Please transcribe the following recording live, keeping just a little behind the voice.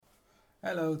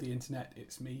Hello, the internet.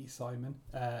 It's me, Simon.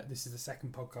 This is the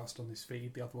second podcast on this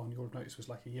feed. The other one you'll notice was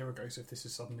like a year ago, so if this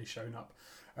has suddenly shown up,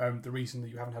 the reason that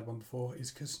you haven't had one before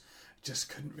is because just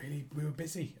couldn't really. We were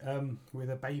busy with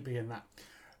a baby and that.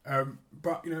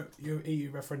 But you know, your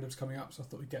EU referendum's coming up, so I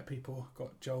thought we'd get people.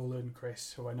 Got Joel and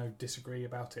Chris, who I know disagree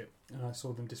about it, and I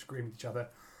saw them disagreeing with each other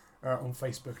on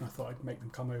Facebook, and I thought I'd make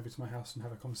them come over to my house and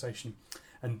have a conversation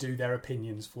and do their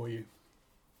opinions for you,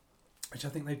 which I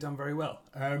think they've done very well.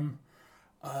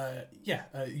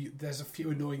 There's a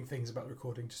few annoying things about the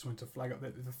recording. Just wanted to flag up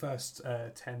that the first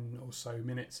 10 or so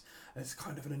minutes, there's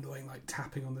kind of an annoying like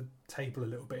tapping on the table a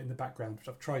little bit in the background, which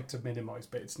I've tried to minimise,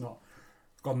 but it's not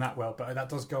gone that well. But that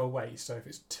does go away, so if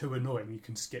it's too annoying, you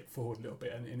can skip forward a little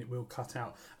bit and it will cut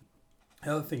out.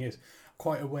 The other thing is,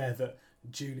 quite aware that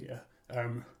Julia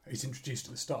is introduced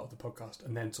at the start of the podcast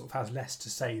and then sort of has less to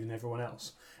say than everyone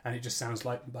else, and it just sounds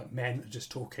like men are just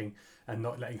talking and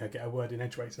not letting her get a word in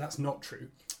edgeways. So that's not true.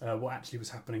 What actually was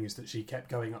happening is that she kept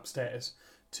going upstairs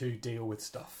to deal with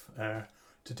stuff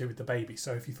to do with the baby.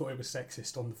 So if you thought it was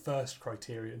sexist on the first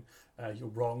criterion, you're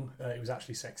wrong. It was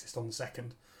actually sexist on the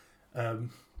second. But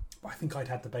I think I'd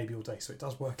had the baby all day, so it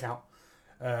does work out.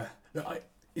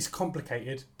 It's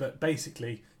complicated, but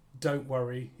basically, don't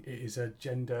worry. It is a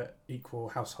gender equal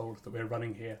household that we're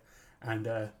running here, and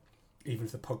even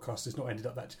if the podcast has not ended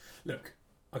up that. Look,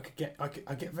 I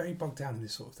get very bogged down in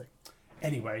this sort of thing.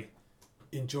 Anyway,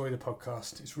 enjoy the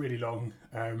podcast. It's really long.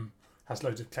 Has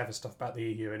loads of clever stuff about the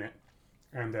EU in it,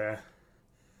 and I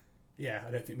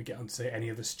don't think we get on to say any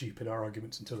of the stupid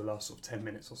arguments until the last sort of 10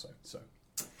 minutes or so. So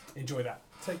enjoy that.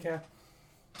 Take care.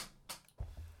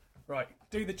 Right,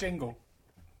 do the jingle.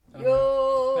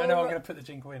 No, I'm going to put the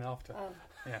jingle in after. Oh.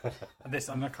 Yeah, and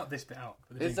I'm going to cut this bit out.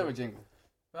 Is there a jingle?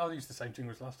 Well, I'll use the same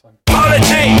jingle as last time.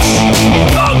 Politics!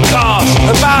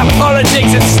 Podcast about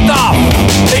politics and stuff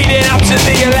leading up to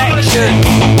the election.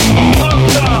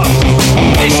 Podcast!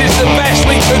 This is the best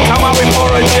we could come up with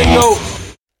for a jingle.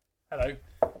 Hello.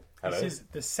 This is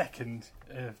the second,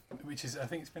 which is, I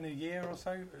think it's been a year or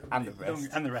so. And the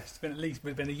rest. It's been it's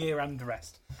been a year and the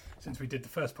rest since we did the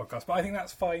first podcast. But I think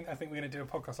that's fine. I think we're going to do a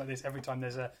podcast like this every time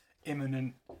there's a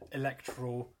imminent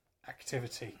electoral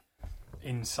activity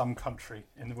in some country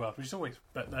in the world, which is always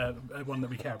one that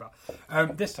we care about.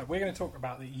 This time we're going to talk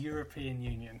about the European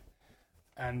Union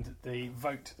and the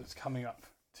vote that's coming up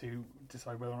to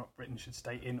decide whether or not Britain should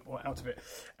stay in or out of it.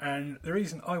 And the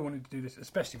reason I wanted to do this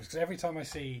especially was because every time I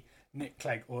see Nick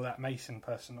Clegg or that Mason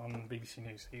person on BBC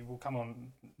News, he will come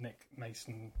on. Nick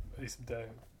Mason is the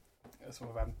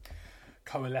sort of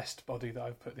coalesced body that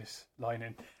I've put this line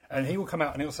in, and he will come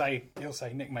out and he'll say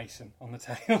Nick Mason on the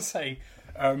tape. He'll say,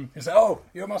 "Oh,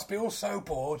 you must be all so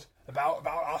bored about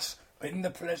us in the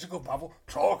political bubble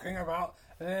talking about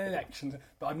elections."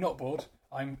 But I'm not bored.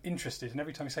 I'm interested, and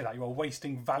every time you say that, you are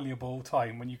wasting valuable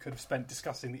time when you could have spent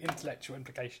discussing the intellectual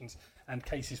implications and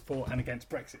cases for and against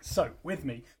Brexit. So, with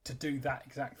me to do that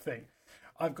exact thing,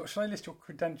 I've got. Shall I list your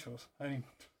credentials? I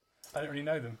don't really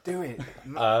know them. Do it.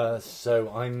 So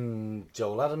I'm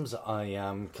Joel Adams. I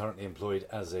am currently employed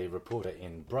as a reporter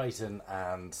in Brighton,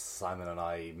 and Simon and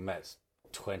I met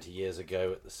 20 years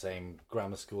ago at the same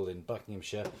grammar school in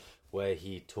Buckinghamshire, where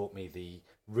he taught me the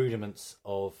rudiments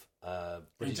of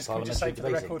British parliamentary just say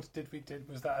debating. for the record,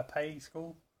 was that a pay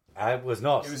school? It was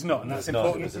not. It was not, and that's It was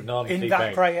important. It was a non-fee in that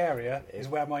paying. grey area is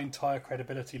where my entire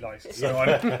credibility lies. So I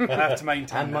have to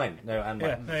maintain And that. mine. No, and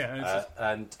mine.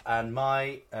 Yeah, And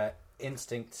my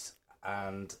instincts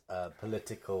and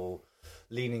political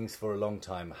leanings for a long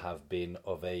time have been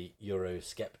of a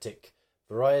Eurosceptic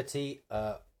variety,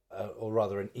 or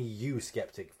rather an EU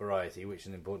skeptic variety, which is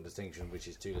an important distinction which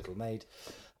is too little made.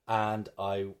 And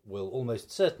I will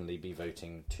almost certainly be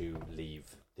voting to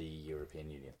leave the European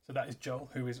Union. So that is Joel,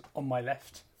 who is on my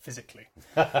left physically,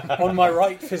 on my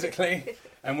right physically,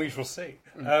 and we shall see.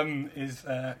 Is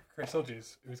Chris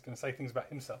Hodges, who's going to say things about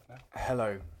himself now.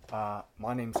 Hello,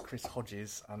 my name's Chris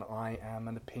Hodges, and I am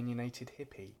an opinionated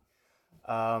hippie.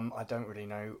 I don't really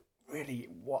know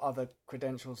what other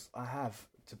credentials I have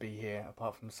to be here,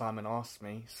 apart from Simon asked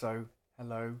me, so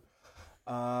hello.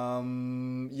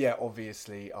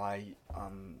 Obviously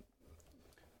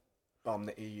I'm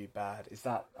the EU bad. Is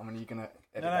that? I mean, are you gonna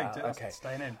edit that out? Okay,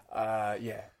 staying in.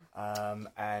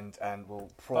 And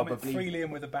we'll probably freely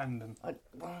and with abandon.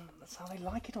 Well, that's how they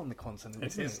like it on the continent.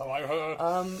 It is. It? So I heard.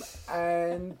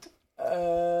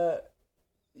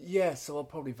 So I'll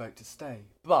probably vote to stay.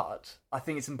 But I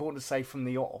think it's important to say from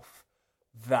the off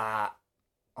that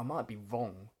I might be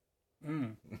wrong.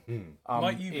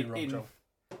 Might you be wrong, Joel?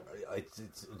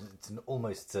 It's an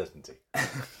almost certainty.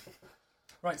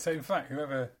 Right, so in fact,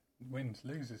 whoever wins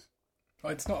loses. Oh,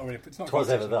 it's not really. It's not. Twas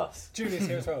quite ever thus. Julia's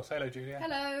here as well. Say hello, Julia.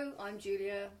 Hello, I'm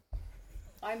Julia.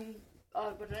 I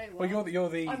don't know. Well, you're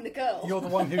the. I'm the girl. You're the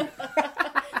one who.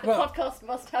 The podcast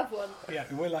must have one. Yeah,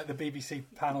 we're like the BBC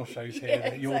panel shows here. Yeah,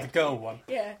 That you're exactly. the girl one.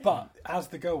 Yeah. But as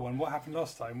the girl one, what happened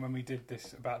last time when we did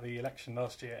this about the election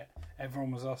last year? Everyone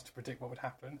was asked to predict what would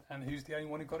happen, and who's the only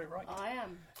one who got it right? I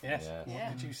am. Yes. Yeah. What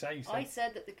Yeah. did you say? You said I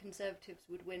said that the Conservatives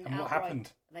would win And outright. what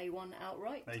happened? They won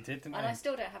outright. they did, didn't And they? I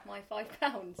still don't have my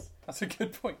 £5. That's a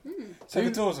good point. Hmm. So the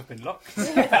doors have been locked.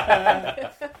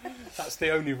 That's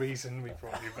the only reason we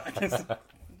brought you back. Is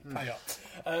pay up.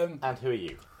 And who are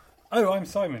you? Oh, I'm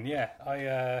Simon. Yeah,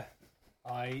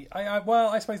 well,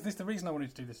 I suppose the reason I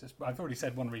wanted to do this is I've already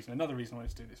said one reason. Another reason I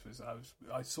wanted to do this was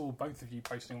I saw both of you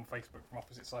posting on Facebook from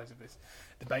opposite sides of this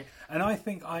debate, and I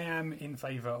think I am in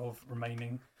favour of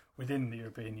remaining within the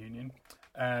European Union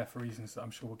for reasons that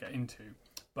I'm sure we'll get into.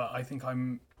 But I think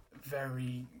I'm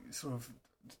very sort of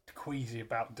queasy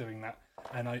about doing that,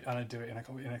 and I do it in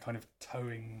a kind of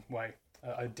towing way.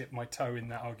 I dip my toe in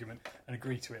that argument and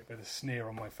agree to it with a sneer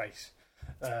on my face.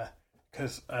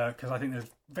 Because I think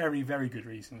there's very, very good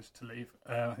reasons to leave.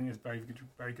 I think there's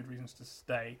very good reasons to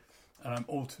stay, and I'm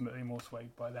ultimately more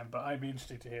swayed by them. But I'd be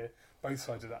interested to hear both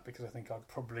sides of that because I think I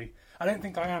don't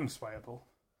think I am swayable,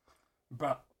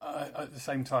 but at the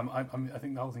same time, I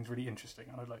think the whole thing's really interesting,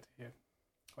 and I'd like to hear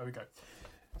where we go.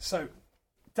 So,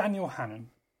 Daniel Hannan,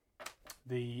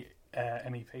 the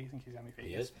MEP, I think he's MEP.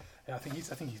 He is. Yeah, I think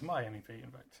he's my MEP,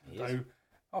 in fact. He is. Though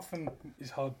often it's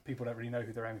hard, people don't really know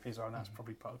who their MEPs are, and that's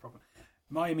probably part of the problem.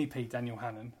 My MEP, Daniel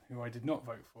Hannan, who I did not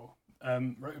vote for,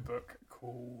 wrote a book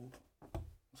called...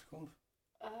 What's it called?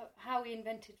 How we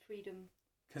invented freedom.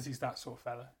 Because he's that sort of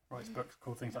fella, writes books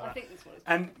called things like I that. think that's what it's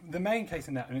And the main case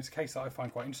in that, and it's a case that I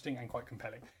find quite interesting and quite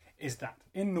compelling, is that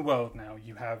in the world now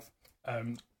you have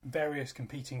various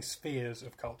competing spheres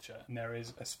of culture. And there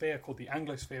is a sphere called the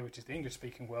Anglosphere, which is the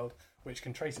English-speaking world, which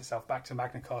can trace itself back to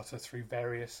Magna Carta through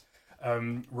various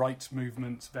rights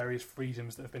movements, various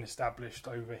freedoms that have been established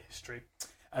over history.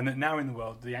 And that now in the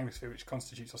world, the Anglosphere, which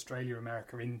constitutes Australia,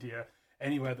 America, India,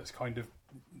 anywhere that's kind of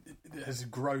has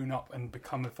grown up and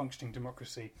become a functioning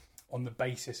democracy on the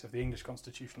basis of the English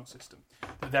constitutional system.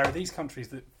 That there are these countries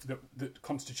that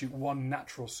constitute one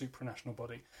natural supranational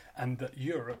body, and that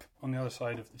Europe, on the other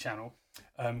side of the channel,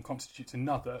 constitutes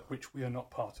another, which we are not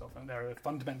part of. And there are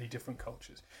fundamentally different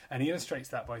cultures. And he illustrates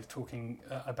that by talking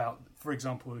about, for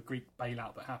example, the Greek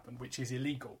bailout that happened, which is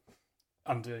illegal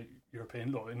under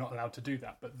European law. They're not allowed to do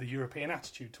that. But the European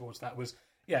attitude towards that was,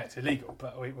 yeah, it's illegal,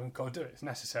 but we've got to do it. It's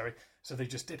necessary. So they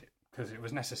just did it because it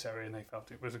was necessary and they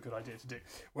felt it was a good idea to do.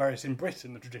 Whereas in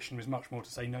Britain, the tradition was much more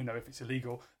to say, no, if it's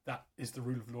illegal, that is the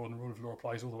rule of law, and the rule of law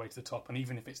applies all the way to the top. And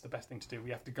even if it's the best thing to do,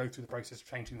 we have to go through the process of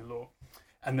changing the law.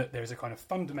 And that there is a kind of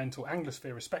fundamental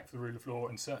Anglosphere respect for the rule of law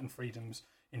and certain freedoms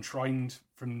enshrined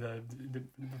from the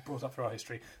brought up through our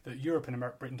history that Europe and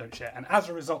Britain don't share. And as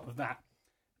a result of that,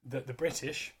 that the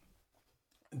British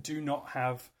do not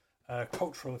have a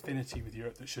cultural affinity with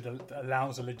Europe that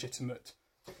allows a legitimate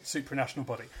supranational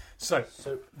body. So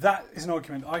that is an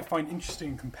argument that I find interesting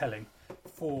and compelling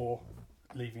for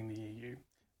leaving the EU.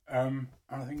 And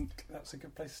I think that's a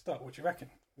good place to start. What do you reckon?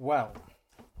 Well,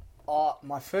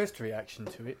 my first reaction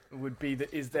to it would be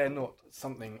that is there not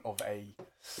something of a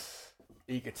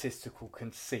egotistical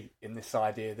conceit in this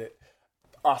idea that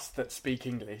us that speak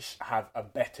English have a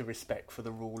better respect for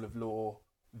the rule of law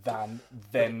than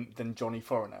Johnny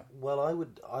Foreigner? Well, I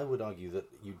would argue that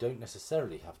you don't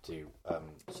necessarily have to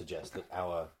suggest that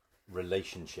our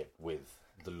relationship with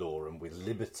the law and with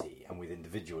liberty and with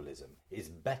individualism is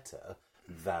better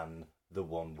than the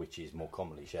one which is more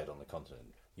commonly shared on the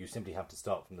continent. You simply have to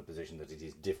start from the position that it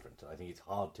is different. And I think it's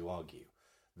hard to argue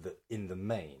that in the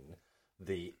main,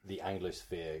 the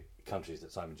Anglosphere countries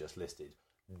that Simon just listed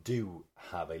do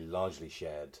have a largely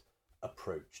shared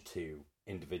approach to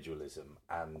individualism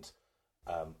and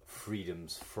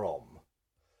freedoms from,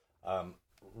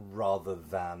 rather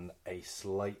than a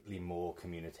slightly more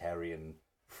communitarian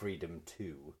freedom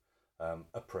to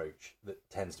approach that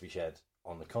tends to be shared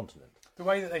on the continent. The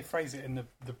way that they phrase it in the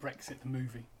Brexit the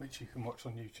movie, which you can watch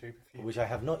on YouTube, Which I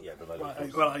have not yet, but I look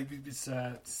forward to. Well,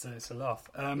 it's a laugh.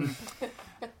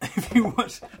 If you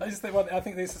watch, I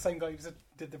think it's the same guy who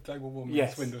did the global warming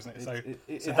swindle, isn't it? So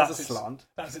it so has a slant.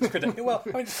 That's its critic. Well, I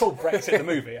mean, it's called Brexit the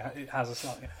movie. It has a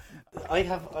slant. Yeah.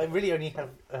 I really only have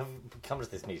come to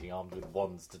this meeting armed with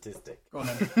one statistic. Go on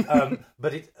then.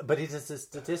 But it is a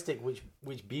statistic which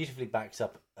beautifully backs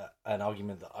up an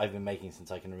argument that I've been making since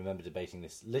I can remember debating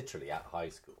this literally at high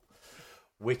school,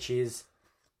 which is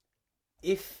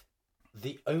if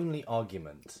the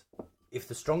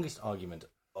strongest argument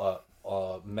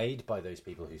are made by those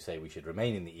people who say we should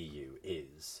remain in the EU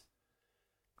is,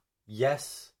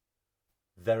 yes,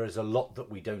 there is a lot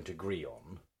that we don't agree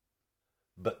on,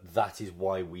 but that is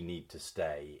why we need to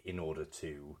stay, in order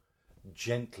to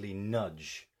gently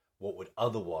nudge what would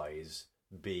otherwise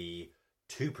be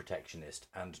too protectionist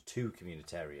and too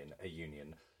communitarian a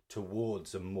union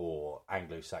towards a more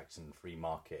Anglo-Saxon free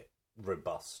market,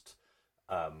 robust,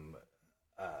 kind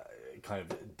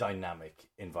of dynamic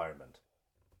environment.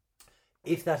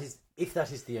 If that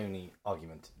is the only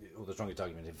argument, or the strongest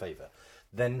argument in favour,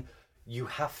 then you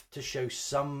have to show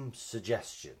some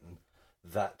suggestion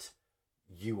that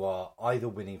you are either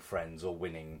winning friends or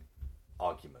winning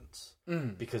arguments.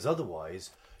 Because otherwise,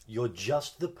 you're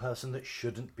just the person that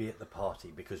shouldn't be at the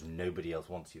party because nobody else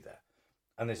wants you there.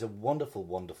 And there's a wonderful,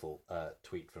 wonderful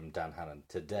tweet from Dan Hannan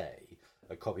today,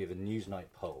 a copy of a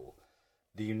Newsnight poll.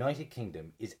 The United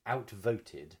Kingdom is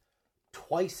outvoted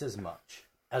twice as much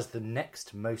as the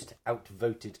next most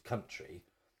outvoted country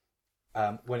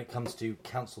when it comes to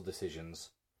council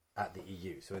decisions at the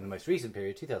EU. So in the most recent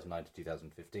period, 2009 to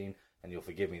 2015, and you'll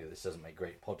forgive me that this doesn't make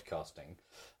great podcasting,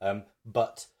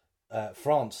 but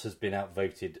France has been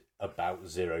outvoted about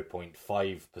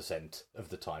 0.5% of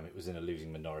the time. It was in a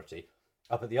losing minority.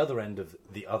 Up at the other end of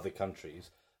the other countries,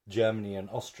 Germany and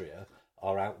Austria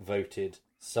are outvoted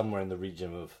somewhere in the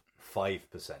region of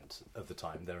 5% of the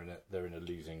time. They're in a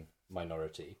losing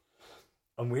minority.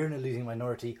 And we're in a losing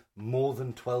minority more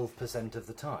than 12% of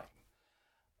the time.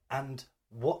 And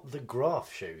what the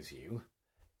graph shows you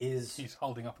is... He's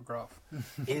holding up a graph.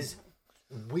 is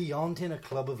we aren't in a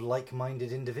club of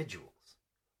like-minded individuals.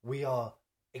 We are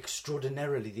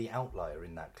extraordinarily the outlier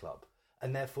in that club.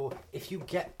 And therefore, if you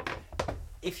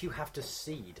have to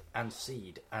seed and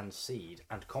seed and seed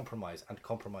and compromise and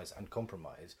compromise and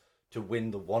compromise to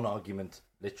win the one argument,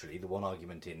 literally the one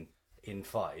argument in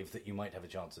 5 that you might have a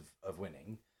chance of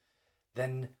winning,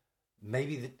 then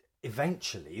maybe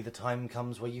eventually the time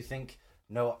comes where you think,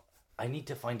 no, I need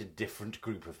to find a different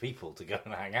group of people to go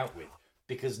and hang out with,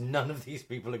 because none of these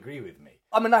people agree with me.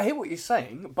 I mean, I hear what you're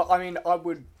saying, but I mean, I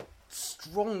would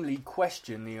strongly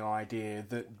question the idea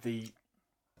that the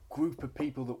group of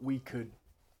people that we could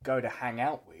go to hang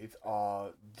out with are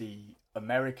the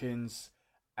Americans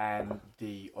and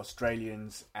the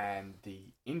Australians and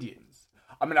the Indians.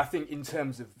 I mean, I think in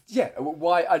terms of,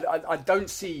 why I don't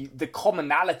see the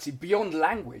commonality beyond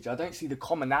language. I don't see the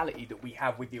commonality that we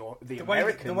have with the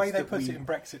Americans. The way they put it in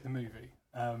Brexit the movie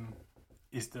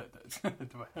is that I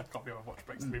can't believe I've watched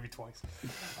Brexit the movie twice.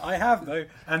 I have though,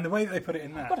 and the way that they put it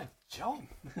in that. I've got a job.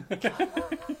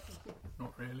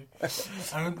 Not really.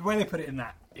 The way they put it in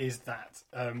that is that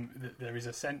there is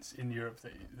a sense in Europe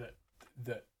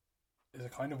that there's a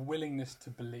kind of willingness to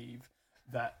believe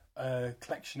that a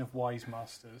collection of wise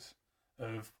masters,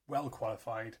 of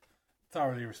well-qualified,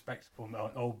 thoroughly respectable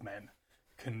old men,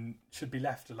 should be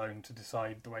left alone to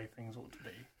decide the way things ought to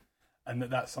be, and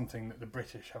that's something that the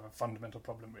British have a fundamental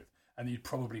problem with, and you'd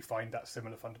probably find that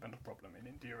similar fundamental problem in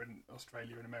India and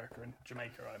Australia and America and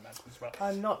Jamaica, I imagine, as well.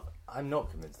 I'm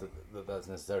not convinced that that's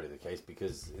necessarily the case,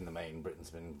 because in the main,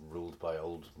 Britain's been ruled by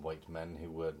old white men who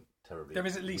were terribly... There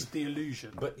is at least the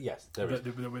illusion. But yes, there is.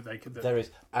 There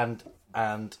is. And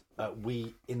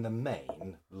we, in the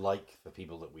main, like the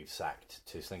people that we've sacked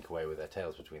to slink away with their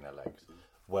tails between their legs,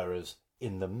 whereas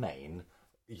in the main,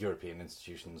 European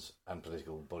institutions and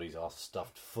political bodies are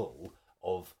stuffed full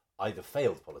of either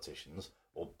failed politicians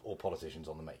or politicians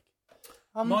on the make.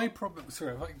 My problem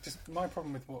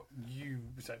with what you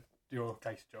said, your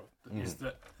case, Joel, is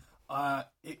that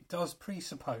it does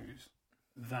presuppose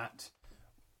that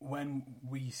when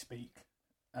we speak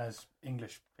as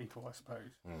English people, I suppose,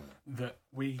 that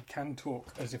we can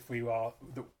talk as if we are...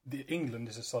 England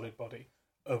is a solid body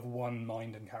of one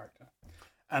mind and character.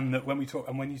 And that when we talk,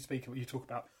 and when you speak, you talk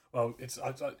about, well,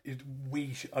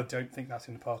 I don't think that's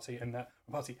in the party and that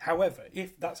party. However,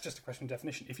 if that's just a question of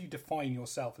definition, if you define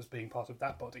yourself as being part of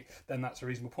that body, then that's a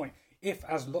reasonable point. If,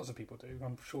 as lots of people do,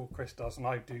 I'm sure Chris does, and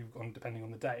I do, depending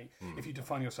on the day, if you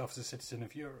define yourself as a citizen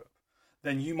of Europe,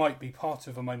 then you might be part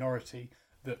of a minority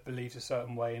that believes a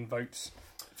certain way and votes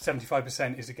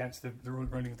 75% is against the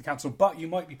ruling of the council, but you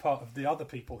might be part of the other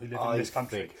people who live in this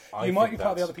country. You might be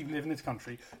part of the other people who live in this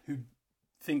country who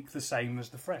think the same as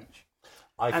the French.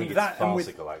 I think it's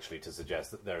farcical, actually, to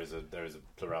suggest that there is a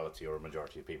plurality or a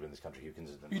majority of people in this country who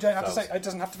consider themselves... You don't have to say it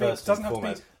doesn't have to be.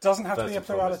 Doesn't have to be a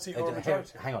plurality or a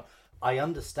majority. Hang on, I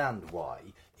understand why.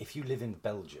 If you live in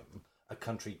Belgium, a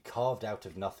country carved out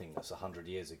of nothingness 100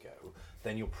 years ago,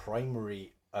 then your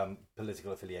primary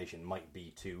political affiliation might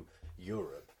be to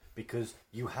Europe, because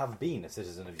you have been a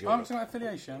citizen of I'm Europe. talking about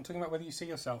affiliation. I'm talking about whether you see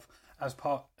yourself as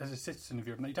a citizen of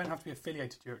Europe. No, you don't have to be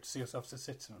affiliated to Europe to see yourself as a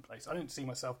citizen of a place. I don't see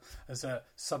myself as a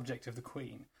subject of the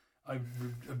Queen. I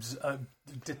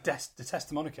detest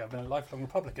the monarchy. I've been a lifelong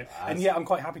Republican, and yet I'm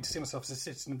quite happy to see myself as a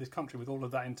citizen of this country with all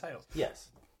of that entails. Yes.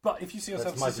 But if you see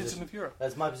yourself as a citizen of Europe,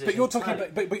 that's my position. But you're talking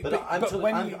about.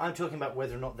 I'm talking about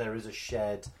whether or not there is a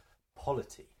shared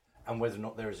polity, and whether or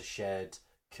not there is a shared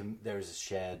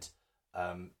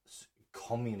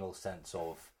communal sense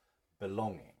of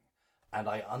belonging. And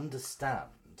I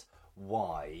understand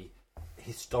why,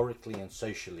 historically and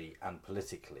socially and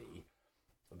politically,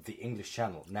 the English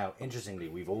Channel. Now, interestingly,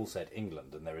 we've all said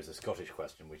England, and there is a Scottish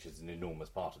question, which is an enormous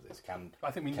part of this.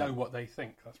 I think we know what they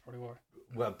think. That's probably why.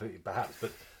 Well, perhaps,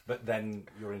 but then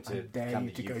you're into Can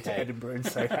the go UK to Edinburgh and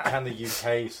say that. Can the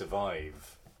UK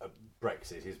survive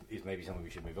Brexit? Is maybe something we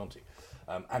should move on to,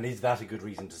 and is that a good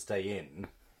reason to stay in,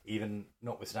 even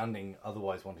notwithstanding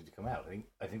otherwise wanting to come out?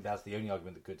 I think that's the only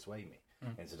argument that could sway me.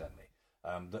 Incidentally,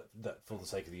 that for the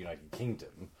sake of the United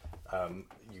Kingdom,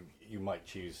 you might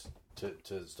choose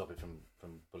to stop it from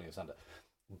pulling us under.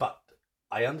 But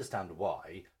I understand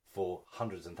why, for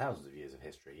hundreds and thousands of years of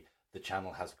history, the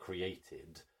Channel has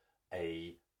created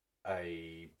a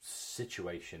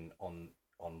situation on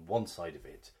one side of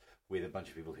it with a bunch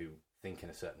of people who think in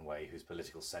a certain way, whose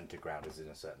political centre ground is in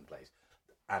a certain place,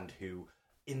 and who,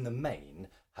 in the main,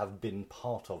 have been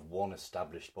part of one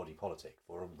established body politic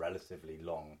for a relatively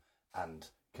long and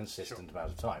consistent amount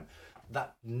of time.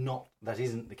 That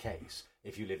isn't the case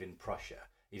if you live in Prussia.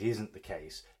 It isn't the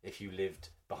case if you lived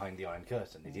behind the Iron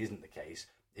Curtain. It isn't the case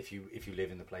if you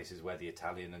live in the places where the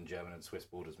Italian and German and Swiss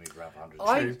borders moved around for hundreds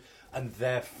of years. And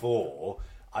therefore,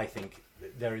 I think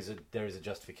there is a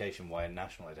justification why a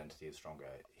national identity is stronger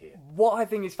here. What I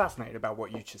think is fascinating about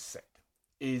what you just said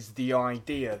is the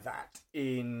idea that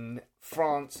in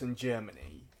France and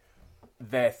Germany,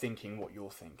 they're thinking what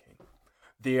you're thinking.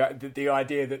 The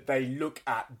idea that they look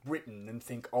at Britain and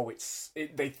think,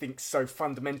 they think so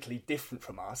fundamentally different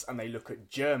from us, and they look at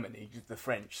Germany, the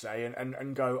French say,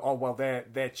 and go, oh well,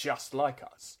 they're just like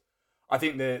us. I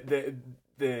think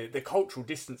the cultural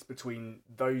distance between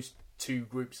those two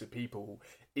groups of people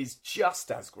is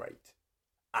just as great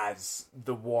as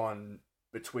the one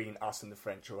between us and the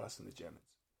French or us and the Germans.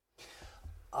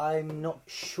 I'm not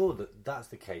sure that that's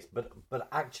the case, but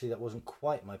actually that wasn't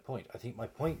quite my point. I think my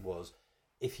point was,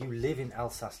 if you live in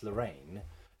Alsace-Lorraine,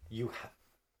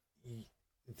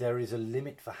 there is a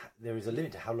limit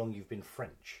to how long you've been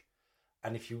French,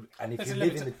 and if you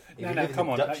live in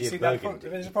the Duchy of Burgundy,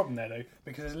 there's a problem there though,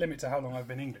 because there's a limit to how long I've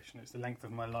been English, and it's the length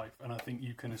of my life. And I think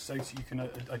you can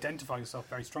identify yourself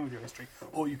very strongly with your history,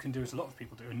 or you can do as a lot of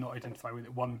people do and not identify with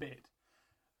it one bit.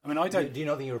 I mean, I don't. Do you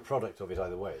not think you're a product of it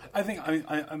either way? I think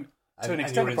I'm. To an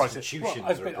extent,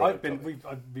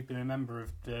 we've been a member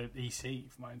of the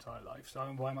EC for my entire life, so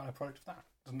why am I a product of that?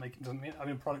 Doesn't mean I'm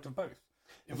a product of both.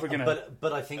 If we're going to,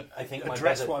 but I think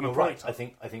address what I'm a product of.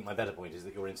 I think my better point is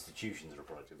that your institutions are a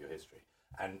product of your history,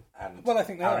 and well, I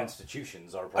think they our are.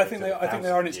 institutions are a product. I think they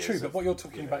are, and it's true. But what you're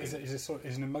talking about is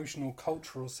an emotional,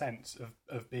 cultural sense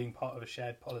of being part of a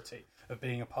shared polity, of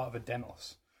being a part of a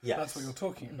demos. Yes. That's what you're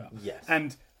talking about. Yes,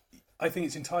 and I think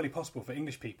it's entirely possible for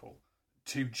English people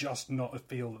to just not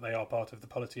feel that they are part of the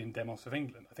polity and demos of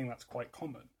England. I think that's quite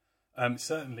common,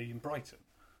 certainly in Brighton.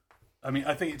 I mean,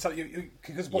 I think it's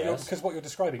because what you're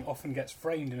describing often gets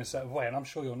framed in a certain way, and I'm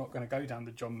sure you're not going to go down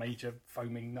the John Major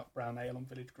foaming nut brown ale on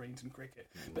village greens and cricket.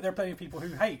 But there are plenty of people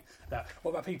who hate that.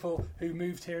 What about people who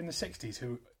moved here in the 60s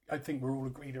who I think we're all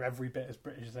agreed are every bit as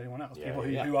British as anyone else. People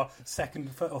who are second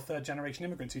or third generation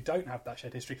immigrants who don't have that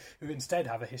shared history, who instead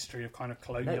have a history of kind of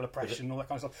colonial oppression and all that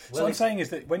kind of stuff. So what I'm saying is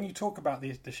that when you talk about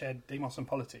the shared demos and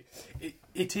polity,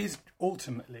 it is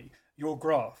ultimately, your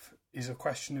graph is a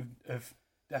question of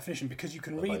definition, because you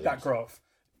can read that graph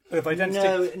of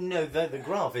identity. No, the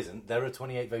graph isn't. There are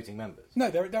 28 voting members. No,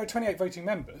 there are 28 voting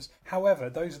members. However,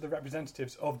 those are the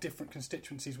representatives of different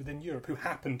constituencies within Europe who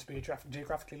happen to be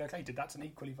geographically located. That's an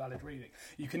equally valid reading.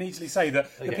 You can easily say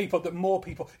that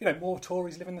more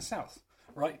Tories live in the south,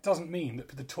 right? It doesn't mean that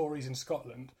the Tories in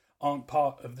Scotland aren't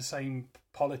part of the same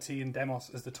polity and demos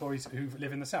as the Tories who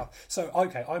live in the south. So,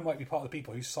 okay, I might be part of the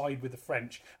people who side with the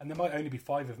French, and there might only be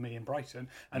 5 of me in Brighton,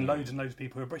 and loads and loads of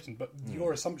people who are Britain. But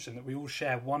your assumption that we all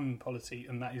share one polity,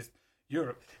 and that is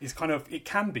Europe, is kind of, it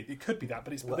could be that,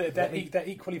 but they're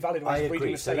equally valid ways of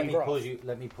reading the same graph.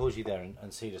 Let me pause you there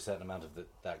and cede a certain amount of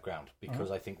that ground,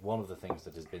 because I think one of the things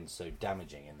that has been so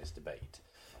damaging in this debate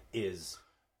is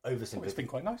It's been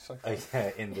quite nice so far.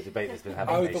 in the debate that's been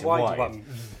happening Oh, the wide nationwide one.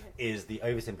 is the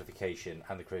oversimplification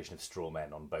and the creation of straw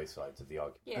men on both sides of the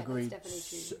argument. Yeah, Agreed.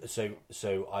 that's definitely true.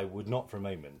 So I would not for a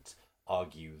moment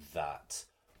argue that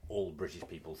all British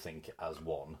people think as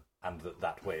one, and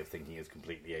that way of thinking is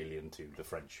completely alien to the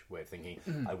French way of thinking.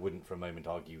 I wouldn't for a moment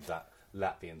argue that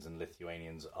Latvians and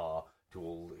Lithuanians are, to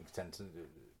all intents and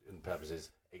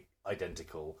purposes,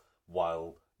 identical,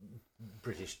 while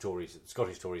British Tories,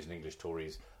 Scottish Tories and English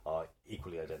Tories are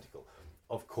equally identical.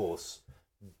 Of course,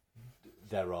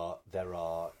 there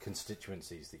are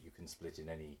constituencies that you can split in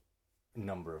any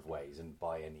number of ways and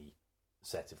by any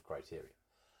set of criteria.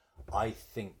 I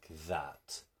think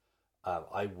that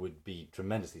I would be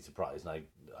tremendously surprised, and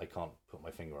I can't put my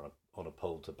finger on a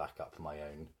poll to back up my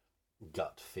own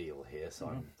gut feel here, so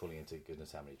I'm falling into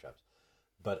goodness how many traps.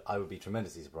 But I would be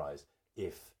tremendously surprised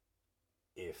if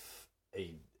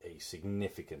a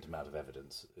significant amount of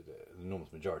evidence, an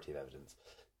enormous majority of evidence,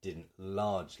 didn't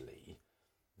largely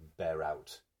bear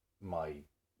out my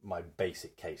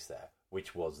basic case there,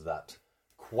 which was that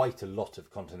quite a lot of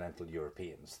continental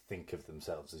Europeans think of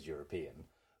themselves as European,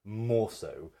 more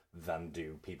so than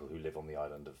do people who live on the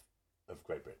island of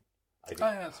Great Britain. I think.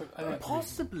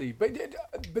 Possibly, but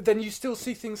then you still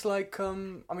see things like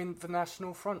the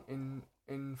National Front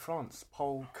in France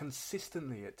poll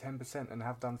consistently at 10% and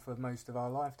have done for most of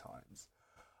our lifetimes.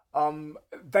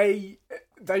 They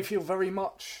feel very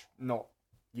much not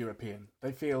European.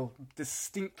 They feel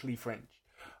distinctly French.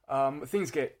 Things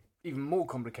get even more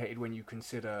complicated when you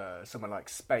consider somewhere like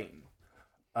Spain.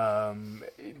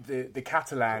 The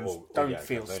Catalans don't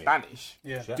feel Spanish.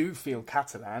 Yeah. Do feel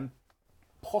Catalan.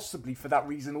 Possibly for that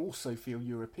reason also feel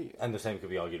European. And the same could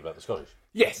be argued about the Scottish.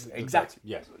 Yes, exactly.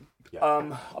 Yes.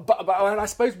 Yeah. But and I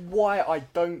suppose why I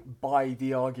don't buy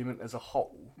the argument as a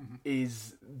whole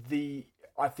is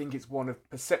I think it's one of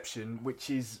perception,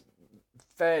 which is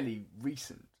fairly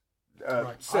recent,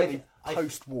 certainly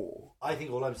post-war. I think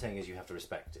all I'm saying is you have to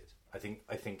respect it. I think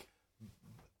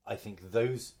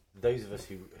those of us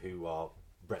who are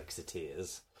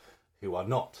Brexiteers, who are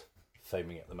not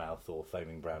foaming at the mouth or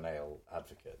foaming brown ale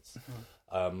advocates,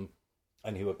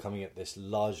 and who are coming at this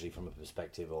largely from a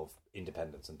perspective of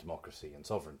independence and democracy and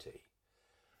sovereignty,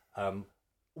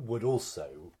 would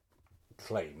also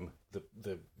claim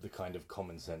the kind of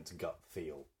common sense gut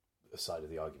feel side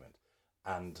of the argument,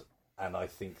 and I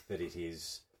think that it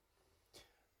is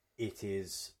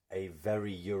a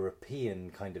very European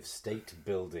kind of state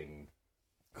building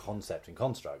concept and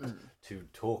construct to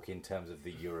talk in terms of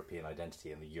the European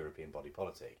identity and the European body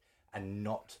politic, and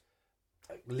not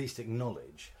at least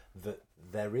acknowledge that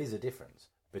there is a difference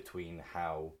between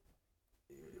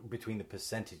the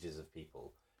percentages of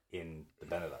people in the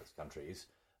Benelux countries,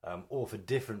 or for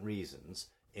different reasons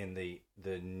in the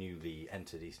newly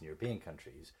entered Eastern European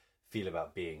countries, feel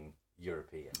about being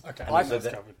European. Okay,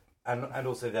 and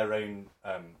also their own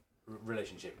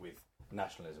relationship with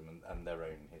nationalism and their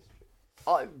own history.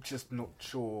 I'm just not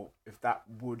sure if that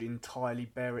would entirely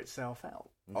bear itself out.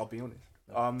 I'll be honest.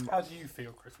 How do you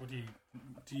feel, Chris? What do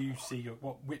you see?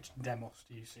 Which demos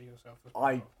do you see yourself as?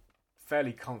 I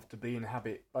fairly comfortably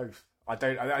inhabit both. I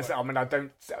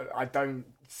don't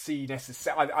see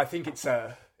necessarily. I think it's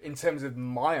in terms of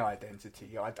my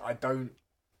identity. I don't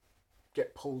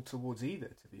get pulled towards either.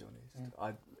 To be honest,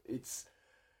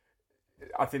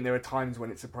 I think there are times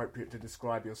when it's appropriate to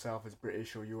describe yourself as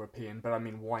British or European, but I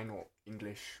mean, why not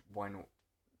English? Why not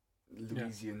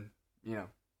Louisian? Yeah.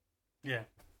 Yeah.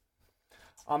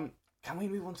 Can we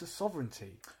move on to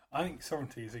sovereignty? I think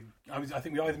sovereignty is I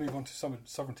think we either move on to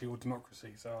sovereignty or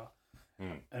democracy. So,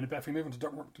 and if we move on to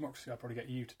democracy, I'll probably get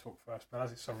you to talk first. But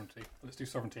as it's sovereignty, let's do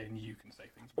sovereignty, and you can say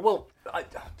things. Well,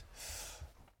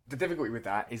 the difficulty with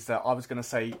that is that I was going to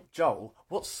say, Joel,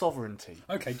 what's sovereignty?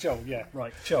 Okay, Joel. Yeah,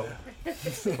 right, Joel.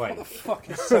 What the fuck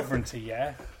is sovereignty?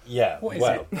 Yeah. Yeah. What is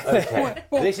it? Okay.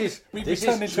 We've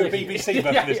turned into a BBC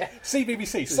version of this. See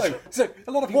BBC. So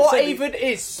a lot of people what say even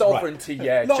is sovereignty? Right.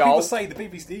 Yeah, a lot Joel. of people say the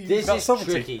BBC This about is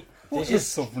sovereignty. tricky. What is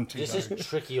sovereignty? This is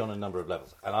tricky on a number of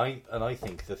levels, and I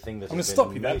think the thing that I'm going to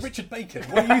stop you there, Richard Bacon.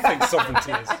 What do you think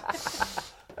sovereignty is?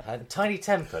 Tiny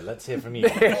Temper. Let's hear from you.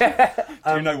 Do you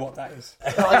know what that is?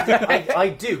 I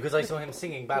do, because I saw him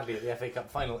singing badly at the FA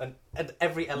Cup final, and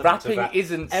every element Rapping of that,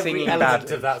 isn't every singing element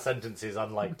badly. of that sentence is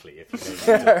unlikely. If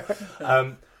you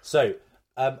know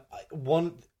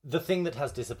the thing that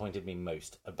has disappointed me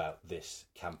most about this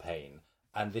campaign,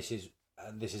 and this is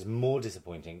more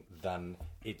disappointing than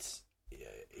its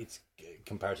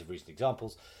comparative recent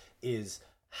examples, is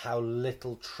how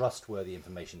little trustworthy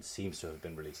information seems to have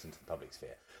been released into the public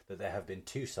sphere. That there have been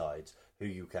two sides who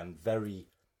you can very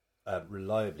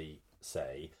reliably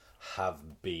say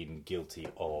have been guilty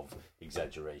of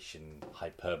exaggeration,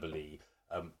 hyperbole,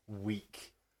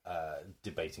 weak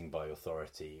debating by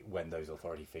authority when those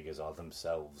authority figures are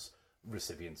themselves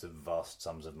recipients of vast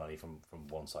sums of money from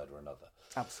one side or another.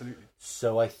 Absolutely.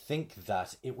 So I think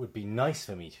that it would be nice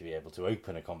for me to be able to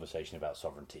open a conversation about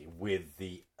sovereignty with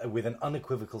an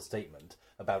unequivocal statement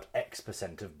about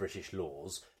X% of British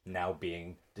laws now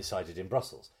being decided in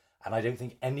Brussels. And I don't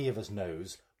think any of us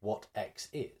knows what X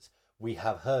is. We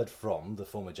have heard from the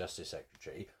former Justice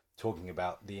Secretary talking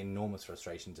about the enormous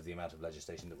frustrations of the amount of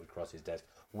legislation that would cross his desk,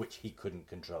 which he couldn't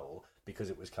control because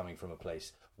it was coming from a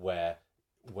place where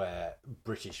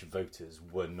British voters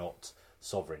were not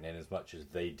sovereign, in as much as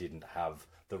they didn't have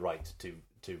the right to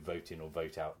vote in or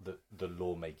vote out the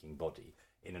law-making body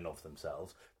in and of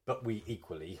themselves. But we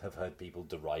equally have heard people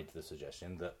deride the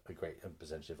suggestion that a great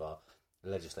percentage of our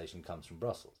legislation comes from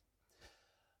Brussels.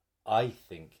 I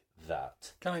think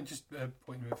that... Can I just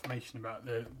point of information about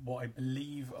what I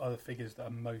believe are the figures that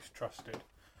are most trusted?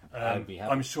 I'd be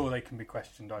happy. I'm sure they can be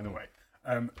questioned either way.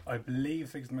 I believe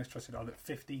the figures the most trusted are that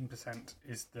 15%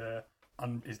 is the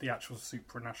actual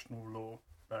supranational law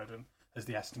burden, as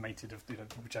the estimated of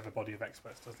whichever body of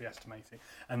experts does the estimating,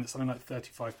 and that something like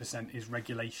 35% is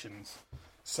regulations.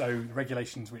 So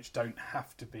regulations which don't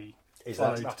have to be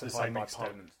followed to the same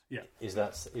extent. Yeah, is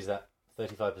that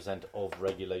 35% of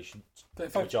regulations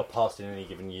which are passed in any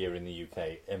given year in the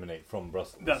UK emanate from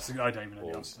Brussels? I don't even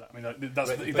know the answer to that. I mean,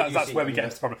 that's where we get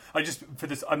into the problem.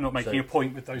 I'm not making a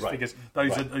point with those figures.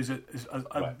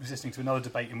 I'm resisting to another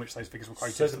debate in which those figures were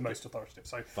quoted as the most authoritative.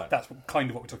 So that's kind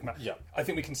of what we're talking about. Yeah. I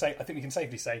think we can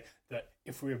safely say that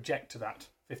if we object to that,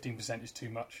 15% is too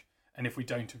much. And if we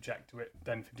don't object to it,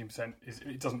 then 15%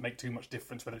 it doesn't make too much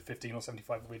difference whether it's 15 or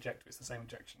 75 if we object to it. It's the same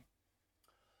objection.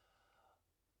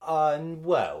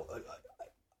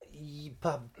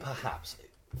 Perhaps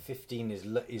 15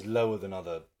 is lower than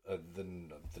other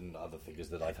figures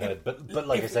that I've heard. But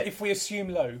like I say, if we assume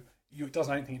low, I don't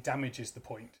think it damages the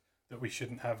point that we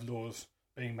shouldn't have laws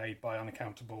being made by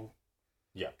unaccountable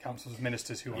councils of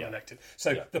ministers who aren't elected.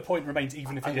 So the point remains,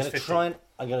 even if it is 15.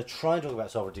 I'm going to try and talk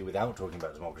about sovereignty without talking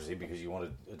about democracy, because you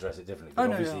want to address it differently. But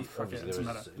obviously there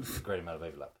is a great amount of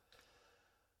overlap.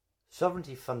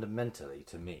 Sovereignty fundamentally,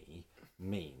 to me,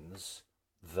 means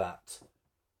that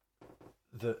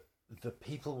the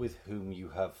people with whom you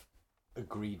have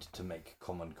agreed to make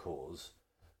common cause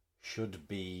should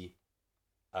be,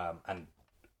 and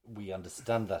we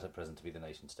understand that at present to be the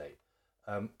nation state,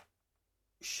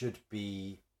 should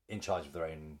be in charge of their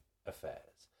own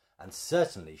affairs, and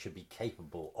certainly should be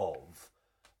capable of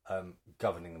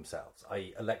governing themselves,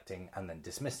 i.e. electing and then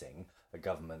dismissing a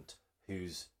government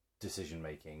whose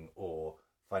decision-making or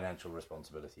financial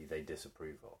responsibility they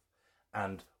disapprove of.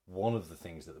 And one of the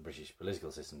things that the British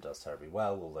political system does terribly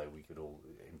well, although we could all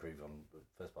improve on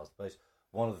first past the post,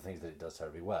 one of the things that it does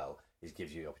terribly well is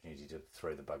gives you the opportunity to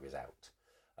throw the buggers out.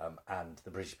 And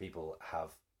the British people have,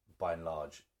 by and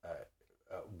large,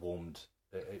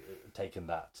 taken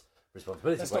that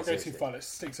responsibility. Let's not go too far. Let's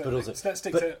stick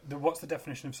to what's the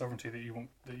definition of sovereignty that you want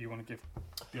to give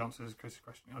the answer to Chris's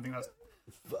question. I think that's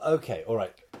okay. All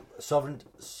right.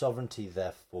 Sovereignty,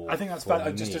 therefore. I think that's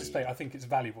valuable. Just to say, I think it's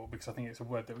valuable because I think it's a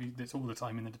word that's all the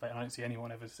time in the debate. And I don't see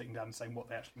anyone ever sitting down and saying what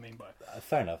they actually mean by it.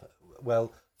 Fair enough.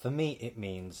 Well, for me, it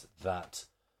means that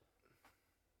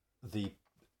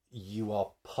you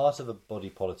are part of a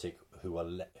body politic who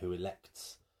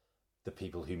elects the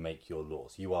people who make your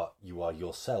laws. You are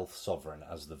yourself sovereign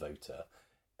as the voter,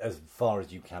 as far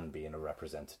as you can be in a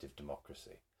representative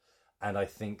democracy. And I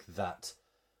think that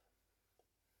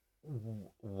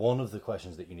one of the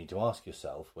questions that you need to ask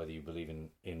yourself, whether you believe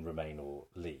in remain or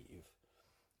leave,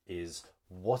 is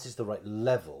what is the right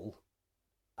level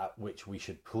at which we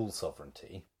should pool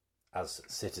sovereignty as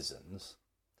citizens,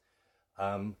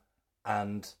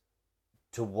 and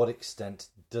to what extent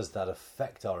does that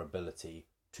affect our ability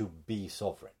to be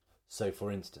sovereign? So,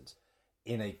 for instance,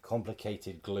 in a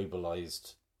complicated,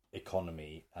 globalized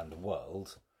economy and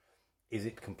world, is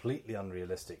it completely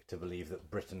unrealistic to believe that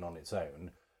Britain on its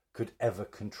own could ever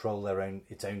control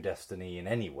its own destiny in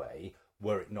any way,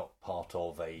 were it not part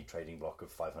of a trading bloc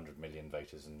of 500 million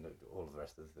voters and all of the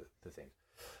rest of the things?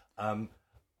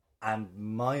 And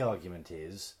my argument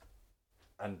is,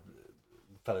 and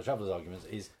fellow travellers' argument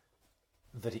is,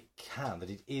 that it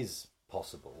is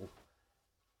possible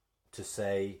to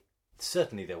say,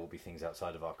 certainly there will be things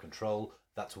outside of our control.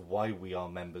 That's why we are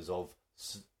members of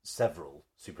several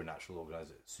supranational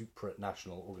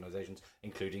organisations,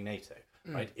 including NATO.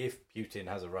 Right? If Putin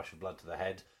has a rush of blood to the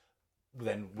head,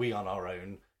 then we on our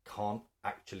own can't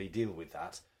actually deal with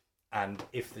that. And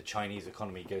if the Chinese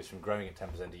economy goes from growing at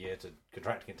 10% a year to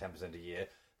contracting at 10% a year,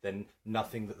 then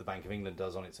nothing that the Bank of England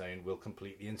does on its own will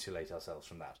completely insulate ourselves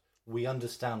from that. We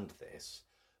understand this,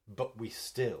 but we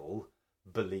still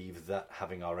believe that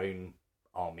having our own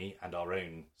army and our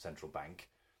own central bank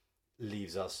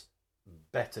leaves us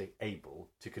better able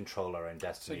to control our own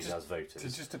destinies as voters. So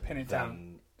just to pin it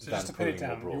down,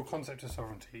 your concept of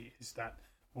sovereignty is that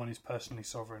one is personally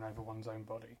sovereign over one's own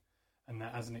body, and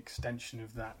that as an extension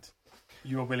of that,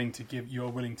 you are willing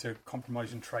to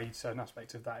compromise and trade certain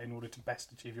aspects of that in order to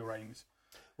best achieve your aims.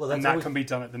 Well, and that can be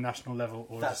done at the national level,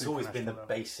 or that's always been the level.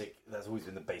 basic. That's always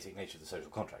been the basic nature of the social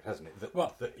contract, hasn't it?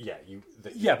 But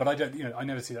I don't. I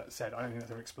never see that said. I don't think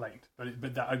that's ever explained.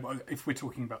 But that, if we're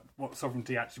talking about what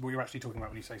you're actually talking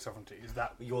about when you say sovereignty, is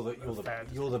that you're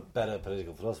the better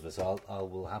political philosopher. So I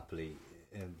will happily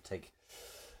take.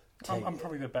 I'm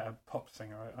probably the better pop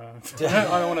singer. I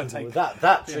don't want to take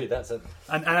that. True. That's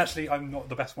and actually, I'm not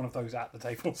the best one of those at the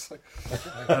table. So.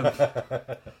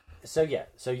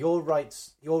 So your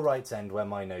rights end where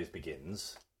my nose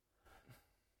begins,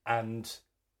 and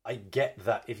I get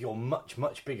that if you're much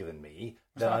bigger than me,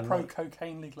 then I'm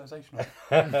pro-cocaine legalisation.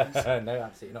 No,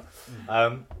 absolutely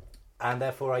not. And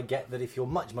therefore, I get that if you're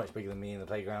much bigger than me in the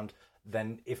playground,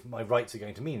 then if my rights are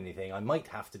going to mean anything, I might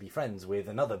have to be friends with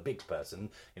another big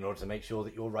person in order to make sure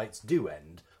that your rights do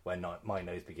end where my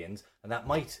nose begins. And that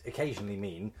might occasionally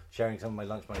mean sharing some of my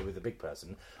lunch money with a big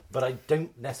person, but I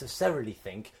don't necessarily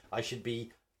think I should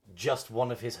be just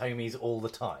one of his homies all the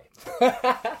time.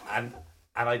 and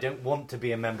I don't want to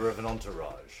be a member of an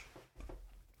entourage.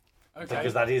 Okay.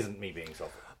 Because that isn't me being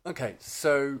sovereign. Okay,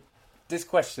 so this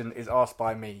question is asked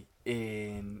by me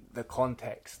in the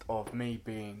context of me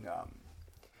being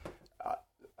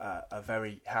a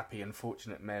very happy and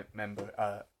fortunate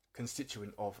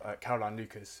constituent of Caroline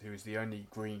Lucas, who is the only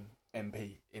Green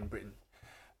MP in Britain.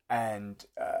 And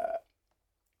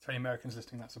for any Americans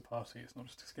listening, that's a party, it's not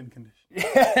just a skin condition.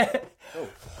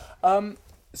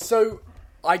 So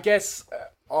I guess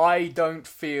I don't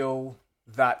feel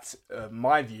that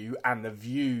my view and the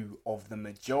view of the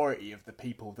majority of the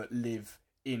people that live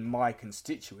in my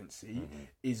constituency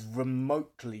is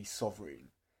remotely sovereign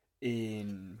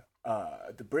in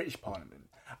the British Parliament.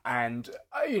 And,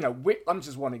 I'm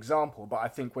just one example, but I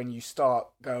think when you start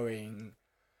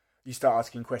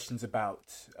asking questions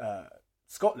about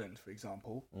Scotland, for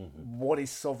example, what is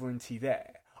sovereignty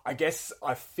there? I guess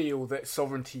I feel that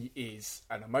sovereignty is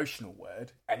an emotional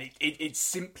word, and it's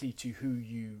simply to who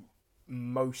you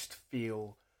most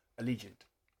feel allegiant.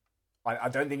 I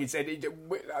don't think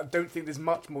I don't think there's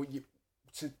much more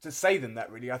to say than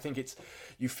that, really. I think it's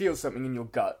you feel something in your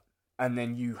gut, and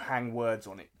then you hang words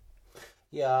on it.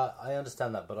 Yeah, I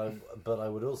understand that, but I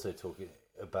would also talk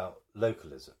about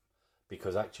localism,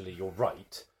 because actually you're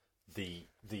right. The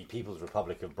People's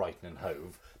Republic of Brighton and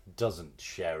Hove doesn't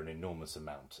share an enormous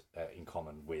amount in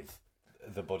common with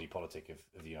the body politic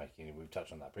of the United Kingdom. We've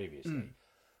touched on that previously,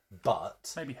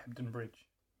 but maybe Hebden Bridge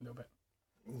a little bit,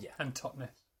 yeah, and Totnes.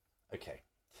 Okay,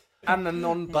 and the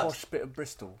non-posh bit of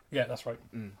Bristol. Yeah, that's right.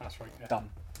 That's right. Yeah. Done.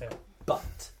 Yeah.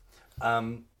 But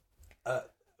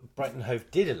Brighton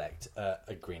Hove did elect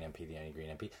a Green MP, the only Green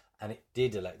MP, and it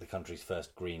did elect the country's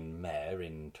first Green mayor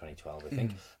in 2012, I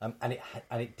think. And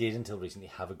it did until recently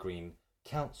have a Green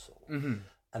council,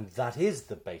 and that is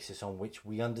the basis on which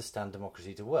we understand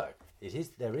democracy to work.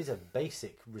 There is a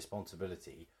basic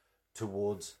responsibility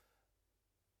towards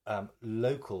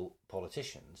local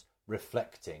politicians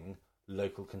reflecting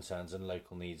local concerns and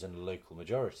local needs and local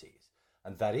majorities,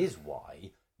 and that is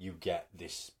why you get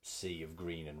this sea of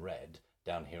green and red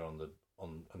down here on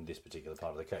this particular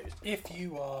part of the coast. If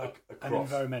you are an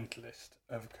environmentalist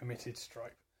of committed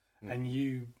stripe and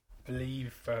you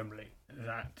believe firmly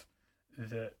that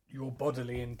your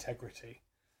bodily integrity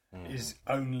is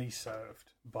only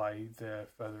served by the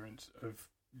furtherance of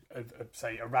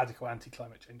say, a radical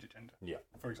anti-climate change agenda,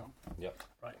 for example,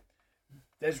 right?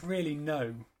 There's really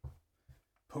no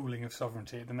pooling of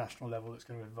sovereignty at the national level that's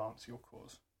going to advance your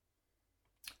cause.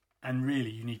 And really,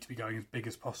 you need to be going as big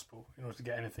as possible in order to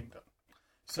get anything done.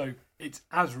 So it's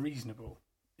as reasonable,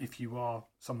 if you are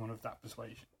someone of that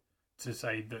persuasion, to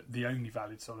say that the only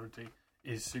valid sovereignty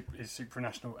is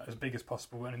supranational, as big as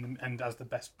possible, and as the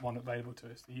best one available to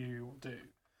us, the EU will do.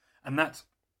 And that's,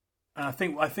 and I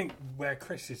think where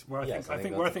Chris is, I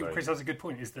think Chris has a good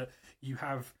point, is that you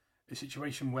have a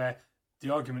situation where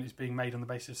the argument is being made on the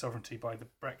basis of sovereignty by the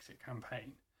Brexit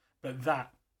campaign, but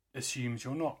that assumes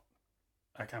you're not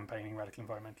a campaigning radical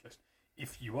environmentalist.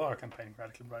 If you are a campaigning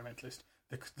radical environmentalist,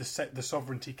 the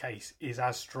sovereignty case is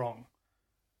as strong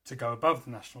to go above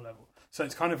the national level. So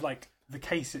it's kind of like the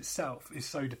case itself is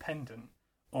so dependent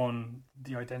on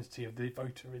the identity of the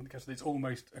voter in because it's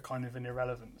almost a kind of an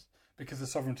irrelevance because the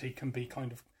sovereignty can be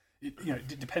kind of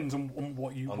it depends on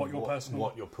what your personal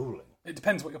what you're pooling. It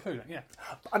depends what you're pooling, yeah.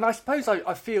 And I suppose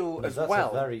I feel But as that's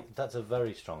well. That's a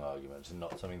very strong argument, and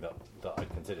not something that I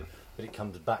considered. But it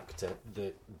comes back to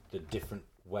the different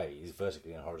ways,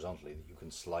 vertically and horizontally, that you can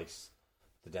slice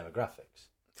the demographics.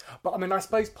 But I mean, I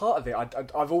suppose part of it,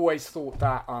 I've always thought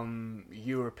that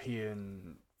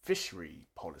European fishery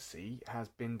policy has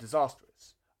been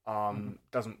disastrous.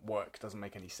 Doesn't work, doesn't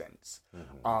make any sense.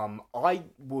 I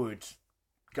would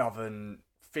govern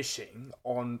fishing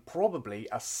on probably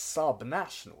a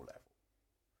sub-national level.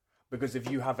 Because if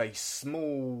you have a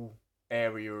small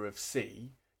area of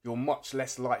sea, you're much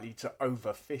less likely to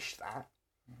overfish that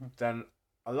than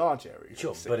a large area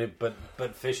Sure, of sea.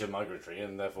 but fish are migratory,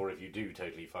 and therefore, if you do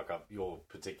totally fuck up your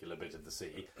particular bit of the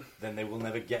sea, then they will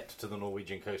never get to the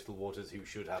Norwegian coastal waters, who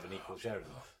should have an equal share of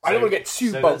them. I don't want to get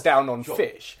too bogged that's- down on sure.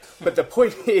 fish, but the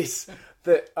point is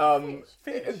that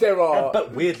there are...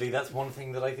 But weirdly, that's one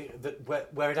thing that I think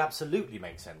that where it absolutely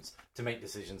makes sense to make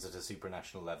decisions at a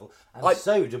supranational level, and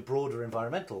so do broader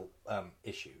environmental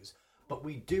issues. But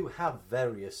we do have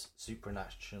various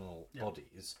supranational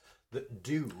bodies that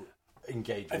do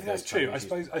engage with I think that's those true. kind I of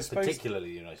suppose, issues, particularly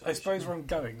the United Nations. I suppose where I'm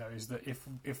going though is that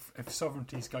if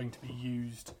sovereignty is going to be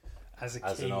used as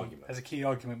a key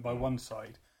argument by one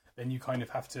side, then you kind of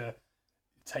have to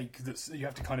take that. You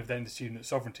have to kind of then assume that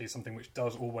sovereignty is something which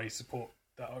does always support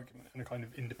that argument and a kind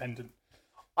of independent.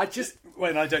 I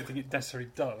don't think it necessarily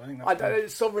does. I think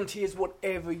that's sovereignty is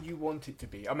whatever you want it to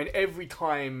be. I mean, every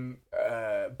time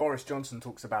Boris Johnson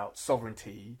talks about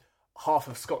sovereignty, half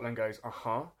of Scotland goes,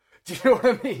 Do you know what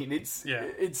I mean? It's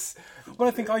Well,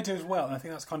 I think I do as well, and I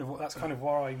think that's kind of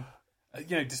why I,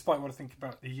 despite what I think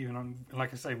about the EU, and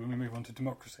like I say, when we move on to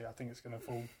democracy, I think it's going to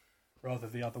fall rather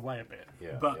the other way a bit.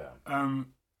 Yeah, but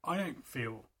I don't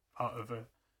feel part of a.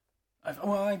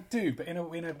 Well, I do, but in a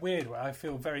weird way, I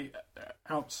feel very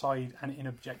outside and in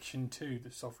objection to the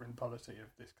sovereign polity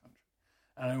of this country,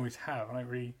 and I always have. And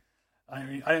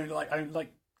I don't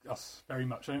like us very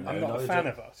much. I'm not a fan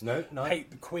of us. No. I hate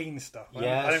the Queen stuff.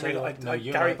 Yeah, I don't really like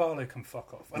Gary Barlow can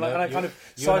fuck off.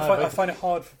 I find it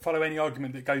hard to follow any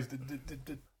argument that goes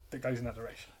that goes in that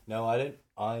direction. No, I don't.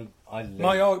 I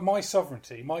My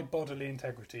sovereignty, my bodily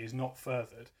integrity is not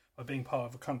furthered by being part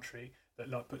of a country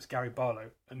that puts Gary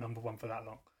Barlow at number one for that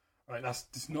long. Right? That's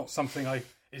just not something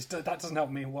that doesn't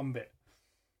help me one bit.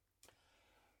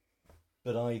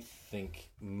 But I think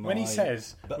when he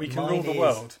says we can rule the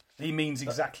world, he means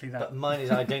exactly that. But mine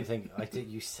is. I think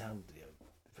you sound.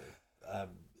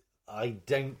 I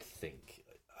don't think.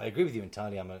 I agree with you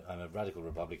entirely. I'm a radical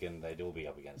Republican. They'd all be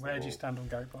up against. Where do you stand on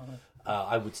Gary Barlow?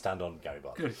 I would stand on Gary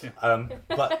Barlow. Good. Yeah.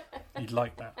 But you'd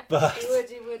like that. But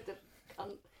He would. The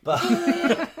cunt. But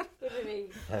Wouldn't he?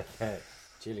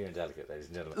 Julia and Delicate, ladies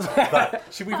and gentlemen. But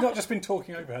we've not just been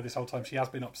talking over her this whole time. She has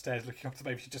been upstairs looking up to the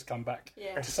baby. She's just come back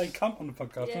to say cunt on the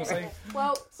podcast. Yeah. You say?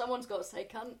 Well, someone's got to say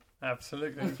cunt.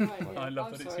 Absolutely. Right, yeah. I love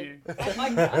I'm that sorry. it's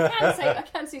you. I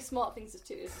can say smart things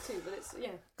too, but it's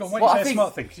Go on, why don't you say a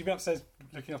smart thing? Because you've been upstairs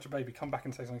looking after a baby. Come back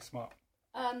and say something smart.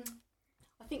 I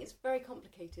think it's very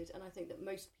complicated, and I think that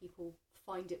most people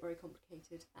find it very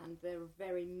complicated, and there are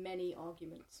very many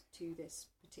arguments to this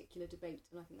particular debate,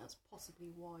 and I think that's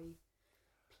possibly why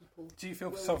people. Do you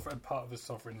feel sovereign part of the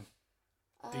sovereign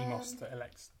demos that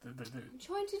elects the I'm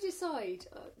trying to decide.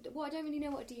 I don't really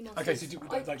know what a demos Okay, is.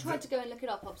 so I tried to go and look it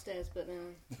up upstairs, but no,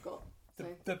 I forgot.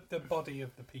 So. the body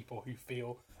of the people who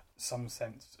feel some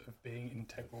sense of being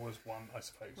integral as one, I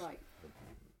suppose. Right.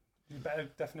 Better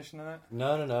definition than that?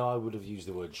 No. I would have used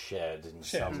the word shared in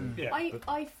some. Yeah.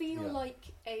 I feel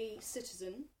like a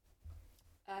citizen.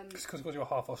 It's because you're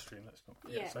half Austrian. Let's not.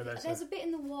 Yeah. So there's a bit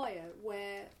in The Wire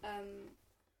where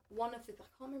one of the I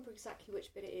can't remember exactly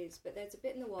which bit it is, but there's a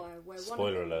bit in The Wire where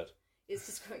spoiler alert. Is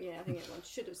described. Yeah, I think everyone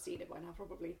should have seen it by now,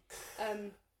 probably.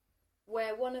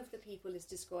 Where one of the people is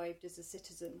described as a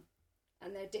citizen,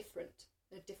 and they're different.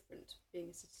 They're different. Being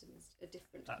a citizen is a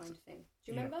different kind of thing.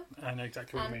 Do you remember? I know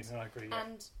exactly what you mean, and I agree. Yeah.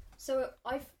 And so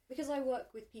because I work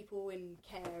with people in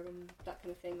care and that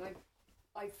kind of thing,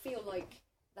 I feel like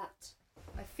that.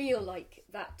 I feel like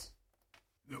that.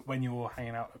 When you're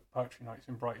hanging out at poetry nights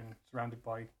in Brighton, surrounded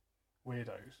by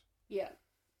weirdos, Yeah.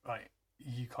 right,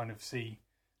 you kind of see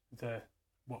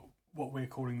what we're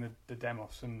calling the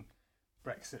demos and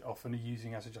Brexit often are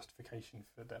using as a justification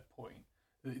for their point.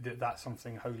 That's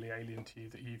something wholly alien to you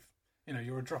that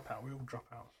you're a dropout. We all drop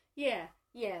out. Yeah,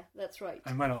 that's right.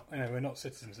 And we're not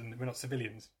citizens and we're not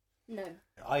civilians. No.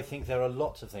 I think there are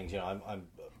lots of things. I'm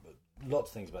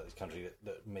lots of things about this country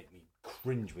that make me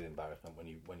cringe with embarrassment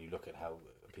when you look at how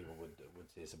people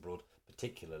would see us abroad,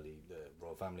 particularly the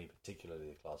royal family, particularly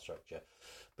the class structure.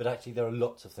 But actually, there are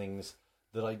lots of things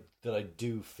that I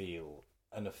do feel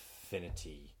an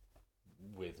affinity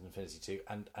with, an affinity to,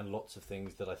 and lots of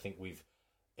things that I think we've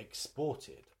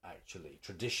exported, actually,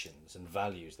 traditions and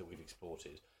values that we've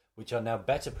exported, which are now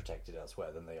better protected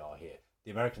elsewhere than they are here.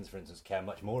 The Americans, for instance, care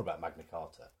much more about Magna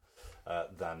Carta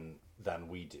than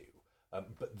we do.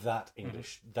 But that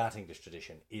English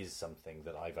tradition is something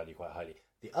that I value quite highly.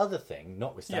 The other thing,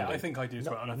 notwithstanding, I think I do as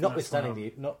well. And I think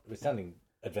notwithstanding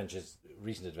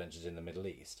recent adventures in the Middle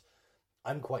East,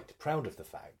 I'm quite proud of the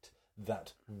fact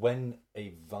that when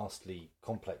a vastly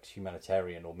complex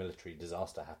humanitarian or military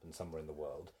disaster happens somewhere in the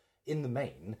world, in the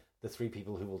main, the three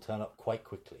people who will turn up quite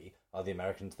quickly are the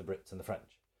Americans, the Brits, and the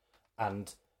French.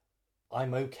 And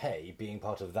I'm okay being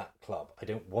part of that club. I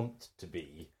don't want to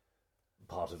be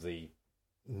part of the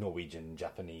Norwegian,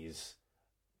 Japanese,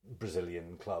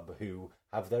 Brazilian club who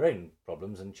have their own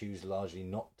problems and choose largely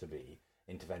not to be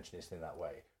interventionist in that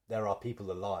way. There are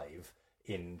people alive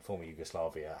in former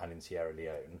Yugoslavia and in Sierra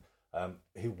Leone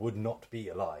who would not be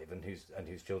alive and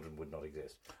whose children would not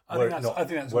exist. I think that's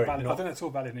all valid. I think that's all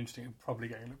valid and interesting, and probably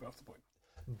getting a little bit off the point.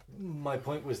 My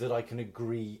point was that I can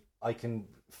agree. I can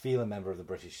feel a member of the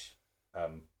British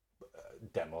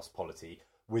demos polity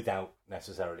without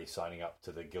necessarily signing up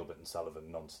to the Gilbert and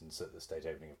Sullivan nonsense at the state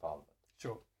opening of Parliament.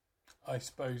 Sure, I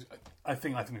suppose. I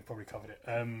think we've probably covered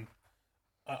it.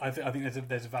 I think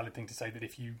there's a valid thing to say that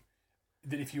if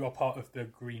you are part of the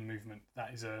Green movement,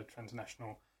 that is a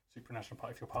transnational, supranational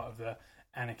part. If you're part of the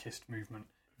anarchist movement,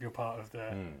 if you're part of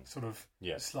the sort of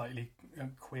slightly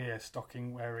queer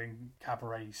stocking wearing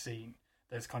cabaret scene,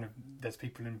 there's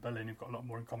people in Berlin who've got a lot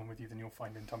more in common with you than you'll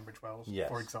find in Tunbridge Wells,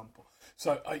 for example.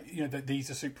 So that these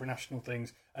are supranational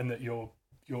things, and that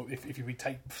if you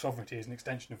take sovereignty as an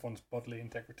extension of one's bodily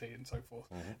integrity and so forth,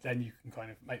 then you can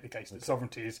kind of make the case that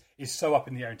sovereignty is so up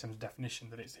in the air in terms of definition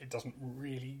that it doesn't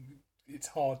really. It's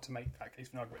hard to make that case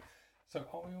for an argument. So,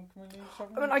 are we all going to leave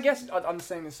sovereignty? I mean, I guess I'm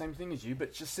saying the same thing as you,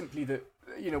 but just simply that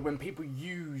when people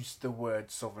use the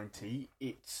word sovereignty,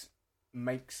 it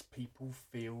makes people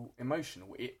feel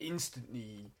emotional. It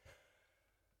instantly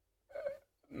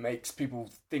makes people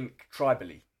think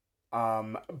tribally.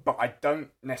 But I don't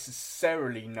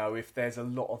necessarily know if there's a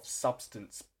lot of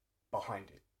substance behind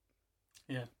it.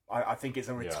 Yeah. I think it's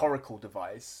a rhetorical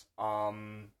device,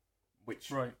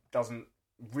 which doesn't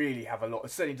really have a lot. It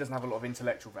certainly doesn't have a lot of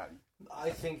intellectual value. I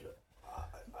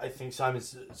think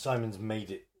Simon's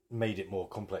made it more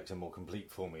complex and more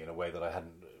complete for me in a way that I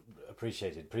hadn't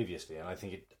appreciated previously, and I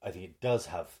think it does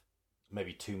have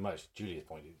maybe too much. Julia's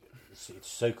point, it's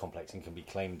so complex and can be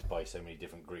claimed by so many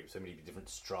different groups, so many different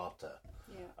strata,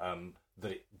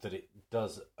 that it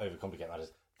does overcomplicate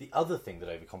matters. The other thing that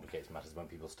overcomplicates matters when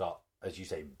people start, as you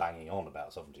say, banging on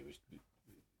about sovereignty, which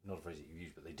not a phrase that you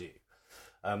use, but they do,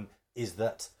 is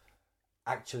that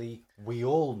actually we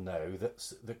all know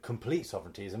that complete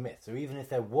sovereignty is a myth. So even if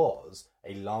there was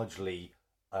a largely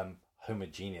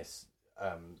homogeneous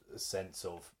sense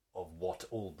of what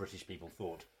all British people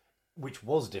thought, which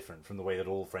was different from the way that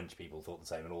all French people thought the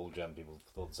same and all German people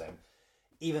thought the same,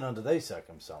 even under those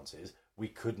circumstances, we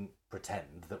couldn't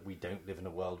pretend that we don't live in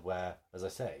a world where, as I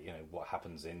say, what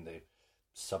happens in the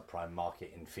subprime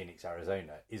market in Phoenix,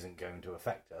 Arizona, isn't going to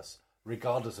affect us,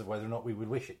 regardless of whether or not we would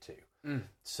wish it to.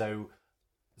 So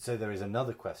there is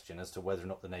another question as to whether or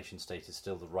not the nation state is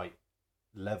still the right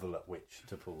level at which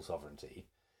to pool sovereignty,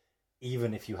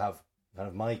 even if you have kind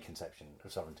of my conception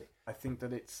of sovereignty. I think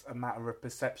that it's a matter of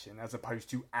perception as opposed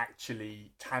to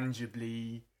actually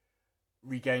tangibly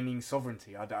regaining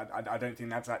sovereignty. I don't think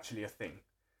that's actually a thing.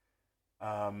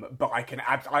 But I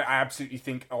absolutely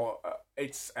think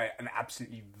it's an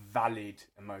absolutely valid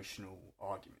emotional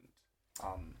argument.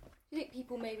 You think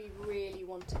people maybe really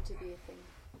want it to be a thing?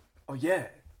 Oh yeah.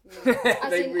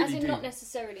 As They in, really do. not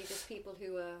necessarily just people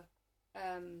who are,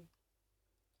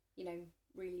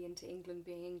 really into England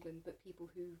being England, but people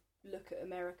who look at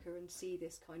America and see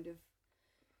this kind of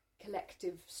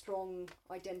collective, strong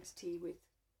identity with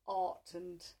art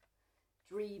and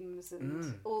dreams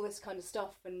and all this kind of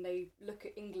stuff, and they look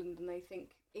at England and they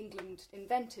think England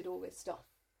invented all this stuff,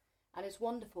 and it's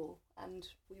wonderful, and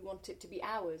we want it to be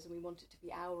ours, and we want it to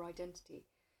be our identity.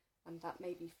 And that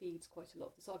maybe feeds quite a lot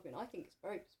of this argument. I think it's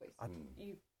very persuasive.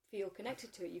 You feel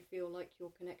connected to it. You feel like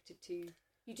you're connected to.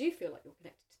 You do feel like you're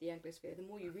connected to the Anglosphere. The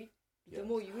more you read, the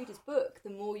more you read his book, the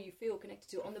more you feel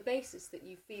connected to it. On the basis that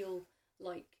you feel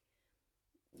like,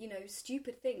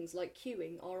 stupid things like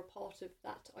queuing are a part of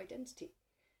that identity,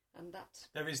 and that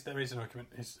there is an argument,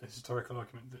 a historical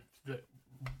argument that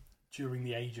during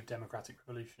the age of democratic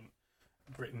revolution,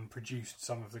 Britain produced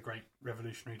some of the great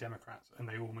revolutionary Democrats, and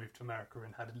they all moved to America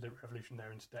and had a revolution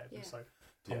there instead. Yeah. And so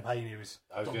Tom Paine, who was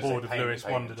I was got gonna say bored of Paine- Lewis,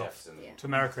 Paine wandered and off Jefferson. Yeah. to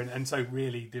America, and so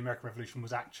really the American Revolution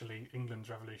was actually England's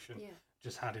revolution, Yeah.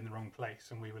 just had in the wrong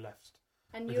place, and we were left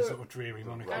And with a sort of dreary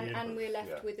monarchy. and we're left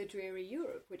Yeah. with a dreary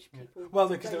Europe, which Yeah. people Well,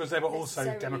 because don't there were also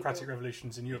necessarily democratic feel.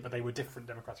 revolutions in Europe, but they were different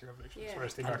democratic revolutions, Yeah.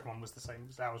 whereas the American one was the same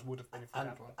as ours would have been if we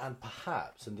had one. And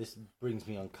perhaps, and this brings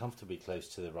me uncomfortably close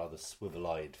to the rather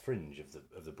swivel-eyed fringe of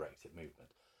the Brexit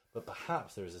movement, but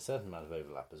perhaps there is a certain amount of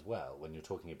overlap as well when you're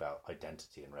talking about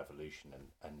identity and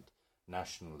revolution and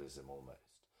nationalism almost,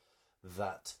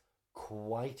 that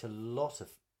quite a lot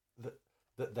of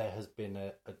that there has been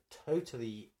a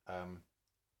totally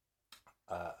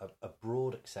a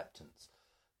broad acceptance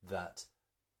that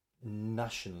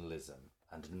nationalism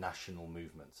and national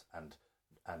movements and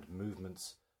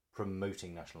movements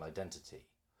promoting national identity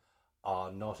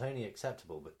are not only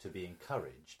acceptable but to be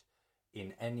encouraged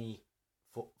in any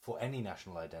for any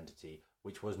national identity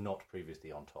which was not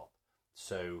previously on top.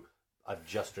 So I've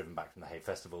just driven back from the Hay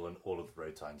Festival, and all of the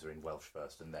road signs are in Welsh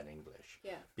first and then English,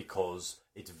 because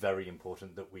it's very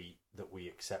important that we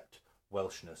accept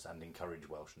Welshness and encourage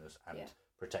Welshness and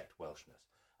protect Welshness.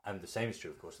 And the same is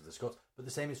true, of course, of the Scots, but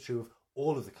the same is true of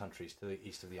all of the countries to the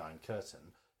east of the Iron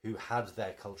Curtain who had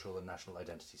their cultural and national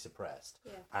identity suppressed,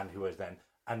 and who are then,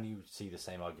 and you see the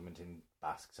same argument in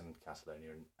Basques and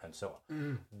Catalonia and so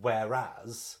on.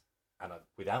 Whereas, and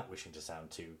without wishing to sound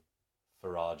too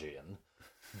Faragian,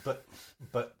 but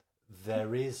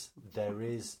there is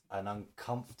an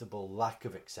uncomfortable lack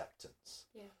of acceptance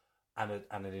and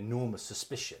an enormous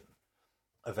suspicion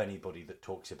of anybody that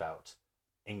talks about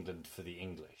England for the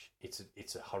English.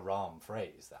 It's a haram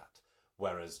phrase, that,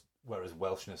 whereas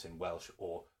Welshness in Welsh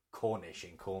or Cornish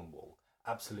in Cornwall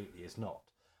absolutely is not,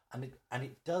 and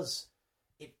it does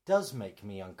make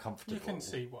me uncomfortable. You can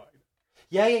see why.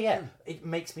 Yeah. It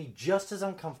makes me just as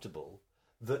uncomfortable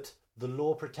that the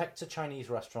law protects a Chinese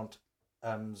restaurant,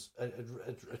 a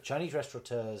Chinese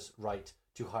restaurateur's right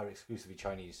to hire exclusively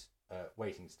Chinese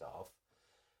waiting staff,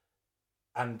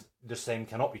 and the same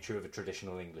cannot be true of a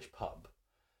traditional English pub.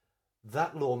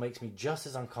 That law makes me just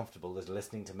as uncomfortable as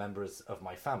listening to members of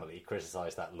my family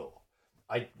criticise that law.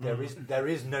 There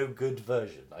is no good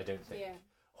version, I don't think,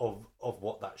 of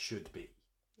what that should be.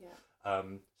 Yeah.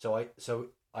 So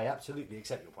I absolutely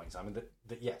accept your point, Simon,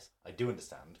 that yes, I do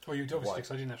understand. Well, you obviously,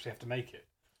 because I didn't actually have to make it.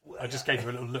 I just gave you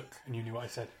a little look, and you knew what I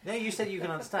said. No, you said you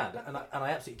can understand, and I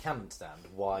absolutely can understand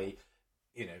why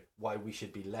we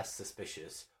should be less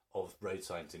suspicious of road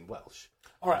signs in Welsh.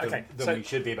 All right, okay. Than we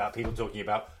should be about people talking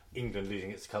about England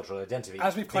losing its cultural identity,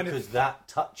 As we've because that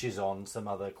touches on some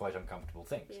other quite uncomfortable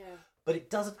things. Yeah. But it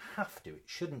doesn't have to. It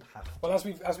shouldn't have to. Well, as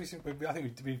we I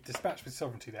think we've dispatched with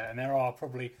sovereignty there, and there are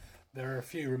a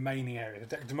few remaining areas.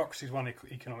 Democracy is one,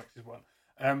 economics is one.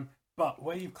 But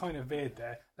where you've kind of veered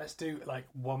there, let's do like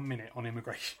 1 minute on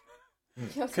immigration.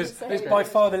 Because it's by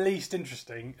far the least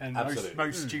interesting and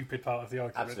most stupid part of the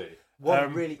argument. Absolutely.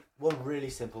 One really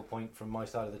simple point from my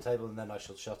side of the table, and then I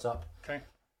shall shut up. Okay.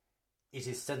 It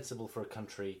is sensible for a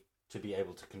country to be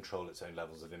able to control its own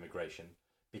levels of immigration,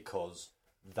 because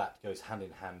that goes hand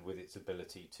in hand with its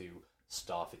ability to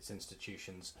staff its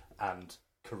institutions and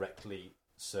correctly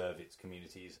serve its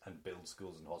communities and build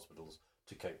schools and hospitals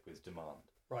to cope with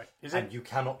demand. Right. You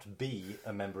cannot be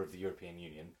a member of the European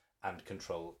Union and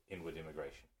control inward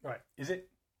immigration. Right. Is it?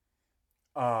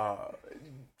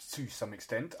 To some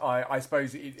extent, I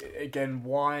suppose. Again,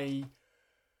 why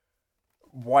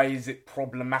is it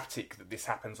problematic that this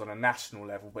happens on a national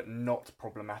level, but not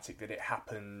problematic that it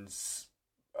happens?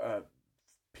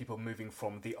 People moving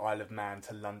from the Isle of Man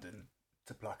to London,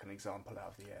 to pluck an example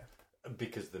out of the air.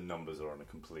 Because the numbers are on a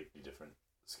completely different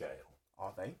scale.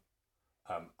 Are they?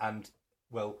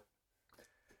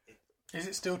 Is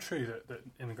it still true that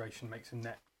immigration makes a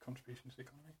net contribution to the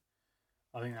economy?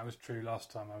 I think that was true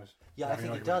last time I was. Yeah, I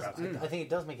think it does. I think it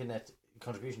does make a net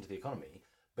contribution to the economy,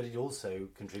 but it also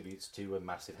contributes to a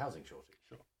massive housing shortage.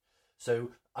 Sure.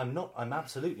 So I'm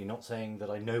absolutely not saying that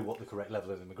I know what the correct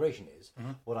level of immigration is.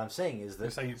 Mm-hmm. What I'm saying is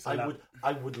that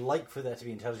I would like for there to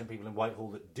be intelligent people in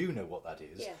Whitehall that do know what that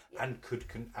is and could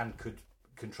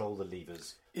control the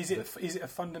levers. Is it a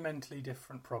fundamentally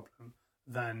different problem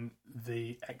than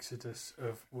the exodus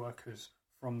of workers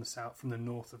from the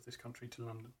north of this country to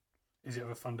London? Is it of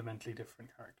a fundamentally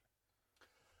different character?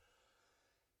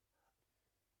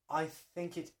 I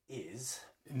think it is.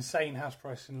 Insane house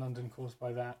price in London caused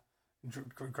by that.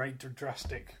 Great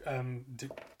drastic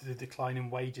the decline in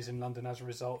wages in London as a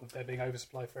result of there being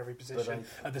oversupply for every position.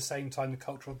 At the same time, the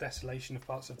cultural desolation of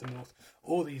parts of the north.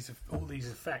 All these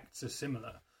effects are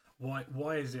similar.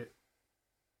 Why is it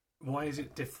Why is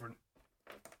it different?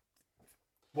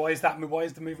 Why is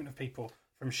the movement of people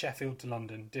from Sheffield to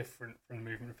London different from the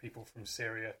movement of people from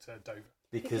Syria to Dover?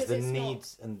 Because the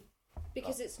needs and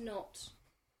because it's not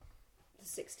the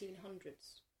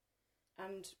 1600s,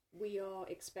 and we are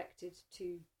expected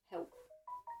to help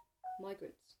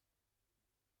migrants.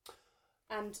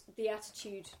 And the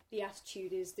attitude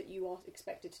is that you are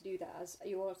expected to do that, as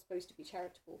you are supposed to be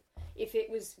charitable. If it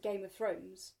was Game of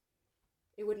Thrones,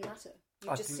 it wouldn't matter.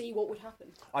 You just see what would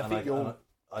happen. I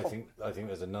think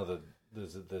there's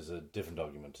a different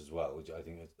argument as well, which I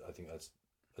think that's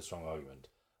a strong argument,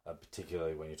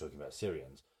 particularly when you're talking about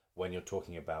Syrians. When you're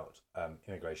talking about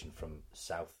immigration from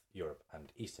South Europe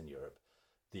and Eastern Europe,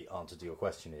 the answer to your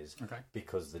question is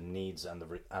because the needs and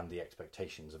the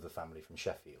expectations of the family from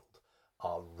Sheffield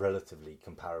are relatively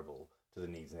comparable to the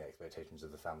needs and the expectations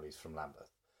of the families from Lambeth,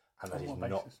 and that is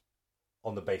not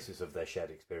on the basis of their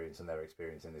shared experience and their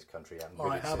experience in this country and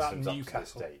with its systems up to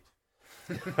this date.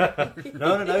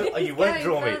 No. You won't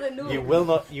draw me. You will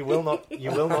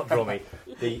not draw me.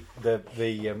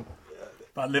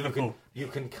 But Liverpool. You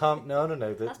can come. No.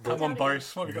 Come on,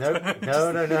 Boris. What have you got?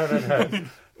 No.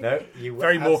 No, you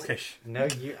very mawkish. No,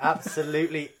 you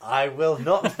absolutely. I will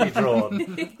not be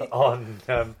drawn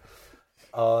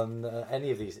on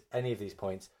any of these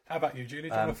points. How about you, Julie?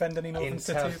 Do you offend any northern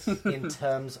cities? In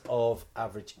terms of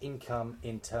average income,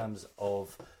 in terms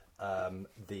of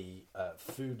the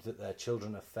food that their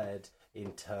children are fed,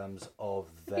 in terms of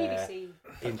their BBC.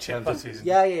 in terms of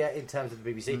in terms of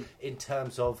the BBC, in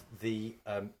terms of the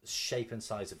shape and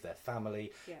size of their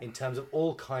family, in terms of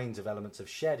all kinds of elements of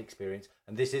shared experience.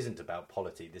 And this isn't about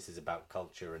polity. This is about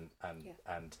culture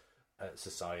and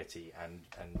society and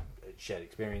shared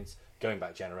experience going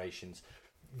back generations.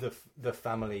 The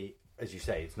family, as you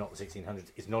say, it's not the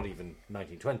 1600s. It's not even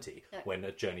 1920 when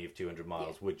a journey of 200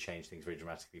 miles would change things very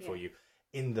dramatically for you.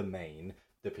 In the main,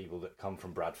 the people that come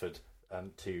from Bradford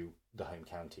to the home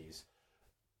counties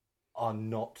are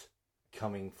not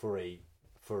coming for a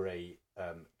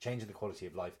change in the quality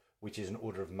of life, which is an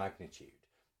order of magnitude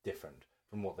different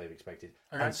from what they've expected,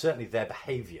 and certainly their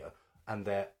behaviour and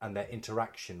their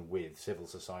interaction with civil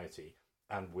society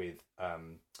and with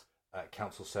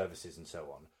council services and so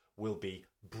on will be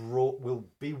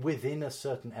within a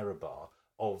certain error bar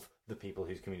of the people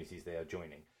whose communities they are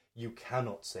joining. You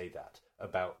cannot say that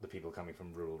about the people coming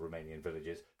from rural Romanian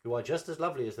villages, who are just as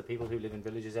lovely as the people who live in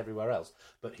villages everywhere else,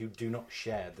 but who do not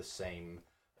share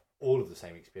all of the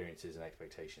same experiences and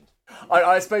expectations.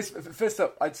 I suppose, first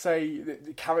up, I'd say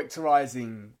that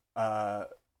characterising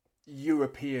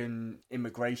European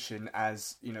immigration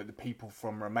as, the people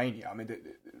from Romania. I mean, the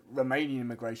Romanian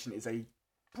immigration is a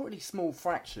pretty small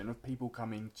fraction of people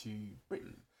coming to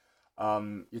Britain.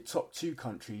 Your top two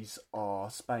countries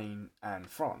are Spain and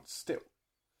France still.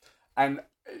 And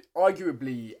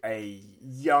arguably a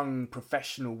young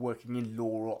professional working in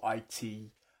law or IT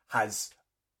has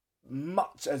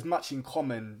as much in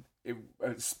common.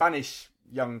 A Spanish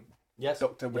young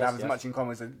doctor would have as much in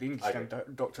common as an English young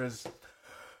doctor as,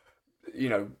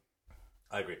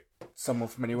 I agree. Someone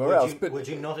from anywhere else. But would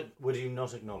you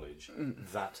not acknowledge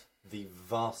that the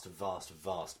vast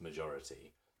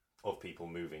majority of people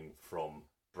moving from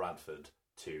Bradford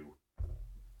to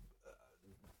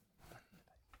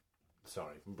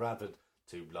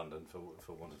London,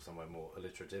 for want of somewhere more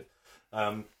alliterative,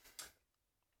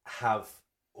 have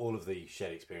all of the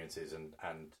shared experiences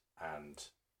and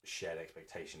shared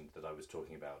expectations that I was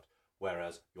talking about?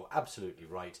 Whereas you're absolutely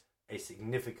right, a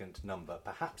significant number,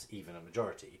 perhaps even a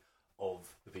majority,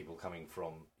 of the people coming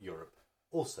from Europe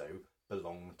also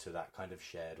belong to that kind of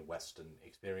shared Western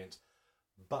experience.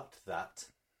 But that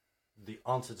the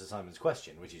answer to Simon's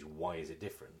question, which is why is it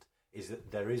different, is that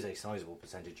there is a sizable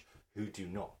percentage who do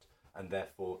not, and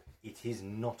therefore it is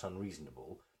not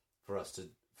unreasonable for us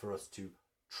to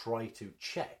try to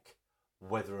check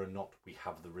whether or not we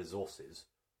have the resources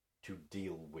to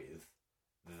deal with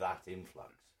that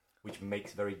influx, which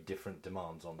makes very different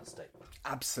demands on the state.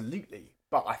 Absolutely.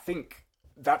 But I think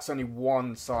that's only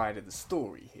one side of the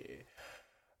story here.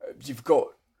 You've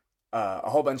got a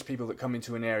whole bunch of people that come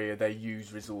into an area, they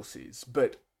use resources,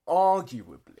 but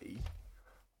arguably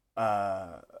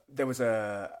there was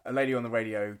a lady on the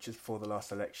radio just before the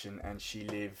last election, and she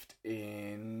lived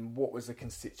in, what was the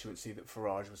constituency that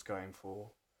Farage was going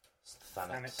for?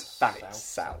 Thanet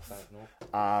South.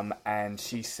 And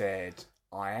she said,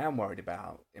 I am worried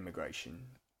about immigration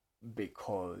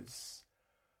because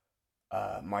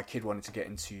my kid wanted to get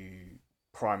into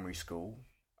primary school.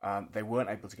 They weren't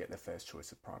able to get their first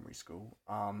choice of primary school,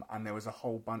 and there was a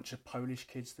whole bunch of Polish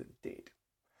kids that did.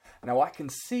 Now, I can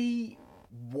see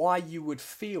why you would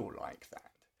feel like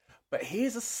that, But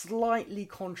here's a slightly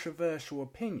controversial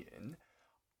opinion.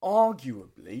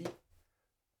 Arguably,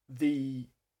 the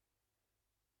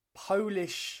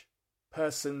Polish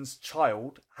person's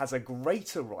child has a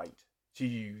greater right to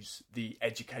use the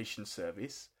education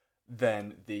service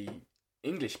than the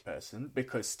English person,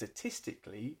 because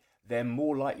statistically they're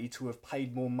more likely to have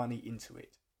paid more money into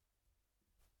it.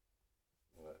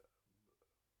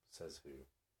 Says who?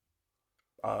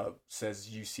 Says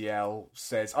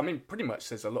UCL, pretty much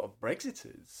says a lot of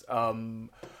Brexiters.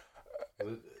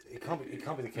 It can't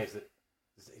be the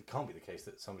case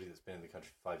that somebody that's been in the country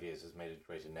for 5 years has made a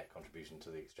greater net contribution to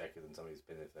the exchequer than somebody that's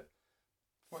been there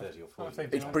for 30 or 40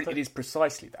 years. It is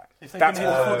precisely that. If they've been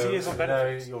here for 40 years on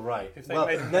benefits. No, you're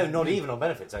right. Not even on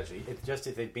benefits, actually. It's just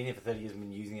if they've been here for 30 years and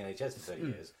been using the NHS for 30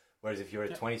 years. Whereas if you're a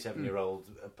 27-year-old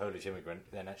Polish immigrant,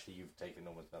 then actually you've taken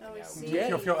almost nothing out.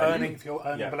 Yeah. If you're earning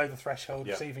below the threshold,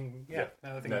 Yeah. receiving, no,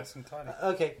 I think that's entirely.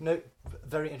 Okay, no,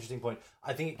 very interesting point.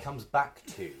 I think it comes back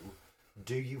to: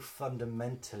 do you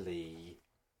fundamentally,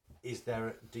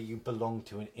 do you belong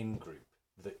to an in-group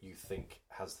that you think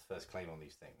has the first claim on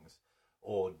these things,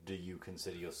 or do you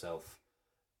consider yourself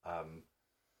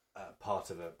part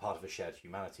of a shared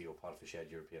humanity or part of a shared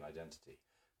European identity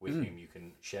with whom you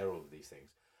can share all of these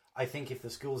things? I think if the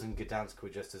schools in Gdansk were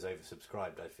just as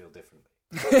oversubscribed, I'd feel differently.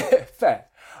 Fair.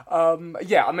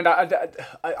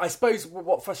 I suppose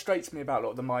what frustrates me about a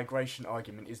lot of the migration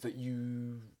argument is that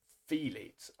you feel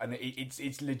it, and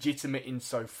it's legitimate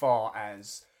insofar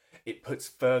as it puts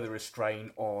further a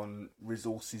strain on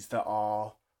resources that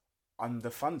are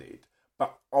underfunded.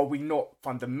 But are we not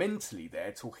fundamentally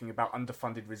there talking about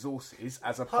underfunded resources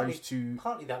as opposed to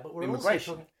partly that, but we're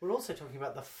also talking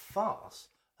about the farce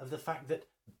of the fact that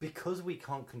because we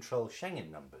can't control Schengen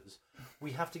numbers,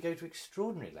 we have to go to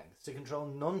extraordinary lengths to control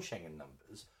non-Schengen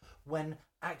numbers, when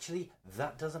actually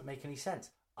that doesn't make any sense.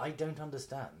 I don't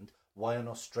understand why an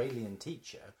Australian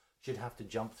teacher should have to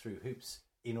jump through hoops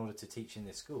in order to teach in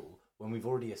this school when we've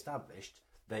already established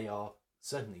they are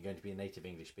certainly going to be a native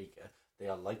English speaker. They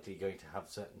are likely going to have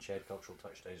certain shared cultural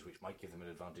touchstones which might give them an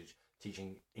advantage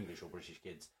teaching English or British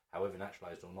kids, however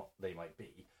naturalised or not they might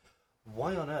be.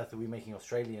 Why on earth are we making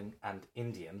Australian and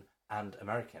Indian and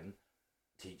American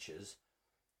teachers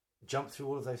jump through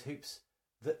all of those hoops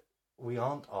that we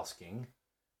aren't asking,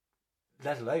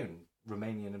 let alone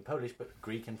Romanian and Polish, but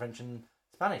Greek and French and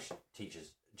Spanish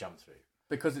teachers jump through?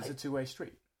 Because it's a two-way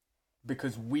street.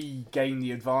 Because we gain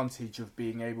the advantage of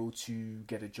being able to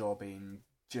get a job in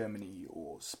Germany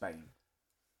or Spain.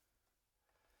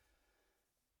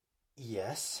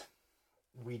 Yes,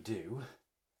 we do.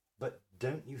 But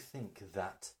don't you think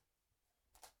that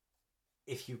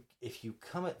if you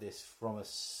come at this from a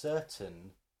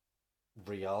certain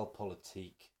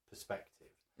realpolitik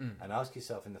perspective and ask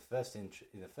yourself in the first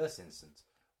instance,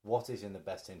 what is in the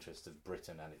best interest of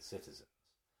Britain and its citizens,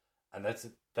 and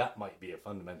that might be a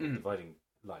fundamental dividing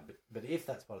line. But if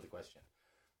that's part of the question,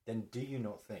 then do you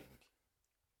not think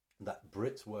that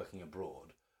Brits working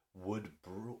abroad would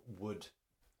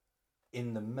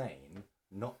in the main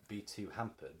not be too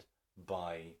hampered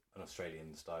by an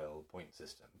Australian-style point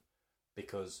system,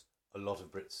 because a lot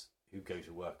of Brits who go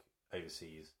to work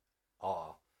overseas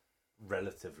are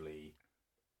relatively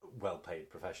well-paid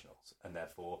professionals, and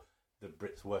therefore the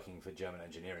Brits working for German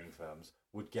engineering firms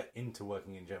would get into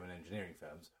working in German engineering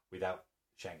firms without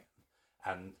Schengen,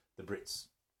 and the Brits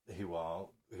who are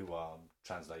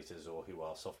translators or who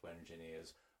are software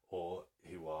engineers or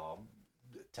who are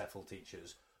TEFL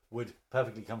teachers would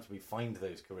perfectly comfortably find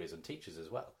those careers, and teachers as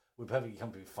well, would perfectly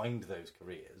comfortably find those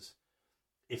careers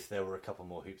if there were a couple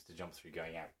more hoops to jump through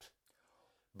going out.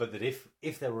 But that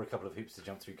if there were a couple of hoops to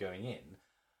jump through going in,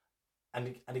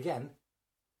 and again,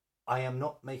 I am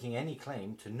not making any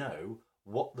claim to know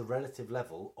what the relative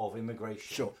level of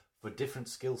immigration for different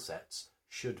skill sets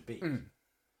should be.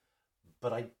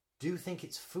 But I do think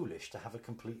it's foolish to have a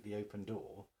completely open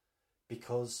door,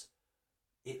 because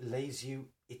it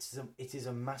is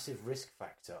a massive risk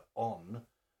factor on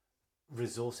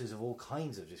resources of all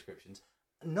kinds of descriptions,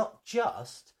 not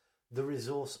just the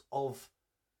resource of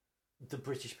the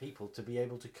British people to be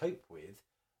able to cope with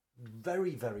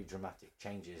very, very dramatic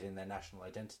changes in their national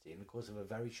identity in the course of a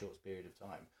very short period of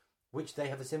time, which they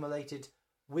have assimilated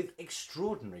with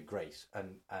extraordinary grace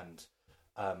and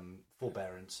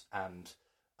forbearance and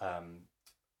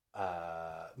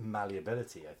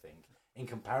malleability, I think, in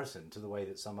comparison to the way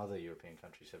that some other European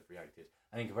countries have reacted,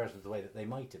 and in comparison to the way that they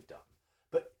might have done.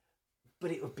 But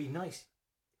it would be nice,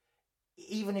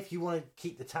 even if you want to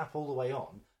keep the tap all the way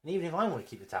on, and even if I want to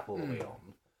keep the tap all the way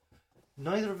on,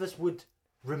 neither of us would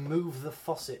remove the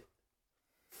faucet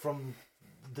from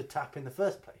the tap in the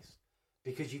first place.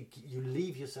 because you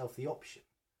leave yourself the option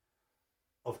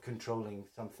of controlling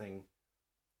something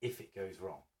if it goes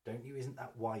wrong, don't you? Isn't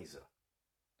that wiser?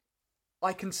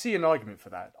 I can see an argument for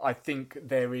that. I think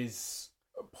there is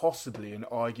possibly an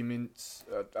argument,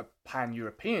 a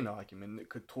pan-European argument, that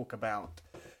could talk about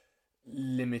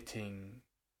limiting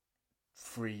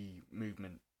free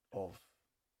movement of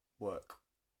work.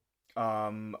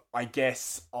 I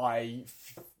guess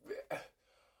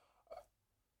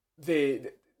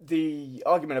the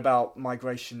argument about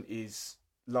migration is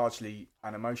largely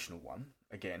an emotional one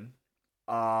again,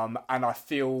 and I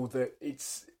feel that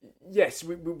yes,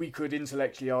 we could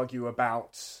intellectually argue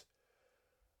about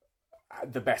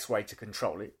the best way to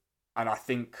control it, and I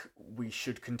think we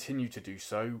should continue to do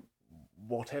so,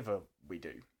 whatever we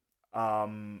do.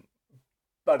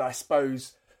 But I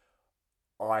suppose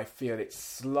I feel it's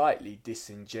slightly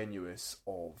disingenuous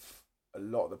of a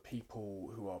lot of the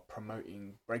people who are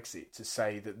promoting Brexit to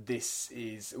say that this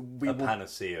is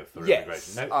panacea for yes,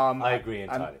 immigration. No, I agree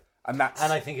entirely. And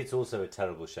I think it's also a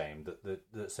terrible shame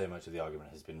that so much of the argument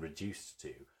has been reduced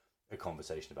to a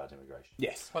conversation about immigration.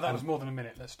 Yes. Well, that was more than a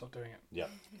minute. Let's stop doing it. Yeah.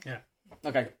 Yeah.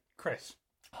 Okay. Chris.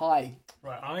 Hi.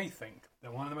 Right, I think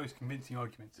that one of the most convincing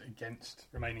arguments against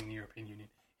remaining in the European Union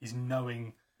is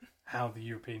knowing how the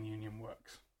European Union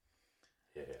works.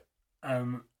 Yeah.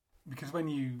 Because when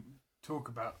you talk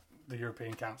about the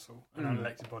European Council, an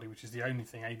unelected body, which is the only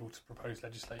thing able to propose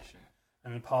legislation,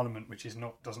 and the Parliament, which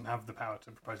doesn't have the power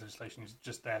to propose legislation, is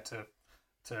just there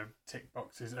to tick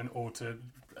boxes or to,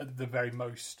 at the very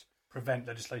most, prevent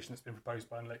legislation that's been proposed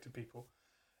by unelected people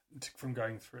from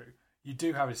going through. You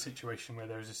do have a situation where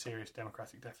there is a serious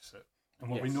democratic deficit. And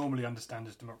what we normally understand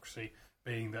as democracy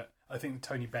being that, I think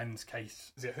Tony Benn's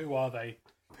case, is it who are they,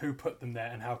 who put them there,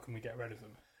 and how can we get rid of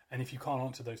them? And if you can't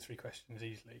answer those three questions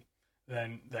easily,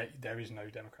 then there is no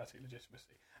democratic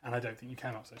legitimacy. And I don't think you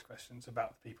can answer those questions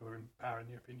about the people who are in power in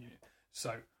the European Union.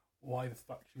 So why the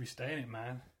fuck should we stay in it,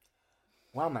 man?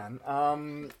 Well, man,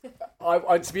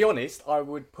 I to be honest, I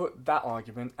would put that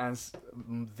argument as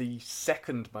the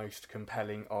second most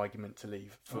compelling argument to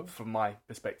leave from my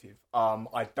perspective.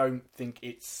 I don't think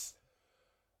it's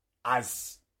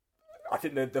as... I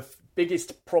think the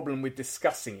biggest problem with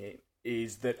discussing it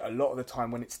is that a lot of the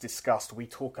time when it's discussed, we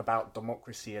talk about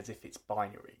democracy as if it's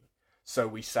binary. So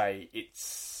we say it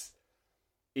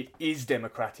is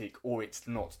democratic or it's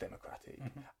not democratic.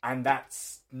 Mm-hmm. And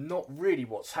that's not really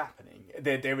what's happening.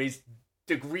 There is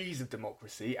degrees of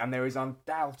democracy, and there is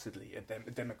undoubtedly a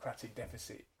democratic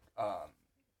deficit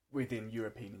within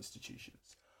European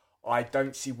institutions. I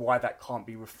don't see why that can't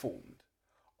be reformed.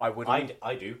 I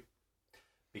do.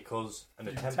 Because an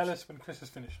attempt... Tell us when Chris has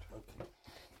finished.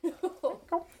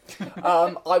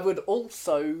 I would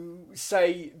also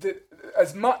say that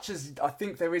as much as I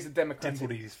think there is a democratic...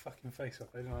 Dimbled his fucking face off.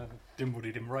 I don't know. Dimbled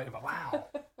him right about. Wow.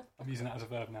 I'm using that as a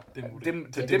verb now. Dimbled.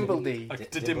 Dimbledy.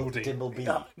 Dimbledy.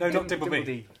 No, not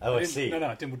Dimbleby. Oh, I see. No,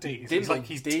 Dimbledy. It's like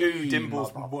he's two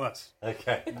Dimbles worse.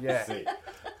 Okay. Yeah. I see.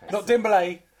 Not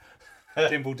Dimbley.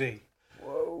 Dimbledy.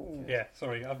 Whoa. Yeah,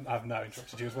 sorry, I've now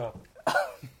interrupted you as well.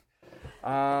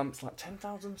 It's like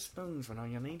 10,000 spoons when all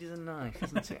you need is a knife,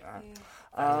 isn't it?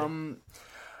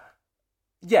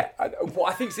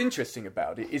 What I think is interesting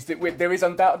about it is that there is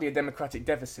undoubtedly a democratic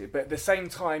deficit, but at the same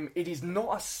time, it is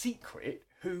not a secret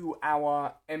who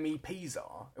our MEPs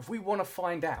are. If we want to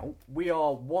find out, we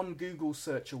are one Google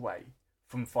search away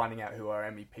from finding out who our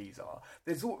MEPs are.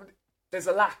 There's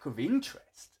a lack of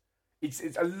interest. It's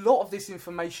a lot of this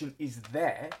information is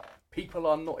there. People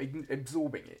are not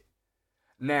absorbing it.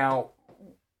 Now,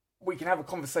 we can have a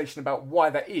conversation about why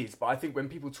that is, but I think when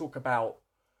people talk about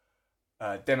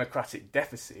democratic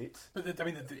deficit... But the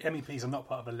MEPs are not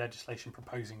part of a legislation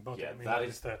proposing body. Yeah, that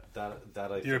is the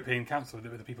European Council,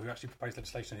 the people who actually propose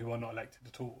legislation who are not elected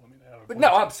at all.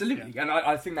 No, absolutely, and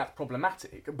I think that's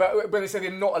problematic. But when they say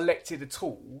they're not elected at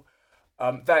all,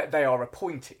 they are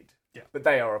appointed. Yeah. But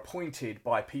they are appointed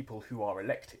by people who are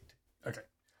elected. Okay.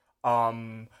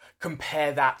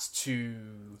 Compare that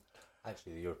to...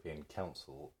 Actually, the European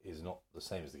Council is not the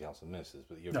same as the Council of Ministers,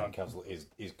 but the European Council is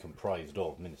comprised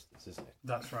of ministers, isn't it?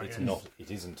 That's right. It's not. It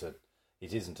isn't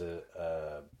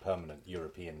a permanent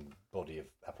European body of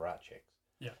apparatchiks.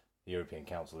 Yeah. The European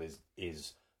Council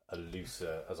is a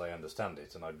looser, as I understand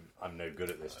it, and I'm no good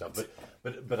at this stuff.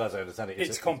 But as I understand it,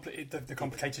 the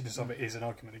complicatedness of it is an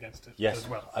argument against it. Yes, as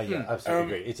well. Yeah,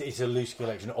 absolutely agree. It's a loose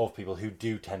collection of people who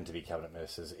do tend to be cabinet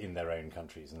ministers in their own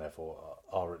countries, and therefore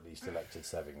are at least elected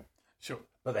serving. Sure.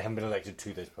 But they haven't been elected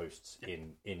to those posts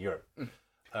in Europe.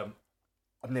 I'm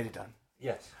nearly done.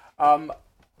 Yes.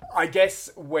 I guess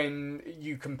when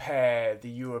you compare the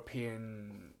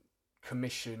European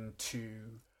Commission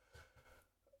to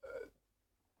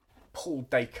Paul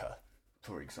Dacre,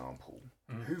 for example,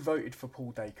 who voted for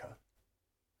Paul Dacre?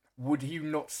 Would you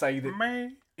not say that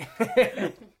Me?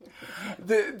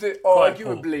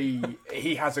 arguably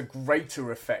he has a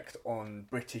greater effect on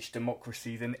British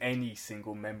democracy than any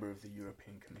single member of the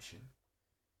European Commission?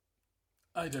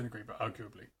 I don't agree, but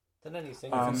arguably. Then anything.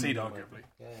 Concede arguably.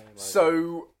 Yeah, right.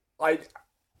 So I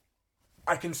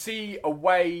can see a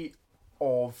way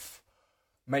of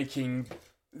making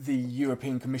the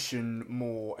European Commission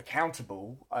more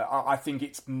accountable. I think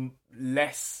it's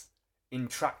less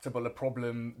intractable a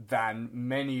problem than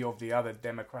many of the other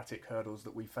democratic hurdles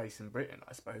that we face in Britain,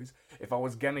 I suppose. If I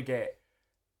was going to get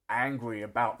angry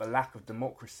about the lack of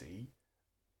democracy,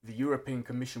 the European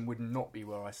Commission would not be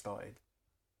where I started.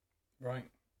 Right.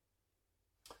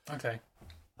 Okay.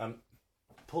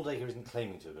 Paul Dacre isn't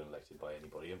claiming to have been elected by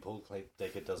anybody, and Paul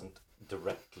Dacre doesn't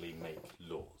directly make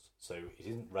laws. So it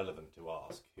isn't relevant to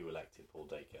ask who elected Paul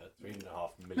Dacre.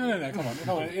 3.5 million. No, come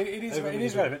on. It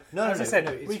is relevant. As I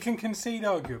said, we can concede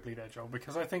arguably there, Joel,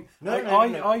 because I think I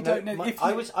don't know.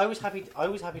 I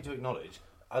was happy to acknowledge,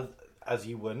 as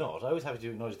you were not. I was happy to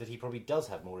acknowledge that he probably does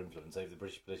have more influence over the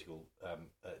British political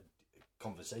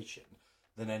conversation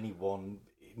than any one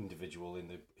individual in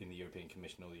the European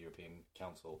Commission or the European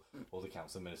Council or the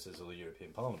Council of Ministers or the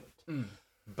European Parliament.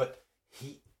 But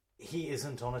he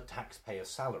isn't on a taxpayer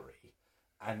salary,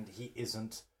 and he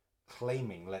isn't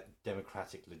claiming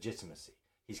democratic legitimacy.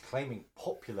 He's claiming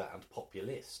popular and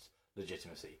populist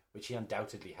legitimacy, which he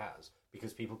undoubtedly has,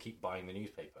 because people keep buying the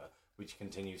newspaper, which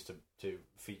continues to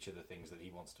feature the things that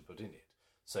he wants to put in it.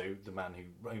 So the man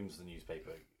who owns the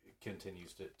newspaper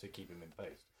continues to keep him in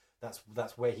post.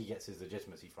 That's where he gets his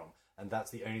legitimacy from, and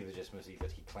that's the only legitimacy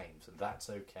that he claims, and that's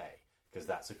okay, because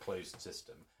that's a closed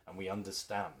system, and we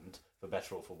understand, for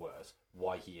better or for worse,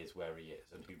 why he is where he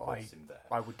is and who puts him there.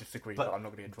 I would disagree, but I'm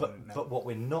not going to get drawn now. But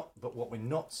what we're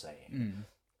not saying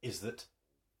is that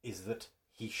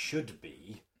he should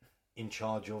be in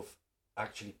charge of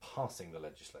actually passing the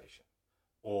legislation,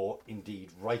 or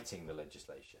indeed writing the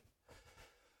legislation.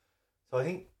 So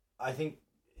I think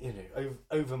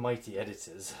over mighty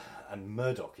editors, and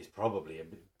Murdoch is probably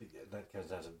that comes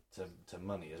down to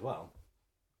money as well.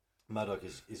 Murdoch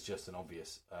is just an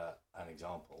obvious an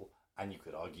example, and you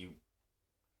could argue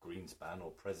Greenspan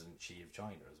or President Xi of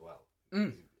China as well.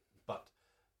 But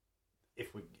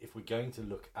if we're going to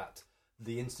look at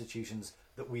the institutions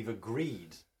that we've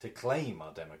agreed to claim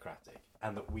are democratic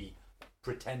and that we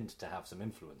pretend to have some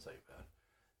influence over,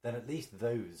 then at least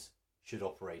those should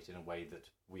operate in a way that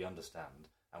we understand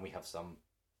and we have some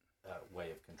way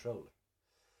of controlling.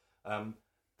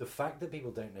 The fact that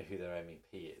people don't know who their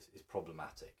MEP is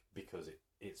problematic, because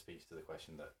it speaks to the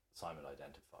question that Simon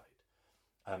identified.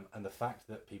 And the fact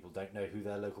that people don't know who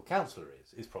their local councillor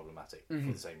is problematic for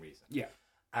the same reason. Yeah.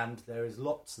 And there is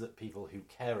lots that people who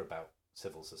care about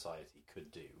civil society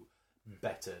could do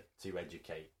better to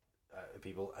educate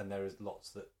people, and there is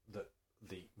lots that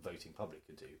the voting public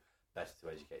could do better to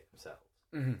educate themselves.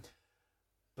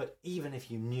 But even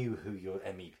if you knew who your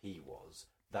MEP was,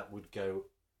 that would go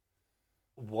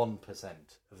 1%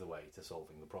 of the way to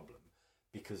solving the problem,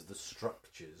 because the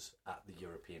structures at the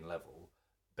European level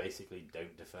basically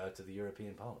don't defer to the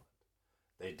European Parliament.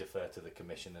 They defer to the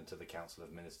Commission and to the Council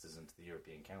of Ministers and to the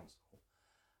European Council.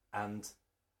 And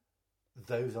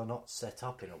those are not set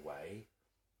up in a way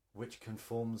which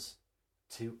conforms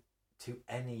to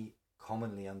any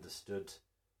commonly understood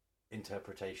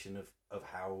interpretation of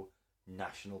how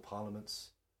national parliaments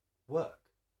work.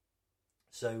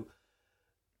 So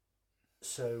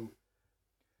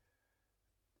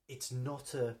it's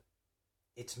not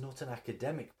an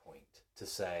academic point to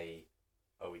say,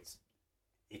 oh,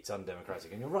 it's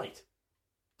undemocratic. And you're right.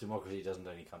 Democracy doesn't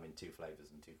only come in two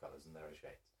flavours and two colours, and there are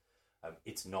shades.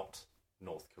 It's not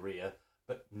North Korea,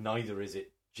 but neither is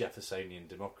it Jeffersonian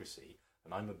democracy.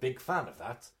 And I'm a big fan of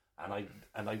that. And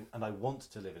I want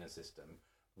to live in a system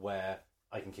where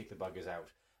I can kick the buggers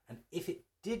out. And if it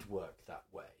did work that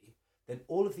way, then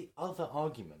all of the other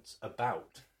arguments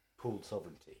about pooled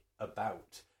sovereignty,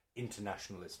 about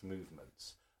internationalist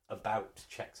movements, about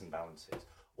checks and balances,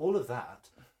 all of that,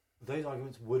 those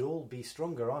arguments would all be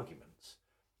stronger arguments,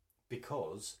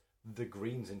 because the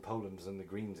Greens in Poland and the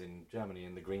Greens in Germany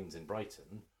and the Greens in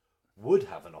Brighton would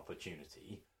have an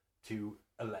opportunity to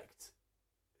elect,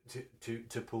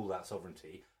 to pool that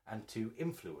sovereignty and to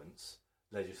influence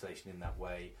legislation in that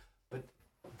way. But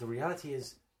the reality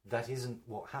is that isn't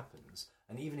what happens.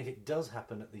 And even if it does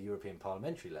happen at the European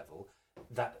parliamentary level,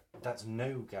 that's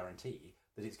no guarantee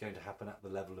that it's going to happen at the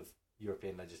level of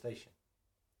European legislation.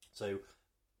 So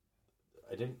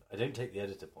I don't take the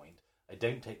editor point. I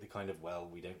don't take the kind of, well,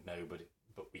 we don't know, but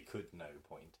we could know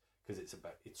point, because it's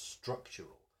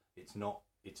structural. It's not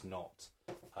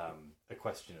a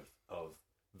question of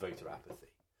voter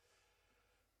apathy.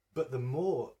 But the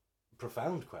more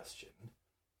profound question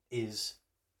is,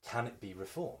 can it be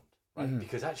reformed? Right? Mhm.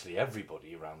 Because actually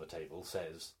everybody around the table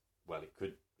says, well,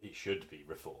 it should be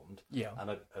reformed. Yeah. And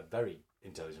a very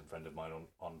intelligent friend of mine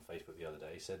on Facebook the other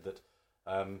day said that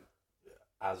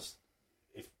as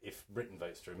if Britain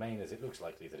votes to remain, as it looks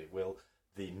likely that it will,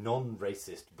 the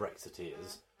non-racist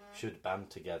Brexiteers should band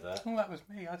together Oh, that was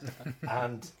me. I said that.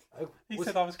 and He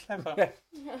said I was clever.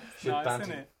 Nice,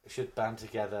 isn't it? should band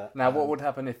together. Now, what would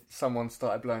happen if someone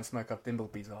started blowing smoke up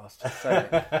Dimbleby's arse? Just say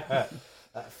it.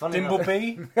 Funnily enough,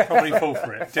 Dimbleby? Probably fall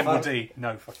for it. Dimble D?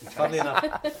 No fucking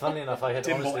chance. funnily enough, I had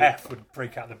Dimble honestly, F would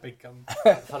break out the big gun.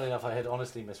 Funnily enough, I had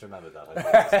honestly misremembered that.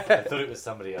 I thought it was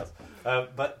somebody else.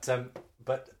 But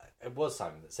it was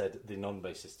Simon that said the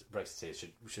non-racist Brexiteers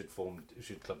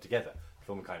should club together,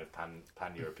 form a kind of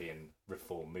pan-European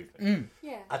reform movement.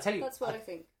 Yeah, I tell you, that's what I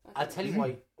think. I'll tell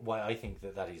you why I think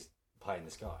that is pie in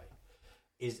the sky,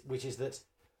 which is that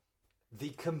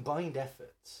the combined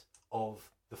efforts of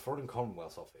the Foreign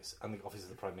Commonwealth Office and the Office of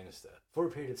the Prime Minister for a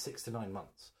period of 6 to 9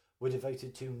 months were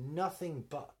devoted to nothing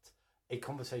but a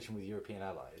conversation with European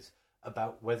allies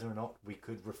about whether or not we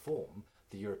could reform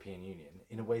the European Union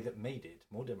in a way that made it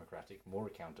more democratic, more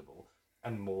accountable,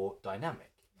 and more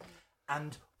dynamic.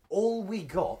 And all we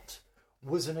got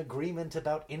was an agreement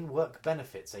about in-work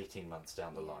benefits 18 months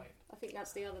down the line. I think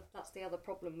that's the other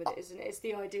problem with it, isn't it? It's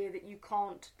the idea that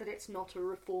that it's not a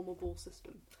reformable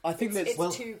system. I think it's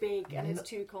that's too big and it's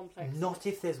too complex. Not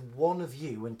if there's one of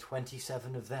you and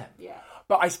 27 of them. Yeah.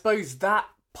 But I suppose that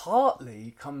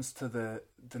partly comes to the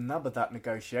nub of that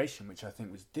negotiation, which I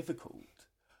think was difficult,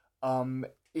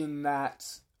 in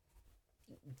that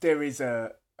there is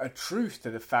a truth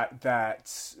to the fact that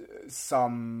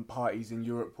some parties in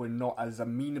Europe were not as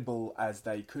amenable as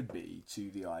they could be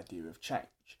to the idea of change.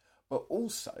 But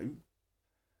also,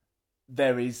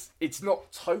 it's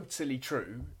not totally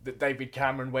true that David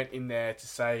Cameron went in there to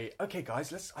say, okay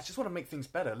guys, I just want to make things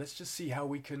better. Let's just see how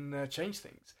we can change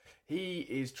things. He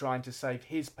is trying to save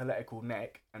his political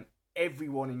neck, and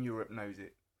everyone in Europe knows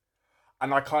it.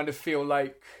 And I kind of feel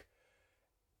like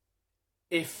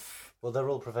Well, they're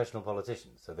all professional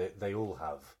politicians, so they all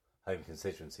have home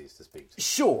constituencies to speak to.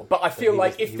 Sure, but I feel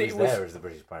like if he was there as the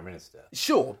British Prime Minister.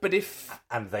 Sure, but if...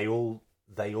 And they all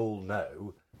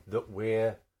know that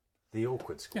we're the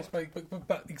awkward squad. Yes,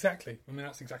 but exactly. I mean,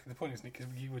 that's exactly the point, isn't it? Because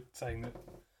you were saying that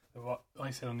what I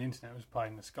said on the internet was pie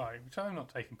in the sky, which I'm not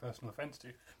taking personal offence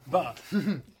to. But,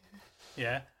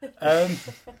 yeah. Well,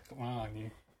 I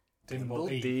knew.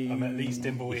 Dimble E. I'm at least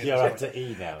Dimble E. You're up to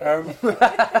E now.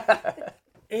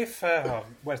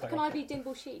 Where's that Can one? I be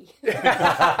Dimble She?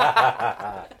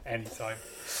 Anytime.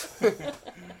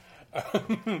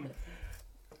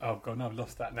 Oh god, no, I've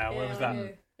lost that now. Where was I that? know.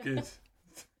 Good.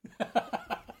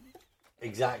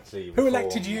 Exactly. Who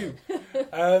elected you?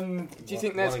 Do you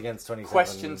think there's 1 against 27?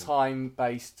 question time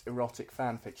based erotic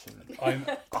fan fiction? I'm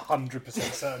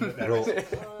 100% certain that there Rule,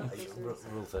 is.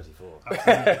 Rule 34.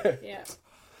 Yeah.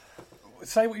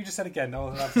 Say what you just said again.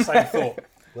 I'll have the same thought.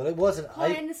 Well, it wasn't. Pie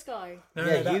in the sky.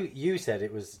 No, You said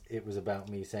it was about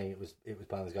me saying it was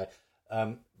pie in the sky.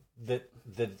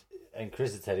 And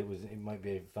Chris had said it might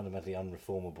be a fundamentally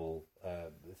unreformable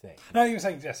thing. No, you were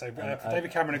saying yes. So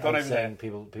David Cameron had gone over there.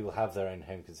 People have their own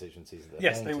home constituencies. That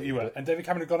Yes, you were. And David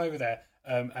Cameron had gone over there,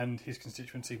 and his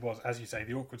constituency was, as you say,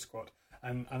 the awkward squad.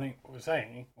 And I think what we're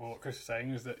saying, or what Chris was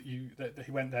saying, is that that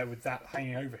he went there with that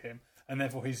hanging over him, and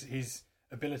therefore his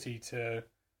ability to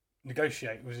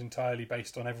negotiate was entirely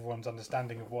based on everyone's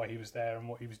understanding of why he was there and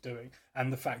what he was doing,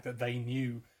 and the fact that they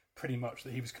knew pretty much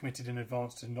that he was committed in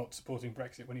advance to not supporting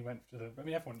Brexit when he went to the... I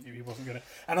mean, everyone knew he wasn't going to...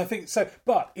 And I think so...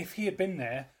 But if he had been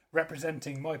there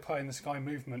representing my pie in the sky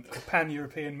movement, a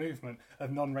pan-European movement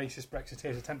of non-racist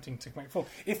Brexiteers attempting to make reform,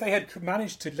 if they had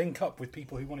managed to link up with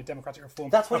people who wanted democratic reform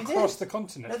That's what across he did. the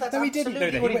continent... No, that's he didn't.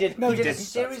 absolutely what he did. No, he did didn't. a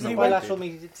series of He bilateral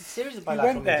went- meetings. He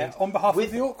went there on behalf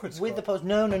of the awkward squad. With the post.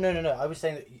 No. I was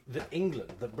saying that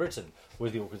England, that Britain,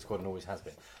 was the awkward squad and always has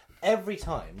been. Every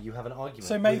time you have an argument...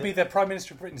 So maybe the Prime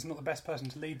Minister of Britain is not the best person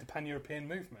to lead the pan-European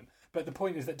movement. But the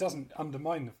point is that doesn't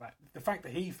undermine the fact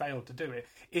that he failed to do it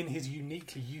in his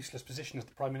uniquely useless position as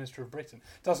the Prime Minister of Britain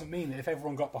doesn't mean that if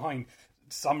everyone got behind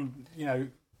some,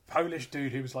 Polish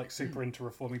dude who was like super into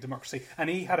reforming democracy, and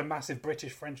he had a massive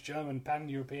British, French, German,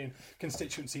 pan-European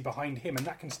constituency behind him, and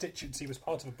that constituency was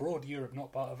part of a broad Europe,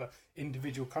 not part of an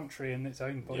individual country in its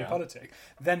own body politic,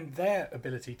 then their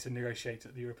ability to negotiate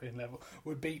at the European level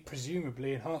would be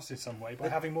presumably enhanced in some way by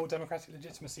having more democratic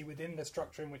legitimacy within the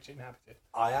structure in which it inhabited.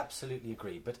 I absolutely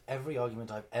agree, but every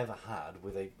argument I've ever had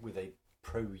with a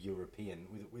pro-European,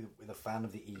 with a fan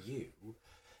of the EU,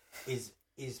 is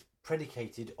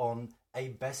predicated on a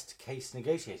best-case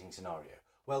negotiating scenario.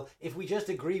 Well, if we just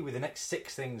agree with the next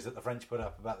 6 things that the French put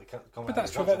up about the common But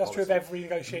that's true. That's true of every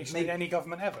negotiation in any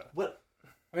government ever. Well,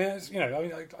 I mean, it's,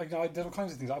 there's all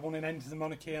kinds of things. I want an end to the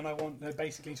monarchy, and I want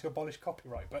basically to abolish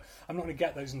copyright. But I'm not going to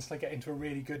get those until I get into a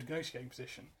really good negotiating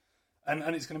position,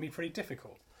 and it's going to be pretty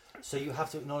difficult. So you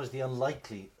have to acknowledge the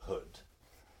unlikelihood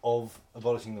of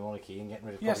abolishing the monarchy and getting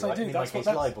rid of Yes, I copyright. do. In That's my what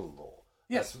case, libel law.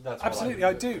 Yes, that's absolutely.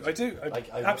 I do.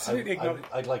 Absolutely acknowledge.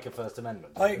 I'd like a First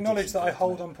Amendment. I acknowledge that I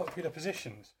hold unpopular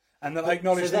positions, and that I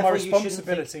acknowledge that my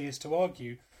responsibility is to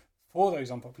argue for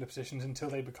those unpopular positions until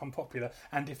they become popular,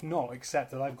 and if not,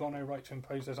 accept that I've got no right to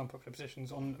impose those unpopular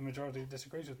positions on a majority who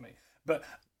disagrees with me. But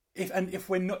if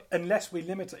we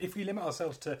limit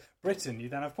ourselves to Britain, you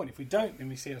then have a point. If we don't, and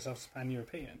we see ourselves as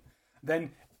pan-European,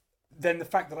 then the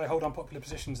fact that I hold unpopular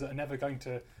positions that are never going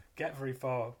to get very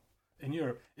far in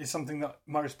Europe is something that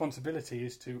my responsibility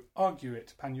is to argue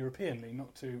it pan-Europeanly,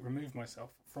 not to remove myself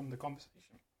from the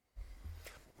conversation.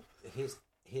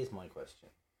 Here's my question,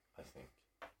 I think.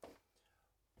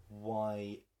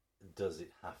 Why does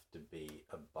it have to be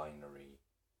a binary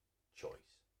choice?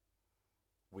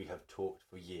 We have talked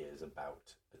for years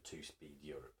about a 2-speed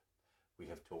Europe. We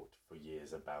have talked for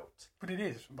years about... But it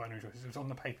is a binary choice. It's on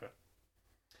the paper.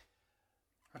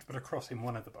 I have to put a cross in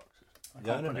one of the boxes. I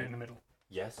can't put it in the middle.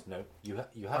 Yes, no. You have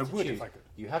I to would choose. if I could.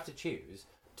 You have to choose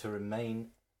to remain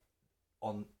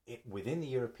within the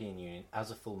European Union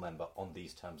as a full member on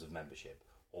these terms of membership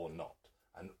or not.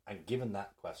 And given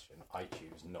that question, I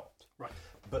choose not. Right.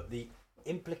 But the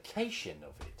implication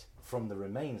of it from the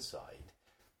Remain side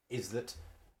is that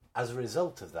as a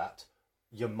result of that,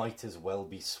 you might as well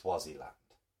be Swaziland.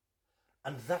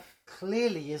 And that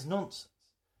clearly is nonsense,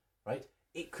 right?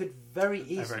 It could very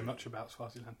easily... I know very much about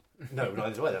Swaziland. No,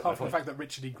 neither do I. Apart from the fact that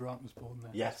Richard E. Grant was born there.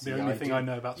 Yes, the only thing I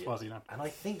know about Swaziland. And I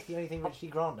think the only thing Richard E.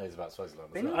 Grant knows about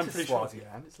Swaziland. Been I'm into pretty sure.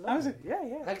 Swaziland. It's How lovely. is it?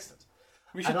 Yeah. Excellent.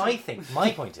 We I think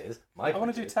my point is, I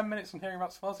want to do 10 minutes on hearing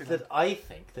about Swaziland. that I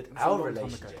think that a our long time ago.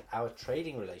 relationship, our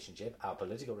trading relationship, our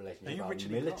political relationship, you our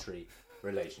Richard E. military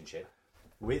relationship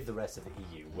with the rest of the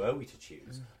EU, were we to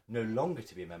choose no longer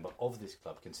to be a member of this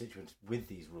club constituent with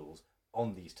these rules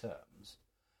on these terms,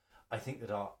 I think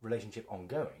that our relationship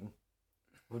ongoing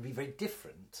would be very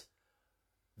different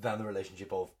than the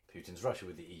relationship of Putin's Russia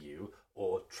with the EU,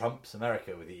 or Trump's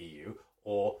America with the EU,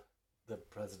 or the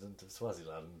president of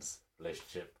Swaziland's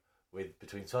relationship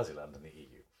between Swaziland and the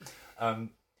EU.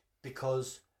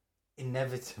 Because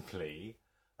inevitably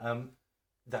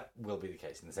that will be the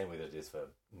case in the same way that it is for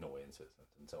Norway and Switzerland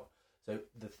and so on. So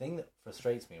the thing that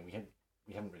frustrates me, and we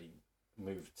haven't really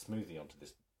moved smoothly onto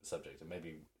this subject, and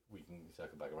maybe we can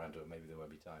circle back around to it, maybe there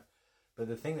won't be time. But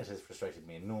the thing that has frustrated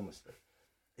me enormously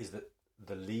is that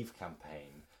the Leave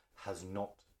campaign has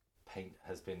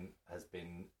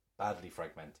been badly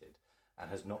fragmented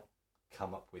and has not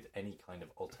come up with any kind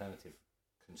of alternative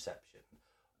conception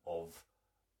of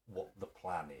what the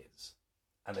plan is,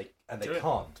 and they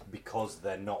can't because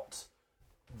they're not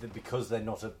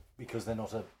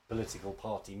a political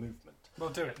party movement. Well,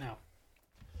 do it now.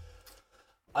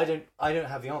 I don't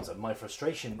have the answer. My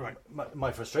frustration, Right.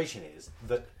 my frustration is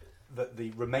that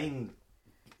the Remain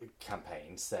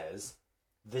campaign says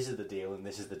this is the deal and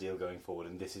this is the deal going forward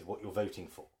and this is what you're voting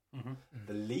for. Mm-hmm.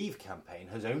 The Leave campaign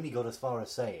has only got as far as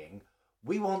saying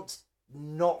we want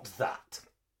not that.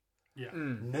 Yeah.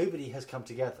 Nobody has come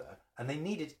together, and they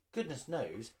needed. Goodness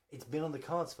knows, it's been on the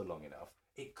cards for long enough.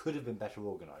 It could have been better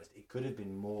organised. It could have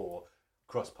been more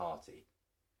cross-party,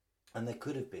 and there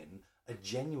could have been a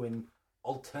genuine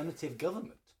alternative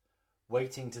government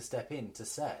waiting to step in to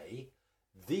say,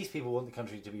 these people want the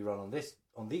country to be run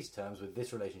on these terms with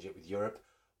this relationship with Europe.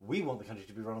 We want the country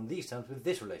to be run on these terms with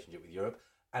this relationship with Europe.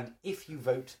 And if you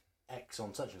vote X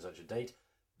on such and such a date,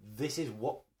 this is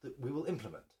what we will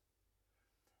implement.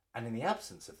 And in the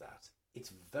absence of that,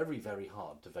 it's very, very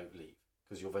hard to vote Leave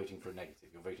because you're voting for a negative.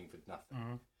 You're voting for nothing.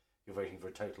 Mm-hmm. You're voting for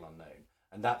a total unknown.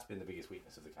 And that's been the biggest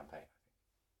weakness of the campaign,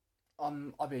 I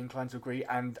think. I'd be inclined to agree,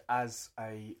 and as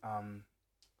a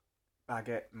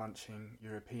baguette-munching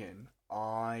European,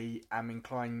 I am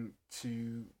inclined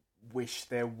to wish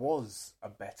there was a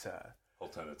better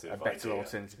alternative a better idea.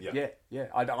 alternative. Yeah.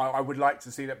 I would like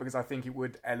to see that because I think it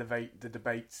would elevate the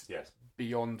debate Yes.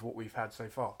 beyond what we've had so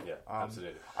far. Yeah,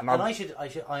 absolutely. And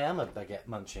I am a baguette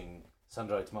munching,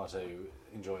 sun-dried tomato,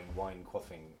 enjoying wine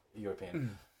quaffing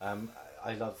European.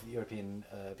 I love European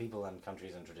people and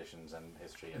countries and traditions and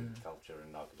history and culture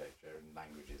and architecture and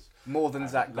languages. more than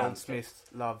and Zach landscape.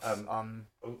 Goldsmith loves.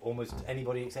 Almost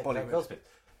anybody except Bollywood. Zach Goldsmith.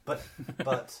 But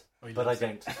he but I loves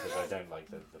don't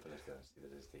like the political entity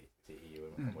that is the EU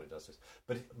and what it does to us.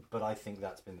 But I think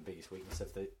that's been the biggest weakness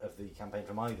of the campaign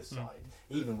from either side.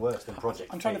 Even worse than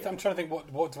Project. I'm trying Fear. to think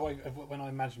what do I when I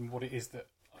imagine what it is that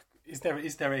is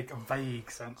there a vague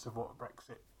sense of what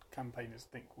Brexit campaigners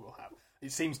think we'll have?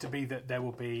 It seems to be that there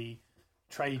will be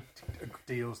trade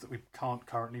deals that we can't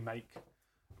currently make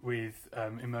with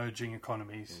emerging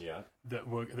economies that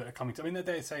are coming to. I mean,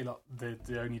 they say like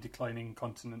the only declining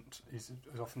continent is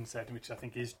often said, which I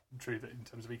think is true, that in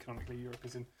terms of economically Europe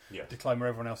is in decline where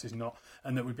everyone else is not,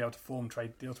 and that we'd be able to form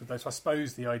trade deals with those. So I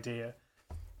suppose the idea,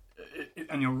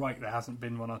 and you're right, there hasn't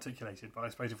been one articulated, but I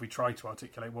suppose if we try to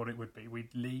articulate what it would be,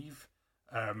 we'd leave.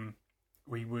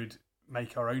 We would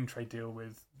make our own trade deal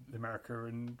with America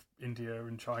and India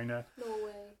and China.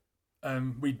 Norway.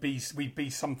 We'd be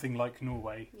something like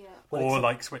Norway, Well, or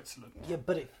like Switzerland. Yeah,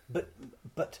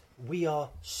 but we are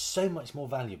so much more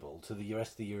valuable to the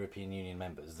rest of the European Union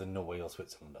members than Norway or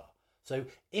Switzerland are. So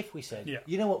if we said,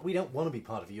 you know what, we don't want to be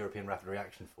part of a European Rapid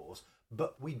Reaction Force,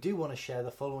 but we do want to share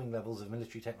the following levels of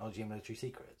military technology and military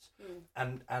secrets,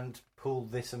 and pool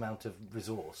this amount of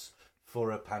resource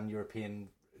for a pan-European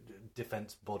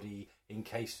defence body in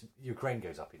case Ukraine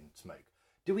goes up in smoke.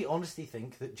 Do we honestly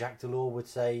think that Jacques Delors would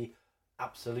say,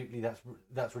 absolutely,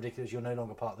 that's ridiculous, you're no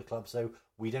longer part of the club, so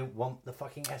we don't want the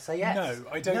fucking SAS? No,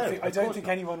 I don't think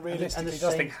anyone realistically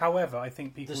does think. However, I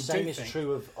think people the same do is think.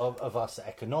 true of us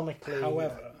economically.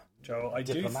 However, Joel, I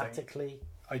diplomatically.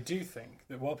 do think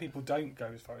that while people don't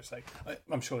go as far as say,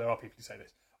 I'm sure there are people who say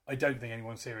this. I don't think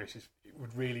anyone serious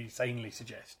would really sanely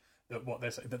suggest that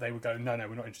that they would go, no,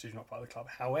 we're not interested, you're not part of the club.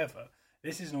 However,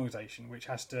 this is an organisation which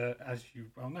has to, as you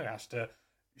well know,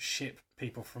 ship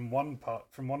people from one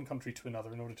country to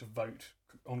another in order to vote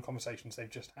on conversations they've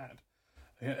just had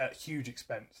at huge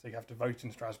expense. They have to vote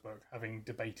in Strasbourg, having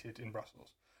debated in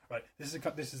Brussels. Right. This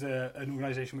is an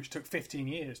organisation which took 15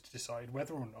 years to decide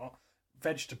whether or not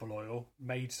vegetable oil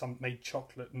made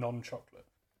chocolate non-chocolate.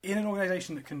 In an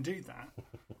organisation that can do that,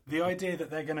 the idea that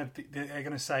they're going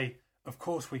to say, of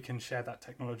course we can share that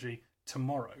technology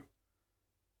tomorrow.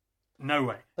 No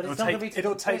way. But it'll it's not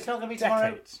going to be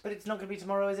tomorrow. decades. But it's not going to be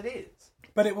tomorrow as it is.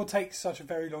 But it will take such a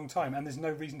very long time, and there's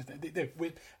no reason to think.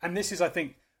 And this is, I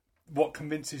think, what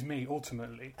convinces me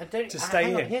ultimately to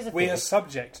stay in. We are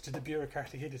subject to the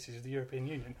bureaucratic idiocies of the European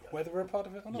Union, whether we're a part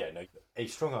of it or not. Yeah, no. A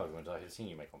strong argument I have seen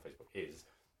you make on Facebook is,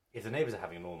 if the neighbours are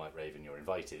having an all-night rave and you're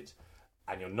invited,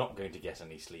 and you're not going to get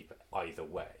any sleep either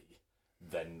way,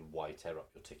 then why tear up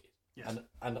your ticket? Yes.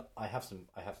 And I have some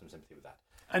sympathy with that.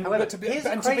 And However,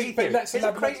 let's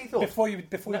elaborate before you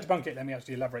debunk it. Let me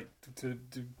actually elaborate to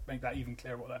make that even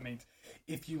clearer what that means.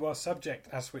 If you are subject,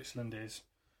 as Switzerland is,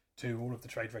 to all of the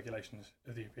trade regulations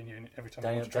of the European Union, every time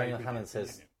Daniel Hannan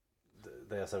says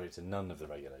they are subject to none of the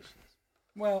regulations.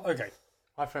 Well, okay.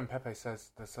 My friend Pepe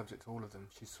says they're subject to all of them.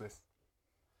 She's Swiss.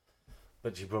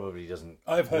 But she probably doesn't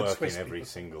I've heard work Swiss in every people.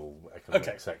 single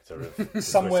economic sector of the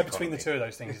Somewhere Swiss between the economy. two of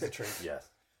those things is the truth. Yes.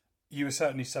 You are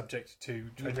certainly subject to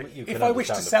trade. You If can I wish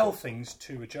to understand, of sell course. things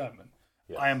to a German,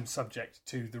 Yes. I am subject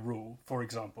to the rule. For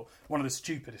example, one of the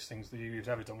stupidest things the EU has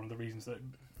ever done, one of the reasons that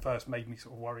first made me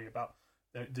sort of worry about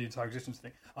the entire existence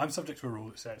thing, I'm subject to a rule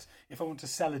that says if I want to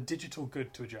sell a digital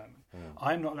good to a German,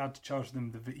 I'm not allowed to charge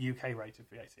them the UK rate of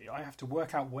VAT. I have to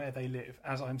work out where they live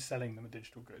as I'm selling them a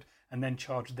digital good and then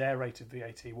charge their rate of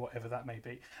VAT, whatever that may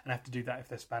be. And I have to do that if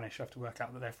they're Spanish. I have to work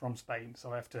out that they're from Spain.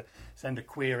 So I have to send a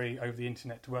query over the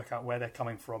internet to work out where they're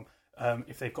coming from.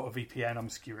 If they've got a VPN, I'm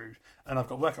screwed. And I've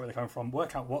got to work out where they're coming from,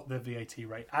 work out what the VAT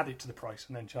rate, add it to the price,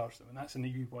 and then charge them. And that's an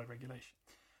EU-wide regulation.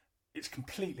 It's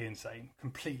completely insane,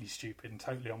 completely stupid, and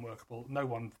totally unworkable. No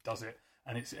one does it,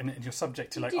 and you're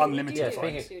subject to unlimited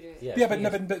fines.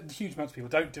 But huge amounts of people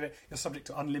don't do it. You're subject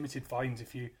to unlimited fines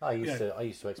if you. I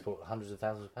used to export hundreds of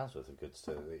thousands of pounds worth of goods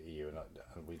to the EU,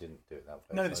 and we didn't do it that way.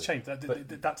 No, it's changed.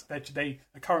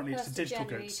 Currently it's to digital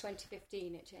January goods.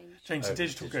 2015, it changed. Changed to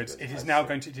digital goods. It is now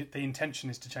going to. The intention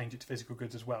is to change it to physical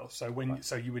goods as well. So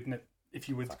you would, if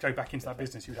you would go back into that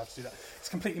business, you would have to do that. It's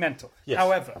completely mental. Yes.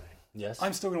 However. Yes.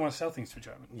 I'm still going to want to sell things to a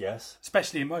German. Yes.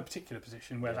 Especially in my particular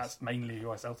position, where Yes. that's mainly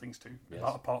who I sell things to, Yes.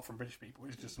 apart from British people,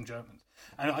 it's just some Germans.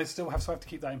 And I still have to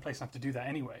keep that in place and have to do that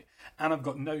anyway. And I've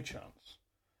got no chance,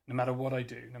 no matter what I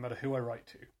do, no matter who I write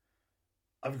to,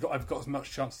 I've got as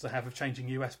much chance to have of changing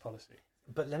US policy.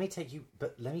 But let me take you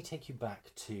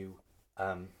back to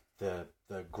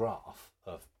the graph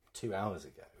of 2 hours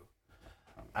ago,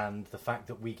 and the fact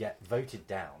that we get voted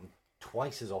down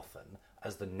twice as often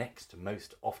as the next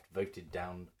most oft voted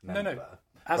down member.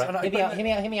 No. Hear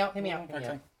me out.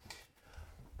 Okay.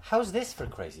 How's this for a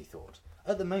crazy thought?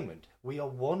 At the moment, we are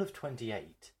one of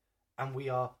 28, and we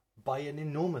are, by an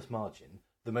enormous margin,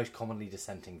 the most commonly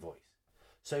dissenting voice.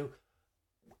 So,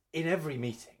 in every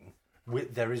meeting,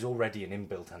 there is already an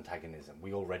inbuilt antagonism.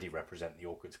 We already represent the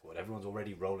awkward squad. Everyone's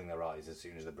already rolling their eyes as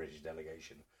soon as the British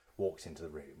delegation walks into the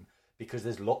room, because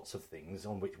there's lots of things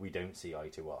on which we don't see eye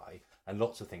to eye, and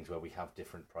lots of things where we have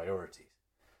different priorities.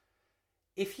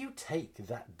 If you take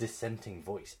that dissenting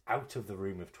voice out of the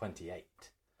room of 28,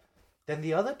 then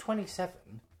the other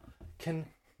 27 can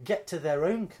get to their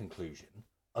own conclusion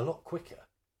a lot quicker.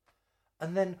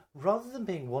 And then, rather than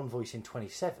being one voice in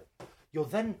 27, you're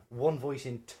then one voice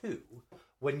in 2,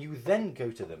 when you then go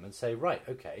to them and say, right,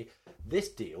 okay, this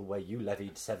deal where you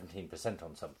levied 17%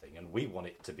 on something and we want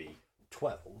it to be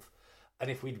 12, and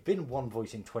if we'd been one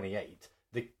voice in 28,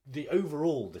 the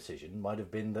overall decision might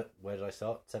have been that, where did I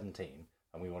start? 17,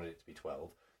 and we wanted it to be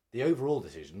 12. The overall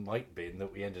decision might have been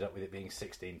that we ended up with it being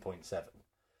 16.7.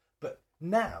 But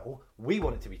now we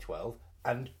want it to be 12,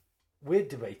 and we're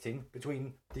debating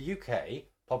between the UK,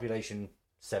 population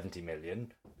 70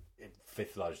 million,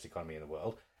 5th largest economy in the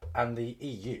world, and the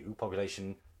EU,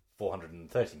 population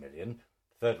 430 million,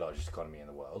 3rd largest economy in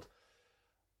the world.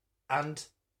 And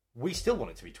we still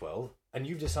want it to be 12, and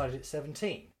you've decided it's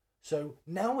 17. So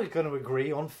now we're going to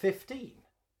agree on 15.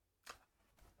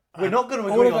 We're not going to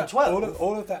agree on 12.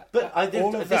 All of that. But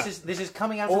this is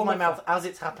coming out of my mouth as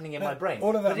it's happening in my brain.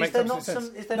 All of that makes absolute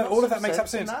sense. All of that makes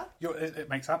absolute sense. That? It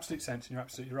makes absolute sense, and you're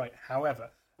absolutely right. However,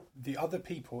 the other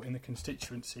people in the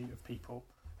constituency of people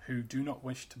who do not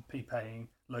wish to be paying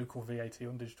local VAT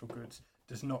on digital goods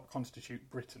does not constitute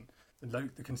Britain. The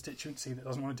constituency that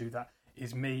doesn't want to do that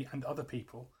is me and other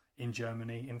people in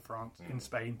Germany, in France, in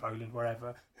Spain, Poland,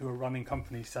 wherever, who are running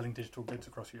companies selling digital goods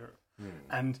across Europe.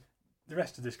 And the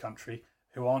rest of this country,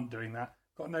 who aren't doing that,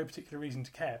 got no particular reason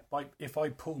to care. If I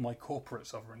pull my corporate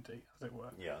sovereignty, as it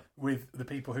were, with the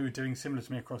people who are doing similar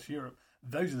to me across Europe,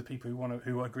 those are the people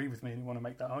who agree with me and who want to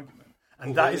make that argument.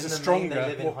 And that is a stronger... They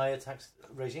live in higher tax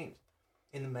regimes.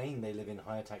 In the main, they live in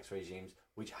higher tax regimes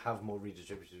which have more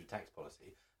redistributive tax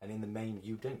policy, and in the main,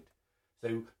 you don't.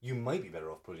 So you might be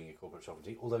better off pulling your corporate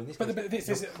sovereignty, although in this case,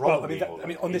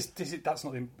 that's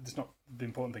not the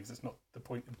important thing. That's not the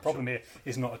point. The problem here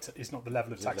is not the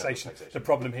level of taxation. The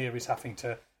problem here is having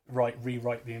to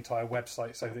rewrite the entire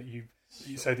website so that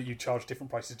you charge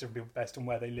different prices to people based on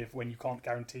where they live, when you can't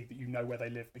guarantee that you know where they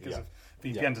live because of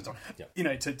VPNs and so on.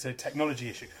 It's a technology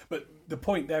issue. But the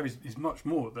point there is much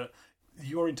more that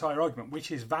your entire argument,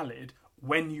 which is valid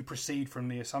when you proceed from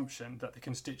the assumption that the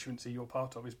constituency you're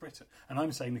part of is Britain. And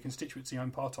I'm saying the constituency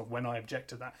I'm part of, when I object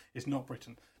to that, is not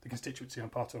Britain. The constituency I'm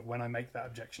part of, when I make that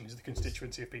objection, is the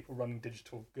constituency of people running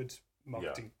digital goods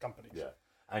marketing companies. Yeah.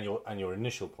 And your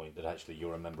initial point that actually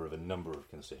you're a member of a number of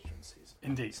constituencies.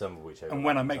 Indeed. Some of which... And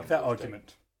when I make that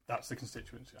argument, that's the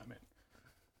constituency I'm in.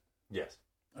 Yes.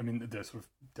 I mean, the sort of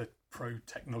the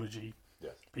pro-technology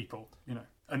people,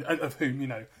 and of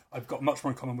whom, I've got much more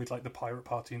in common with, like, the Pirate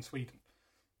Party in Sweden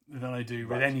than I do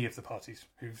with any of the parties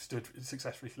who've stood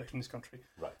successfully for election in this country.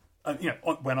 Right.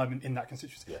 When I'm in that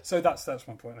constituency. Yeah. So that's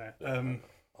one point there. On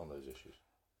those issues.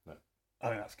 No. I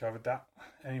think that's covered that.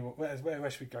 Anyway, where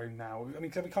should we go now? I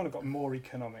mean, we kind of got more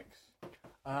economics.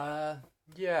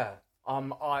 Yeah.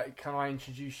 Can I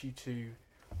introduce you to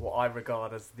what I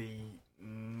regard as the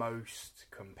most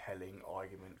compelling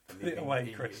argument for Put it leaving away, the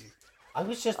EU? Chris. I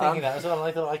was just thinking that as well, and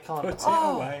I thought I can't... Put it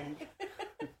away.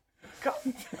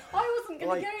 I wasn't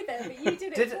going to go there, but you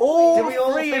did it. Did for we me.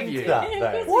 all three of think you? that,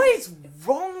 though? What is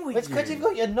wrong with It's you? because you've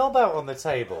got your knob out on the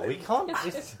table. We can't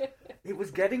just... It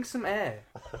was getting some air.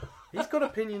 He's got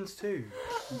opinions too.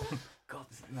 God,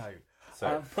 no.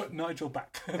 So, Put Nigel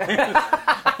back.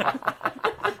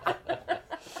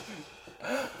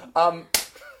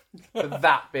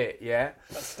 That bit, yeah.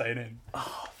 That's staying in.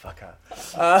 Oh, fucker.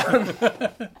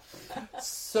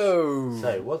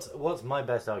 so what's my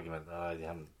best argument that I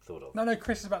haven't thought of? No,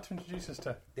 Chris is about to introduce us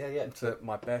to. Yeah. To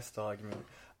my best argument.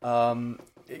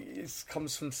 It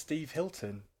comes from Steve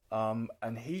Hilton.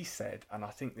 And he said, and I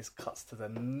think this cuts to the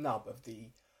nub of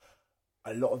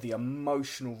a lot of the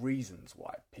emotional reasons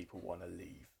why people want to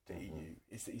leave the EU,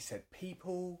 is that he said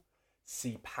people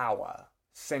see power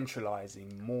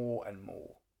centralising more and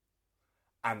more,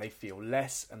 and they feel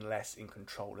less and less in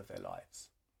control of their lives.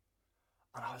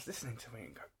 And I was listening to it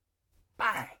and go,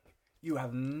 bang! you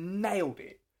have nailed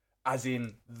it, as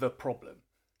in the problem.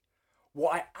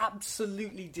 What I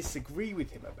absolutely disagree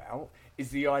with him about is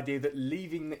the idea that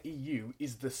leaving the EU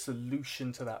is the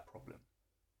solution to that problem.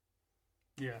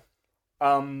 Yeah.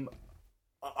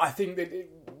 I think that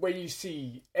when you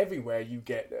see everywhere, you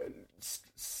get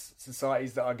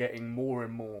societies that are getting more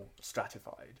and more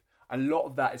stratified. And a lot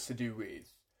of that is to do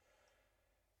with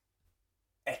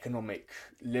economic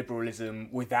liberalism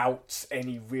without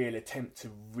any real attempt to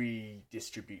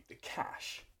redistribute the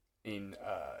cash in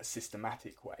a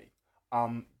systematic way.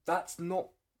 That's not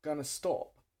going to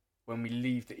stop when we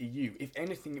leave the EU. If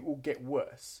anything, it will get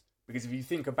worse. Because if you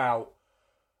think about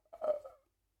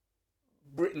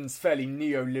Britain's fairly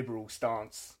neoliberal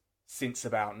stance since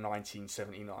about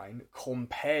 1979,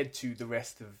 compared to the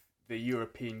rest of the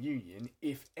European Union,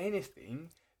 if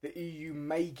anything, the EU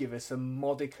may give us a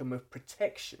modicum of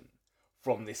protection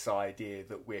from this idea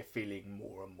that we're feeling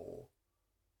more and more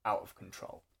out of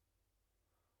control.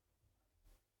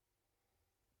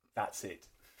 That's it.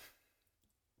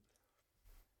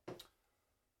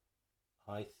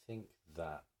 I think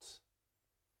that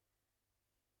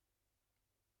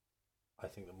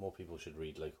more people should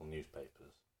read local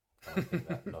newspapers. And I think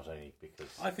that not only because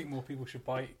I think more people should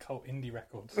buy cult indie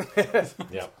records.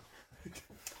 yeah,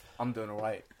 I'm doing all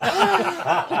right.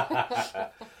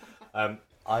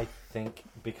 I think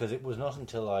because it was not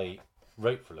until I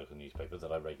wrote for a local newspaper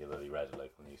that I regularly read a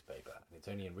local newspaper, and it's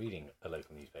only in reading a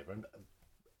local newspaper,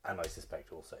 and I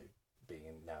suspect also being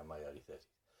now in my early 30s,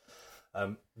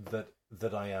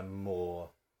 that I am more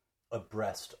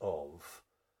abreast of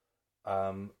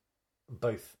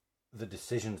both the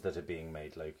decisions that are being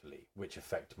made locally, which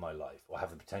affect my life or have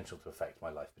the potential to affect my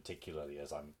life, particularly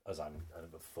as I'm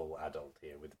a full adult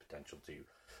here with the potential to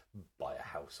buy a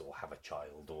house or have a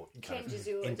child or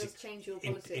It does change your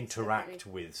politics, interact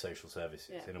definitely. with social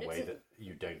services in a way that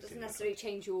you don't. It doesn't necessarily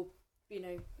change your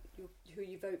who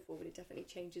you vote for, but it definitely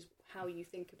changes how you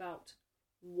think about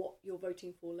what you're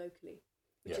voting for locally,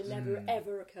 which Yes. never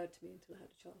ever occurred to me until I had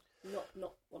a child.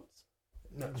 Not once.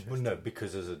 No,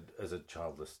 because as a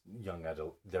childless young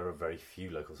adult, there are very few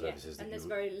local services. And there's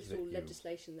very little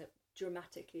legislation that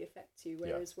dramatically affects you,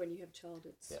 whereas when you have a child,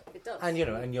 it does. And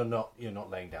and you're not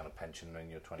laying down a pension when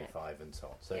you're 25 and so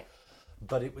on. So,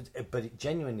 but it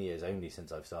genuinely is only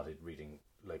since I've started reading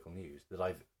local news that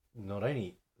I've not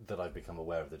only that I've become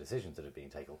aware of the decisions that are being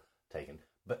taken,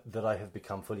 but that I have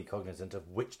become fully cognizant of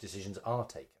which decisions are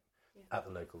taken at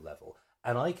the local level.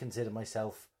 And I consider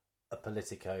myself a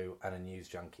politico and a news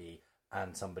junkie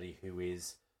and somebody who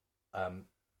is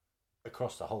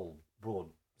across the whole broad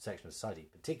section of society,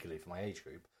 particularly for my age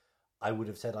group. I would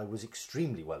have said I was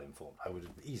extremely well informed. I would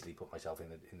have easily put myself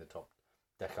in the top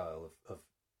decile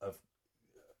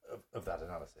of that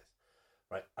analysis,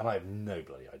 right? And I have no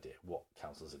bloody idea what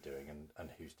councils are doing and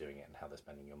who's doing it and how they're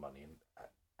spending your money.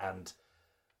 And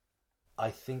I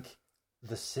think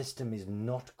the system is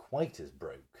not quite as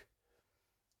broke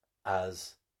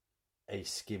as a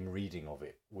skim reading of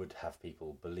it would have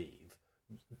people believe,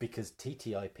 because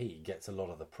TTIP gets a lot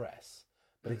of the press,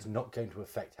 but it's not going to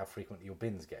affect how frequently your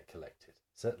bins get collected,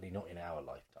 certainly not in our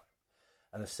lifetime.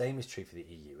 And the same is true for the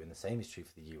EU, and the same is true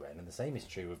for the UN, and the same is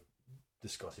true of the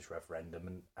Scottish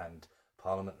referendum and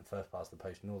Parliament and first past the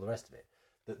post and all the rest of it,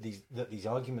 that these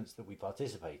arguments that we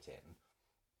participate in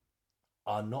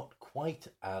are not quite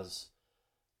as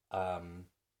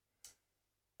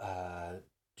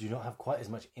do not have quite as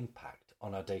much impact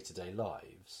on our day-to-day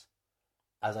lives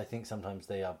as I think sometimes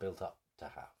they are built up to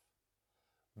have.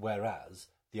 Whereas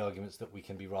the arguments that we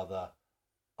can be rather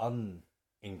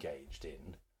unengaged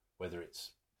in, whether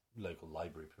it's local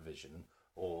library provision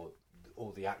or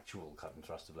the actual cut and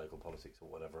thrust of local politics or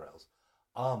whatever else,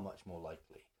 are much more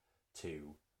likely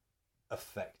to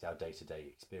affect our day-to-day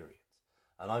experience.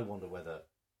 And I wonder whether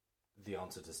the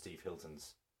answer to Steve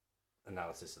Hilton's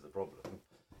analysis of the problem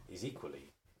is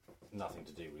equally nothing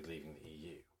to do with leaving the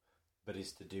EU, but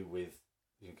is to do with,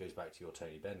 it goes back to your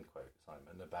Tony Benn quote,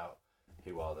 Simon, about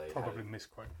who are they? Probably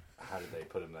misquote. How did they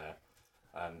put him there?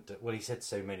 And, well, he said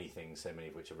so many things, so many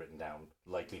of which are written down.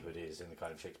 Likelihood is, in the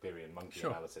kind of Shakespearean monkey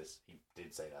analysis, he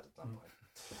did say that at some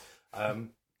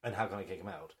point. And how can I kick him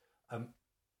out?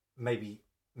 Maybe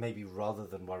rather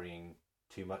than worrying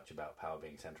too much about power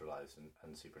being centralised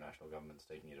and supranational governments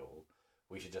taking it all,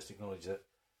 we should just acknowledge that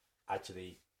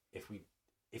actually,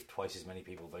 if twice as many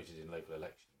people voted in local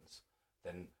elections,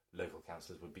 then local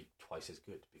councillors would be twice as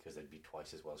good because they'd be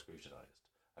twice as well scrutinised.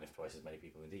 And if twice as many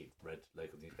people indeed read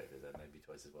local newspapers, then they'd be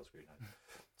twice as well scrutinised.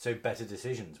 So better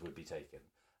decisions would be taken,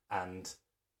 and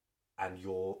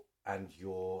your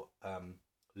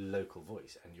local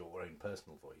voice and your own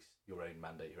personal voice, your own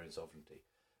mandate, your own sovereignty,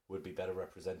 would be better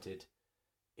represented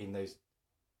in those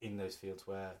fields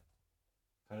where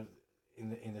kind of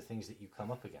in the things that you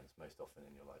come up against most often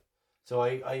in your life. So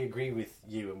I agree with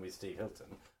you and with Steve Hilton.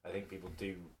 I think people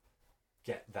do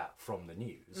get that from the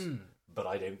news, but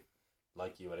I don't,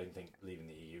 like you, I don't think leaving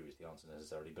the EU is the answer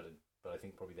necessarily, but I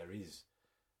think probably there is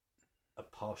a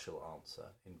partial answer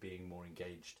in being more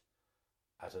engaged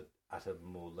at a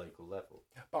more local level.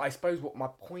 But I suppose what my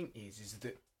point is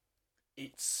that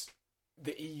it's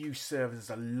the EU serves as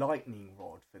a lightning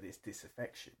rod for this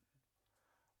disaffection.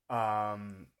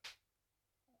 And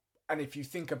if you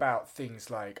think about things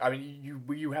like, I mean,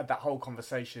 you had that whole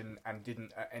conversation and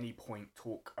didn't at any point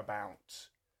talk about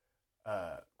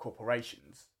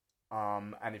corporations.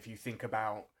 And if you think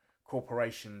about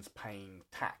corporations paying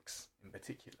tax in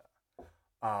particular,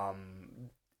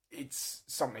 it's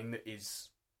something that is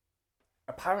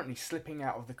apparently slipping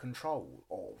out of the control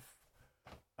of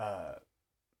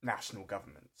national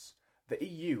governments. The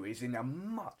EU is in a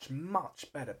much,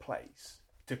 much better place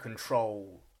to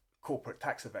control corporate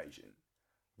tax evasion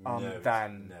No,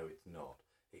 it's not.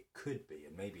 It could be,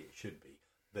 and maybe it should be,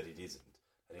 but it isn't.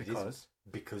 And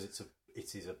because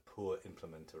it is a poor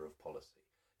implementer of policy.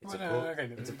 It's a poor maker.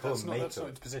 That's not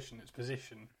its position. Its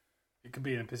position, it could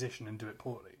be in a position and do it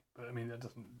poorly, but I mean that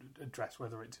doesn't address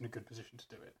whether it's in a good position to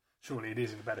do it. Surely it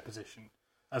is in a better position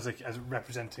as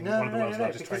representing one of the world's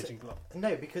largest trading bloc.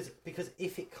 No, because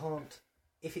if it can't,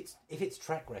 if its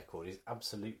track record is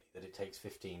absolutely that it takes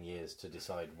 15 years to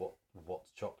decide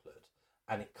what's chocolate,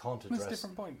 and it can't address That's a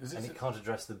different point. it can't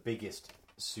address the biggest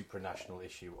supranational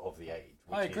issue of the age.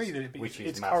 I agree that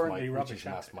it's mass currently rubbish.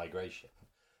 mass migration.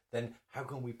 Then how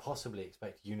can we possibly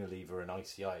expect Unilever and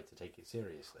ICI to take it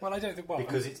seriously? Well, I don't think. Well,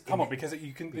 because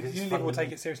Unilever will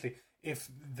take it seriously if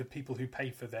the people who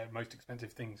pay for their most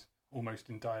expensive things almost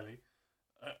entirely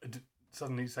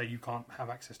suddenly say you can't have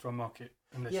access to a market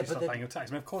unless you start paying your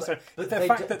tax. I mean, of course, the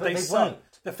fact that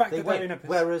they're in a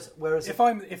position. Whereas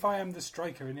if I am the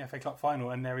striker in the FA Cup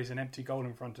final and there is an empty goal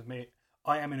in front of me,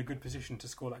 I am in a good position to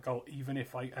score that goal, even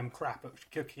if I am crap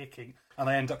at kicking and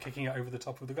I end up kicking it over the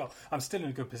top of the goal. I'm still in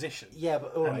a good position. Yeah,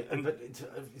 but all right. But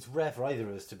it's rare for either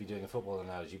of us to be doing a football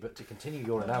analogy. But to continue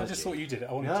your analogy, I just thought you did it.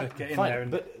 I wanted to get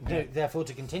in there. Therefore,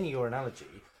 to continue your analogy,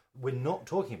 we're not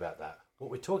talking about that.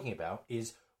 What we're talking about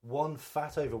is one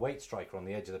fat, overweight striker on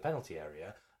the edge of the penalty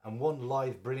area and one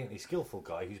lithe, brilliantly skillful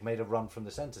guy who's made a run from the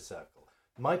centre circle.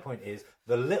 My point is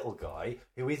the little guy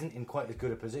who isn't in quite as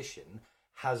good a position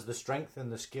has the strength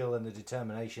and the skill and the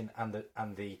determination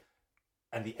and the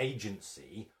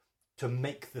agency to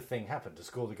make the thing happen, to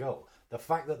score the goal. The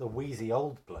fact that the wheezy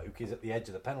old bloke is at the edge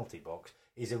of the penalty box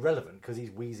is irrelevant because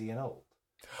he's wheezy and old.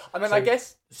 I mean, I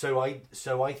guess so. I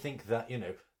think that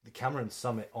the Cameron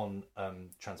Summit on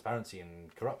transparency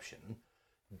and corruption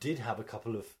did have a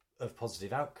couple of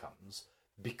positive outcomes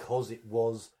because it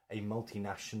was a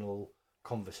multinational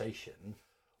conversation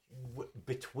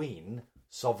between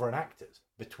sovereign actors,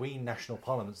 between national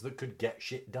parliaments that could get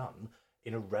shit done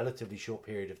in a relatively short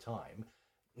period of time.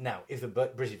 Now, if the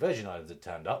British Virgin Islands had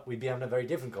turned up, we'd be having a very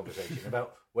different conversation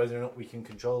about whether or not we can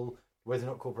control whether or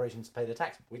not corporations pay their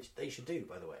tax, which they should do,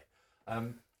 by the way.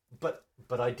 But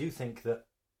I do think that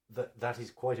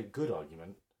is quite a good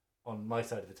argument on my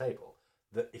side of the table,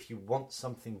 that if you want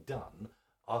something done,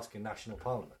 ask a national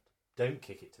parliament. Don't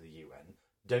kick it to the UN.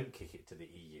 Don't kick it to the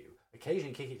EU.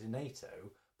 Occasionally kick it to NATO,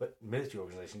 but military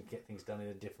organisations get things done in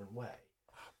a different way.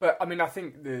 But I mean, I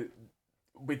think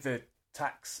with the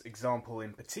tax example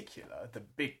in particular, the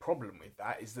big problem with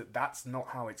that is that that's not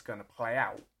how it's going to play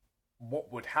out.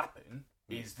 What would happen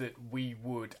is that we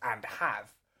would and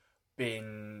have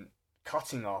been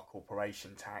cutting our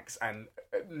corporation tax and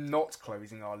not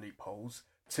closing our loopholes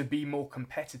to be more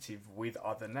competitive with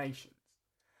other nations.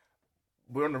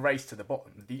 We're on a race to the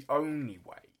bottom. The only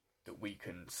way that we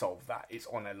can solve that is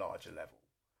on a larger level.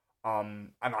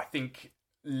 And I think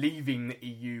leaving the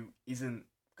EU isn't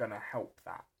going to help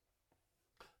that.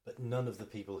 But none of the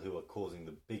people who are causing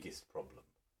the biggest problem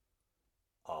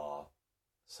are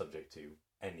subject to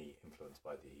any influence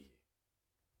by the EU.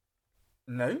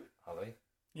 No? Are they?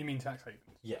 You mean tax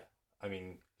havens? Yeah. I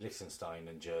mean, Liechtenstein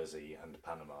and Jersey and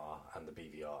Panama and the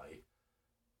BVI,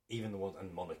 even the ones,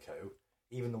 and Monaco,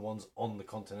 even the ones on the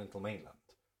continental mainland.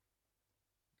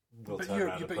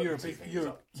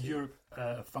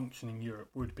 Functioning Europe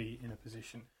would be in a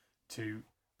position to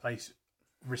place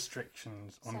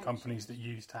restrictions on companies that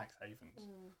use tax havens,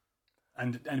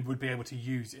 and would be able to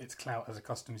use its clout as a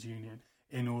customs union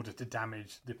in order to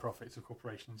damage the profits of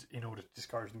corporations, in order to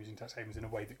discourage them using tax havens in a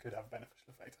way that could have a beneficial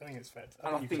effect. I think it's fair.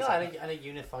 And a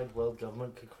unified world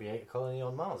government could create a colony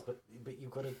on Mars, but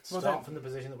you've got to start from the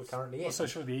position that we're currently in. Well, so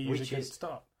sure, the EU is a good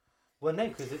start. Well, no,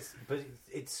 because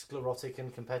it's sclerotic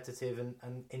and competitive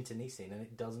and internecine, and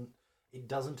it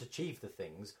doesn't achieve the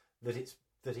things that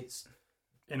it's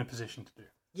in a position to do.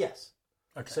 Yes.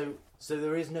 Okay. So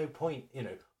there is no point.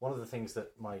 One of the things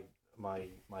that my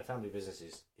family business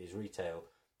is retail,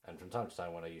 and from time to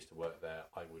time when I used to work there,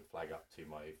 I would flag up to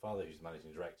my father, who's the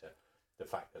managing director, the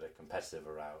fact that a competitor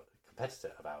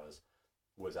of ours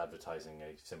was advertising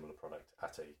a similar product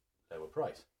at a lower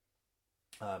price,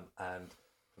 and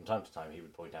from time to time he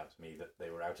would point out to me that they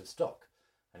were out of stock,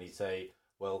 and he'd say,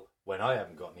 "Well, when I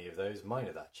haven't got any of those, mine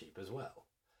are that cheap as well."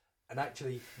 And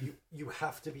actually, you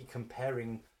have to be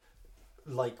comparing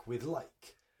like with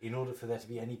like in order for there to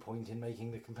be any point in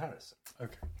making the comparison.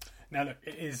 Okay. Now look,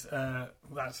 it is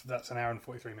that's an hour and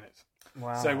 43 minutes.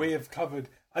 Wow. So we have covered.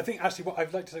 I think actually what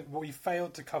I'd like to say, what we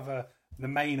failed to cover the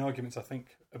main arguments I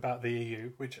think about the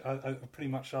EU, which are pretty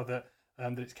much are that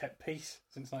it's kept peace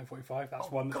since 1945. That's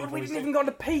one. God, that we we've didn't always even got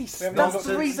to peace. We haven't That's got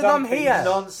the to reason done I'm peace. here.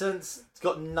 Nonsense. It's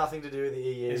got nothing to do with the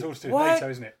EU. It's all to do with What? NATO,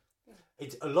 isn't it?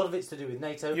 It's a lot of it's to do with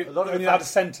NATO. You a lot of only the had a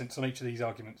facts- sentence on each of these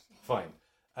arguments. Fine.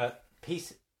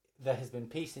 Peace. There has been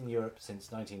peace in Europe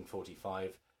since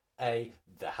 1945. A.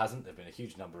 There hasn't. There've been a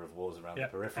huge number of wars around Yeah,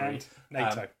 the periphery. and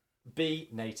NATO. B.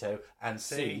 NATO. And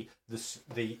C.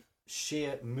 The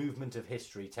sheer movement of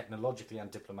history, technologically and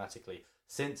diplomatically,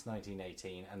 since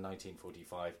 1918 and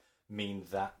 1945, mean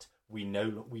that we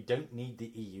don't need the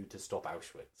EU to stop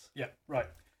Auschwitz. Yeah, right.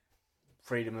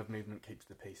 Freedom of movement keeps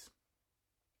the peace.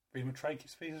 Freedom of trade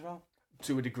keeps peace as well.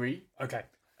 To a degree. Okay.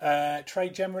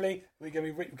 Trade generally, we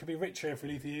could be richer if we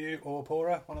leave the EU, or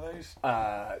poorer. One of those.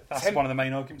 That's one of the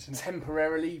main arguments. Isn't it?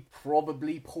 Temporarily,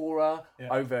 probably poorer. Yeah.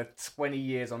 Over 20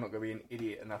 years, I'm not going to be an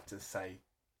idiot enough to say.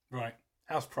 Right.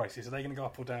 House prices, are they going to go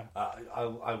up or down? I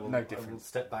will No I will difference.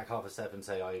 step back half a step and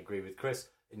say I agree with Chris.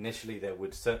 Initially, there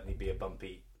would certainly be a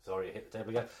bumpy. Sorry, I hit the table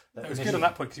again. It was good on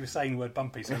that point because you were saying the word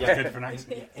bumpy, so it was good for an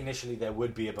accent. Initially, there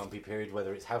would be a bumpy period,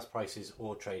 whether it's house prices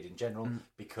or trade in general,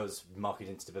 because market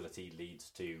instability leads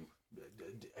to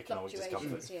economic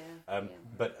discomfort. Fluctuations, yeah.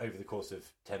 But over the course of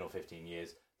 10 or 15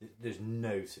 years, there's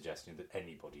no suggestion that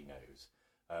anybody knows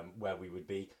where we would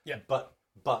be. Yeah.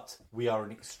 But we are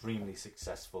an extremely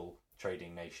successful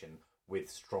trading nation with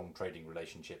strong trading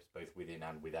relationships both within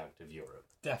and without of Europe.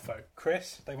 Defo.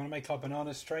 Chris, they want to make our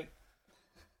bananas straight?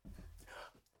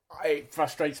 It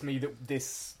frustrates me that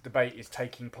this debate is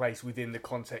taking place within the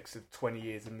context of 20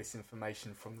 years of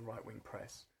misinformation from the right-wing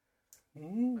press.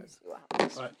 Let's see what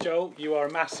happens. Right, Joel, you are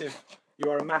a massive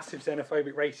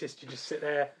xenophobic racist. You just sit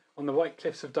there on the white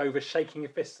cliffs of Dover shaking your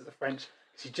fists at the French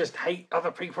because you just hate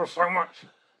other people so much.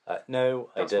 No,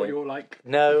 That's I don't. what you're like.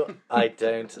 No, I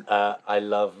don't. I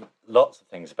love lots of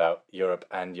things about Europe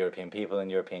and European people and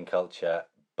European culture,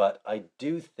 but I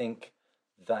do think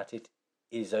that it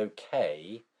is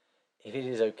okay, if it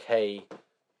is okay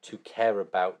to care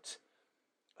about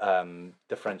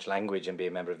the French language and be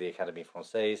a member of the Académie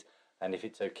Française, and if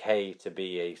it's okay to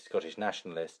be a Scottish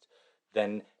nationalist,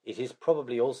 then it is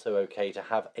probably also okay to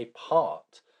have a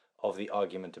part of the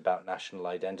argument about national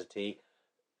identity.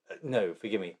 No,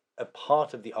 forgive me. A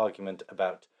part of the argument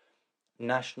about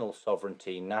national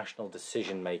sovereignty, national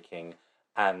decision making,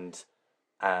 and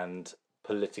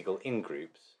political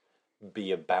in-groups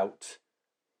be about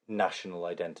national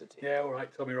identity. Yeah, all right,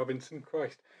 Tommy Robinson.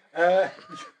 Christ.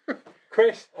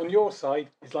 Chris, on your side,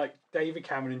 is like David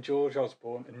Cameron and George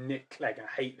Osborne and Nick Clegg.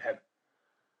 I hate them.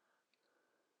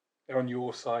 They're on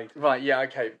your side. Right, yeah,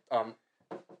 okay.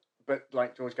 But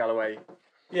like George Galloway.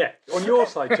 Yeah, on your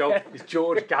side, Joel, is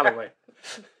George Galloway.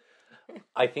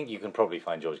 I think you can probably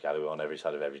find George Galloway on every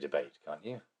side of every debate, can't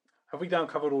you? Have we now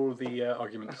covered all of the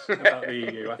arguments about the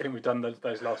EU? I think we've done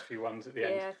those last few ones at the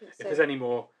end. Yeah, I think so. If there's any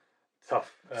more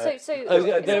tough...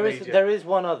 There is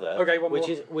one other, Okay, one which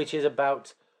more. which is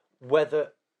about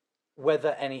whether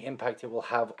any impact it will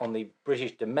have on the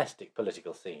British domestic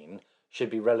political scene should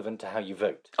be relevant to how you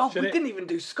vote. Oh, Should we it- didn't even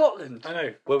do Scotland. I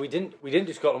know. Well, we didn't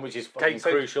do Scotland, which is fucking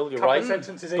so crucial. You're couple right. of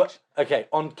sentences But, each. okay,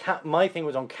 my thing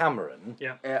was on Cameron,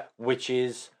 Yeah. Yeah. which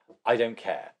is I don't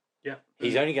care. Yeah.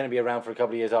 He's only going to be around for a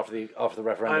couple of years after the I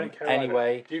referendum don't care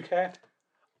anyway. either. Do you care?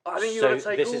 I think you've So got to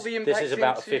take this all is- the this impacts is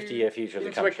about into, 50-year future of the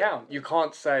into country. account. You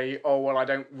can't say, oh, well, I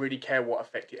don't really care what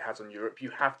effect it has on Europe. You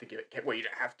have to give it... Well, you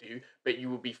don't have to, but you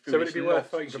will be foolish So would it be worth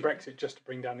not voting for to. Brexit just to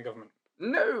bring down the government?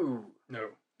 No. No.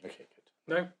 Okay, good.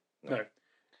 No? No.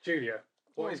 Julia,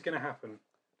 what Yeah. is going to happen?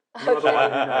 You're the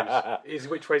one who knows. Is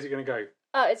which way is it going to go?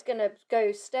 It's going to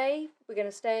go stay. We're going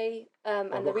to stay. Or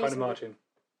And the what kind of reason margin?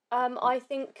 I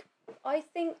think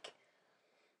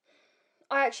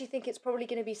I actually think it's probably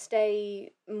going to be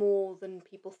stay more than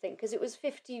people think, because it was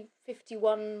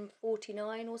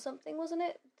 51-49 or something, wasn't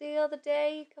it, the other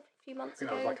day, a few months I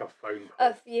think ago? that was like a phone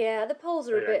poll. Yeah, the polls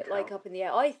are They a bit don't like count. up in the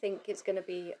air. I think it's going to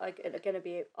be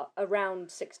around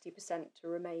 60% to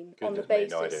remain on the Goodness me,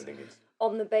 basis no, I don't think it's.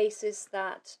 on the basis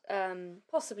that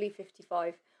possibly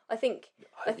 55. I think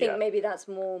yeah. maybe that's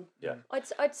more. Yeah.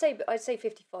 I'd say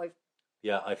 55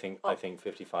 Yeah, I think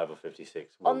 55 or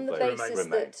 56 will on the vote basis remain.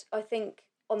 that I think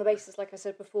on the basis, like I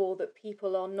said before, that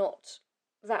people are not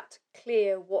that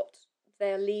clear what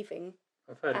they're leaving.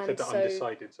 I've heard it said and that so-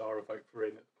 undecideds are a vote for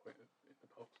in at the point in the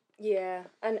polls. Yeah,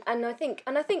 and I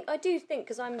do think,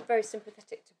 because I'm very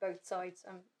sympathetic to both sides.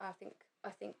 I think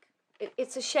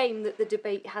it's a shame that the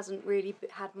debate hasn't really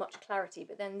had much clarity,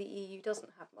 but then the EU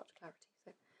doesn't have much clarity.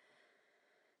 So,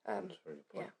 That's a really good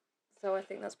point. yeah. So I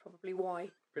think that's probably why.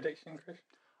 Prediction, Chris?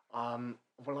 Well,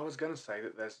 I was going to say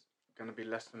that there's going to be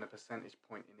less than a percentage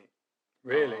point in it,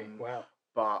 Really? Wow.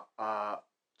 but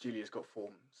Julia's got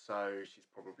form, so she's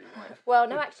probably right. Well,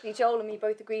 no, actually, Joel and me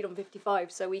both agreed on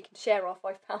 55, so we can share our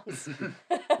 £5.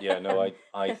 Yeah, no,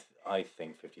 I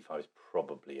think 55 is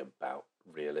probably about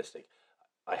realistic.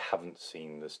 I haven't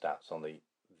seen the stats on the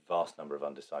vast number of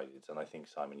undecideds, and I think,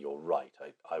 Simon, you're right.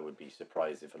 I would be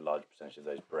surprised if a large percentage of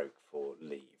those broke for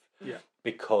leave. Yeah.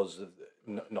 Because of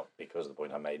not because of the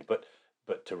point I made, but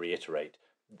to reiterate,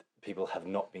 people have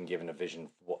not been given a vision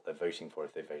for what they're voting for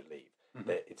if they vote leave.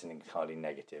 It's an entirely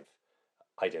negative.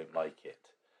 I don't like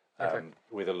it,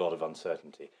 with a lot of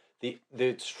uncertainty.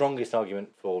 The strongest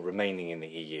argument for remaining in the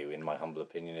EU, in my humble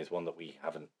opinion, is one that we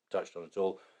haven't touched on at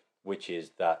all, which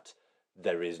is that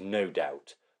there is no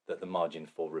doubt that the margin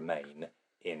for Remain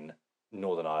in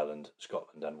Northern Ireland,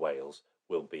 Scotland and Wales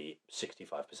will be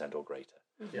 65% or greater.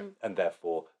 Yeah. And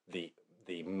therefore the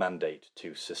mandate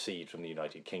to secede from the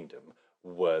United Kingdom,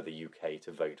 were the UK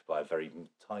to vote by a very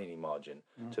tiny margin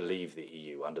to leave the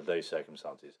EU under those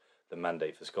circumstances, the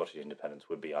mandate for Scottish independence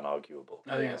would be unarguable.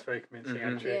 I think that's very convincing,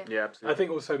 actually. Yeah. Yeah, I absolutely. think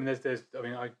also there's I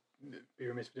mean, I'd be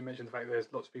remiss if I didn't mention the fact that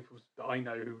there's lots of people that I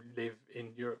know who live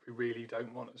in Europe who really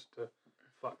don't want us to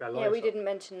fuck their lives Yeah, we up. didn't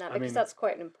mention that I because mean- that's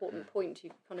quite an important point. You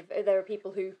there are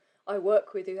people who I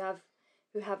work with who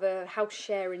have a house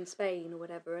share in Spain or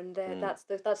whatever, and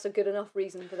that's a good enough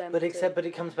reason for them. But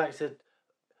it comes back to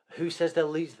who says they'll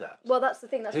lose that? Well, that's the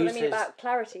thing. That's Who what I mean says- about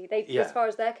clarity. They, Yeah. as far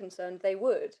as they're concerned, they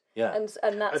would. Yeah. And I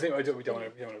that's think we don't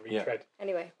want to retread.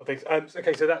 anyway. I think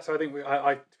okay. So that's I think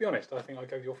I to be honest, I think I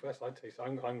go your first. I'd say so.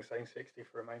 I'm saying 60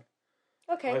 for Remain.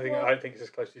 Okay. I think it's as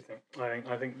close as you think.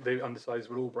 I think the undecideds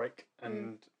will all break,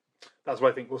 and that's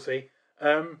what I think we'll see.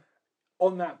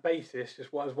 On that basis,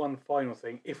 just as one final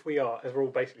thing, if we are, as we're all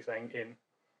basically saying,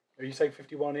 are you saying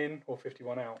 51 in or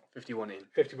 51 out? 51 in.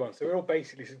 51. So we're all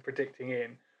basically predicting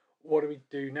in. What do we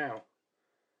do now?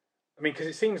 I mean, because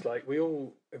it seems like we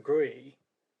all agree,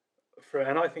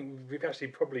 and I think we've actually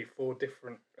probably 4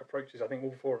 different approaches. I think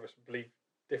all 4 of us believe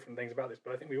different things about this,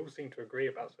 but I think we all seem to agree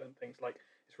about certain things. Like,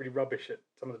 it's really rubbish at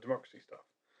some of the democracy stuff,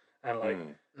 and like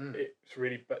it's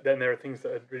really. But then there are things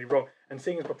that are really wrong. And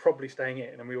seeing as we're probably staying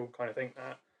in, and we all kind of think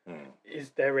that,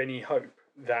 is there any hope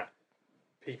that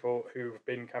people who've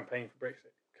been campaigning for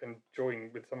Brexit can join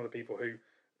with some of the people who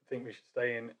think we should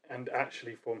stay in and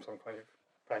actually form some kind of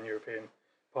pan-European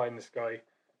pie-in-the-sky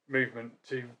movement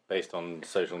to... Based on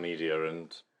social media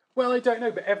and... Well, I don't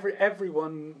know, but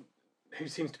everyone who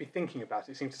seems to be thinking about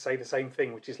it seems to say the same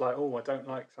thing, which is like, oh, I don't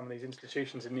like some of these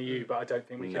institutions in the EU, but I don't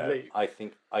think we can leave. I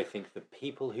think the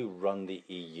people who run the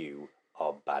EU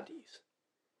are baddies.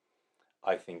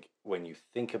 I think when you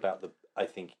think about I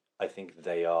think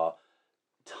they are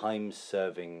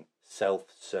time-serving,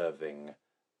 self-serving.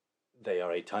 They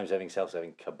are a time-serving,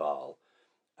 self-serving cabal,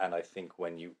 and I think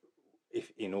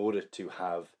if in order to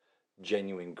have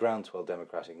genuine groundswell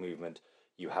democratic movement,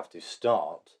 you have to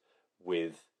start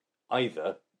with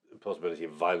either the possibility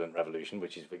of violent revolution,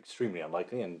 which is extremely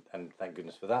unlikely, and thank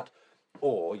goodness for that,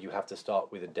 or you have to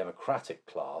start with a democratic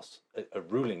class, a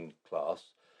ruling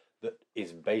class that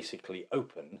is basically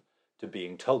open to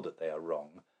being told that they are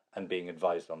wrong and being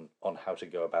advised on how to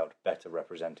go about better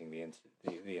representing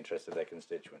the interests of their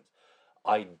constituents.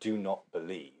 I do not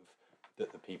believe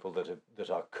that the people that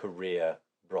are career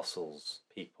Brussels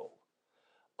people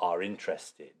are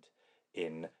interested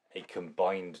in a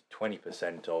combined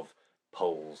 20% of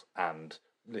Poles and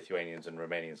Lithuanians and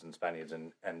Romanians and Spaniards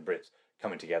and Brits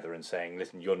coming together and saying,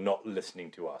 listen, you're not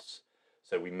listening to us.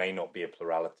 So we may not be a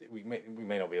plurality. We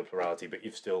may not be a plurality, but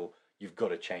you've got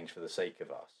to change for the sake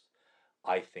of us.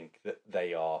 I think that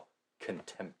they are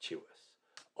contemptuous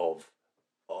of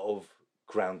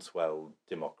groundswell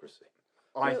democracy.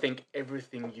 I think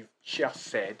everything you've just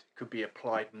said could be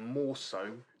applied more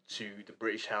so to the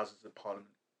British Houses of Parliament.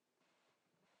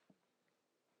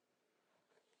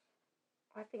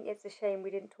 I think it's a shame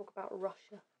we didn't talk about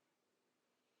Russia,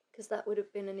 because that would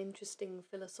have been an interesting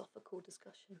philosophical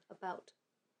discussion about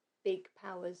big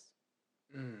powers.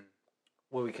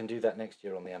 Well, we can do that next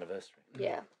year on the anniversary.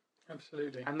 Yeah.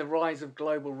 Absolutely. And the rise of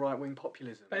global right-wing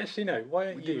populism. But actually, no. Why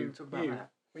don't We you didn't talk about that.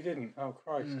 We didn't. Oh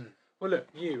Christ. Well, look,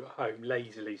 you at home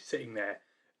lazily sitting there,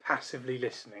 passively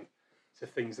listening to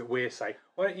things that we're saying.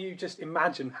 Why don't you just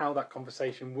imagine how that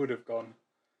conversation would have gone?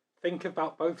 Think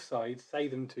about both sides. Say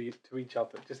them to each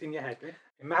other, just in your head.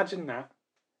 Imagine that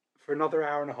for another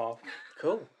hour and a half.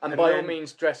 Cool. And And by all then-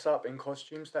 means, dress up in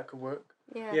costumes. That could work.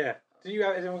 Yeah. Yeah.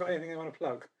 Has anyone got anything they want to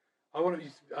plug? I'm going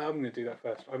to do that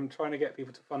first. I'm trying to get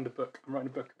people to fund a book. I'm writing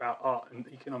a book about art and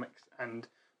economics and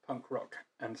punk rock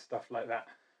and stuff like that.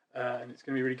 And it's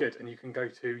going to be really good. And you can go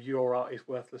to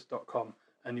yourartisworthless.com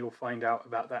and you'll find out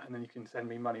about that. And then you can send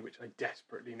me money, which I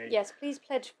desperately need. Yes, please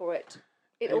pledge for it.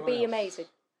 It'll Anyone be else? amazing.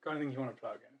 Got anything you want to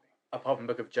plug? Anything? Apart from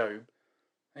Book of Job.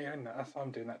 Yeah, no,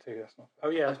 I'm doing that too. That's not. Oh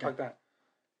yeah, let's plug that.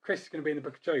 Chris is going to be in the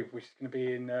Book of Job, which is going to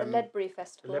be in The Ledbury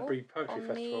Festival. the Ledbury Poetry on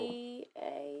Festival. the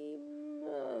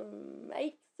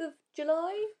 8th of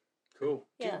July. Cool.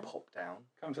 Yeah. Do pop down.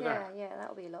 Come to Yeah, that. yeah,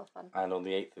 that'll be a lot of fun. And on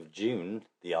the 8th of June,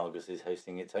 the Argus is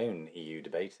hosting its own EU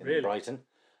debate in Really? Brighton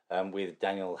with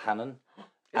Daniel Hannan it?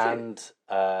 and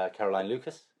Caroline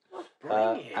Lucas.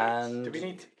 Brilliant. And Do we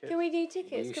need tickets? Can we do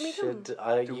tickets? you Can we come?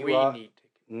 should. Do You we are, need tickets?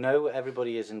 No,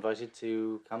 everybody is invited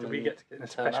to come Do and we get to get in a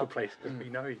turn special up. place because we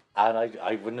know you? And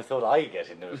I wouldn't have thought I'd get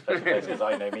into a special place as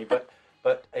I know me, but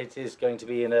it is going to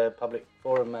be in a public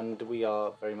forum, and we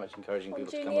are very much encouraging On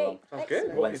people to June come the along. 8th. Sounds good.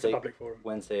 Excellent. What is the Wednesday. public forum?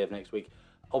 Wednesday of next week.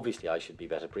 Obviously, I should be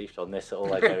better briefed on this.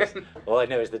 All I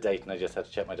know is the date, and I just had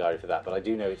to check my diary for that. But I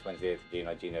do know it's Wednesday, 8th of June.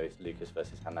 I do know it's Lucas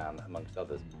versus Hanan, amongst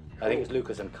others. I think it's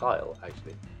Lucas and Kyle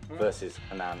actually versus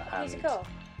Hanan Who's and Carl?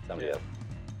 somebody Yeah. else.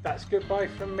 That's goodbye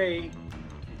from me.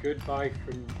 Goodbye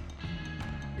from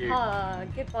you. Ah,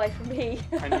 goodbye from me.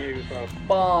 And you as well.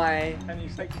 Bye. And you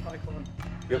say goodbye, Colin.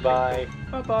 Goodbye.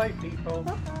 Bye-bye, people.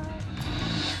 Bye.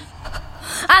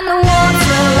 And the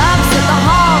water laps at the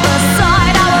harbour.